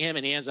mushing him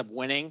and he ends up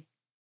winning,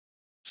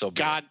 so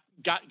God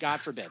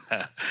forbid.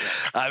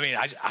 I mean,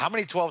 how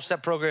many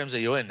 12-step programs are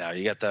you in now?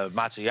 You got the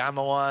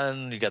Matsuyama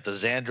one, you got the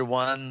Xander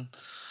one.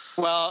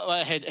 Well,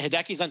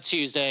 Hideki's on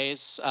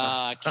Tuesdays.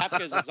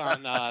 Koepka's is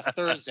on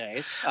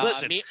Thursdays.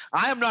 Listen,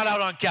 I am not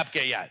out on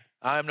Koepka yet.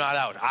 I am not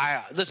out.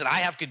 I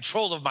have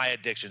control of my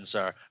addiction,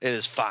 sir. It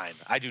is fine.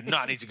 I do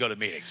not need to go to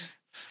meetings.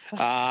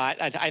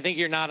 I think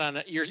you're not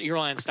on. You're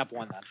on step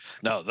one then.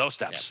 No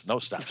steps. Yeah. No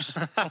steps.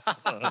 All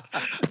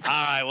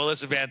right. Well,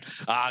 listen, man.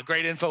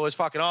 Great info as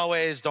fucking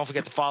always. Don't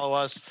forget to follow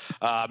us.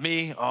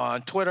 Me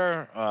on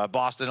Twitter,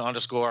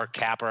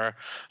 Boston_Capper.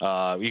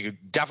 You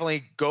could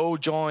definitely go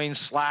join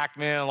Slack,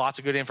 man. Lots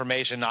of good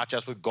information, not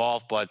just with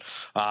golf, but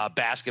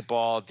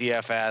basketball,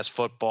 DFS,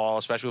 football,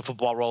 especially with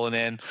football rolling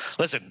in.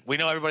 Listen, we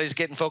know everybody's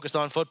getting focused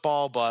on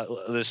football, but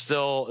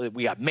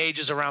we got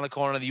majors around the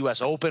corner, the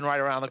U.S. Open right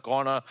around the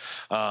corner.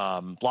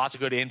 Lots of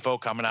good info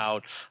coming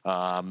out.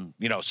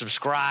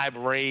 Subscribe,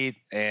 rate,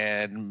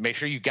 and make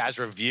sure you guys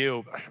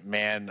review.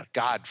 Man,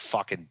 God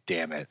fucking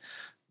damn it.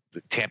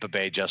 The Tampa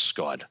Bay just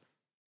scored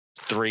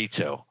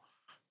 3-2.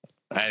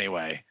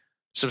 Anyway,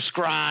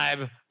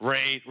 subscribe,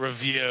 rate,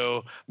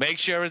 review, make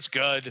sure it's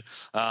good.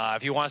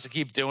 If you want us to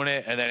keep doing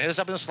it, and then hit us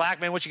up in the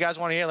Slack, man, what you guys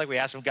want to hear. Like we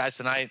asked some guys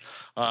tonight,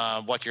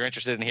 what you're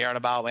interested in hearing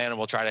about, man, and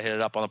we'll try to hit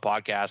it up on the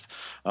podcast,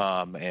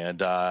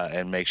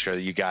 and make sure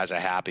that you guys are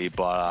happy.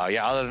 But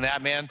other than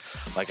that, man,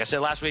 like I said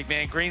last week,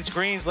 man, green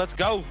screens, let's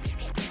go.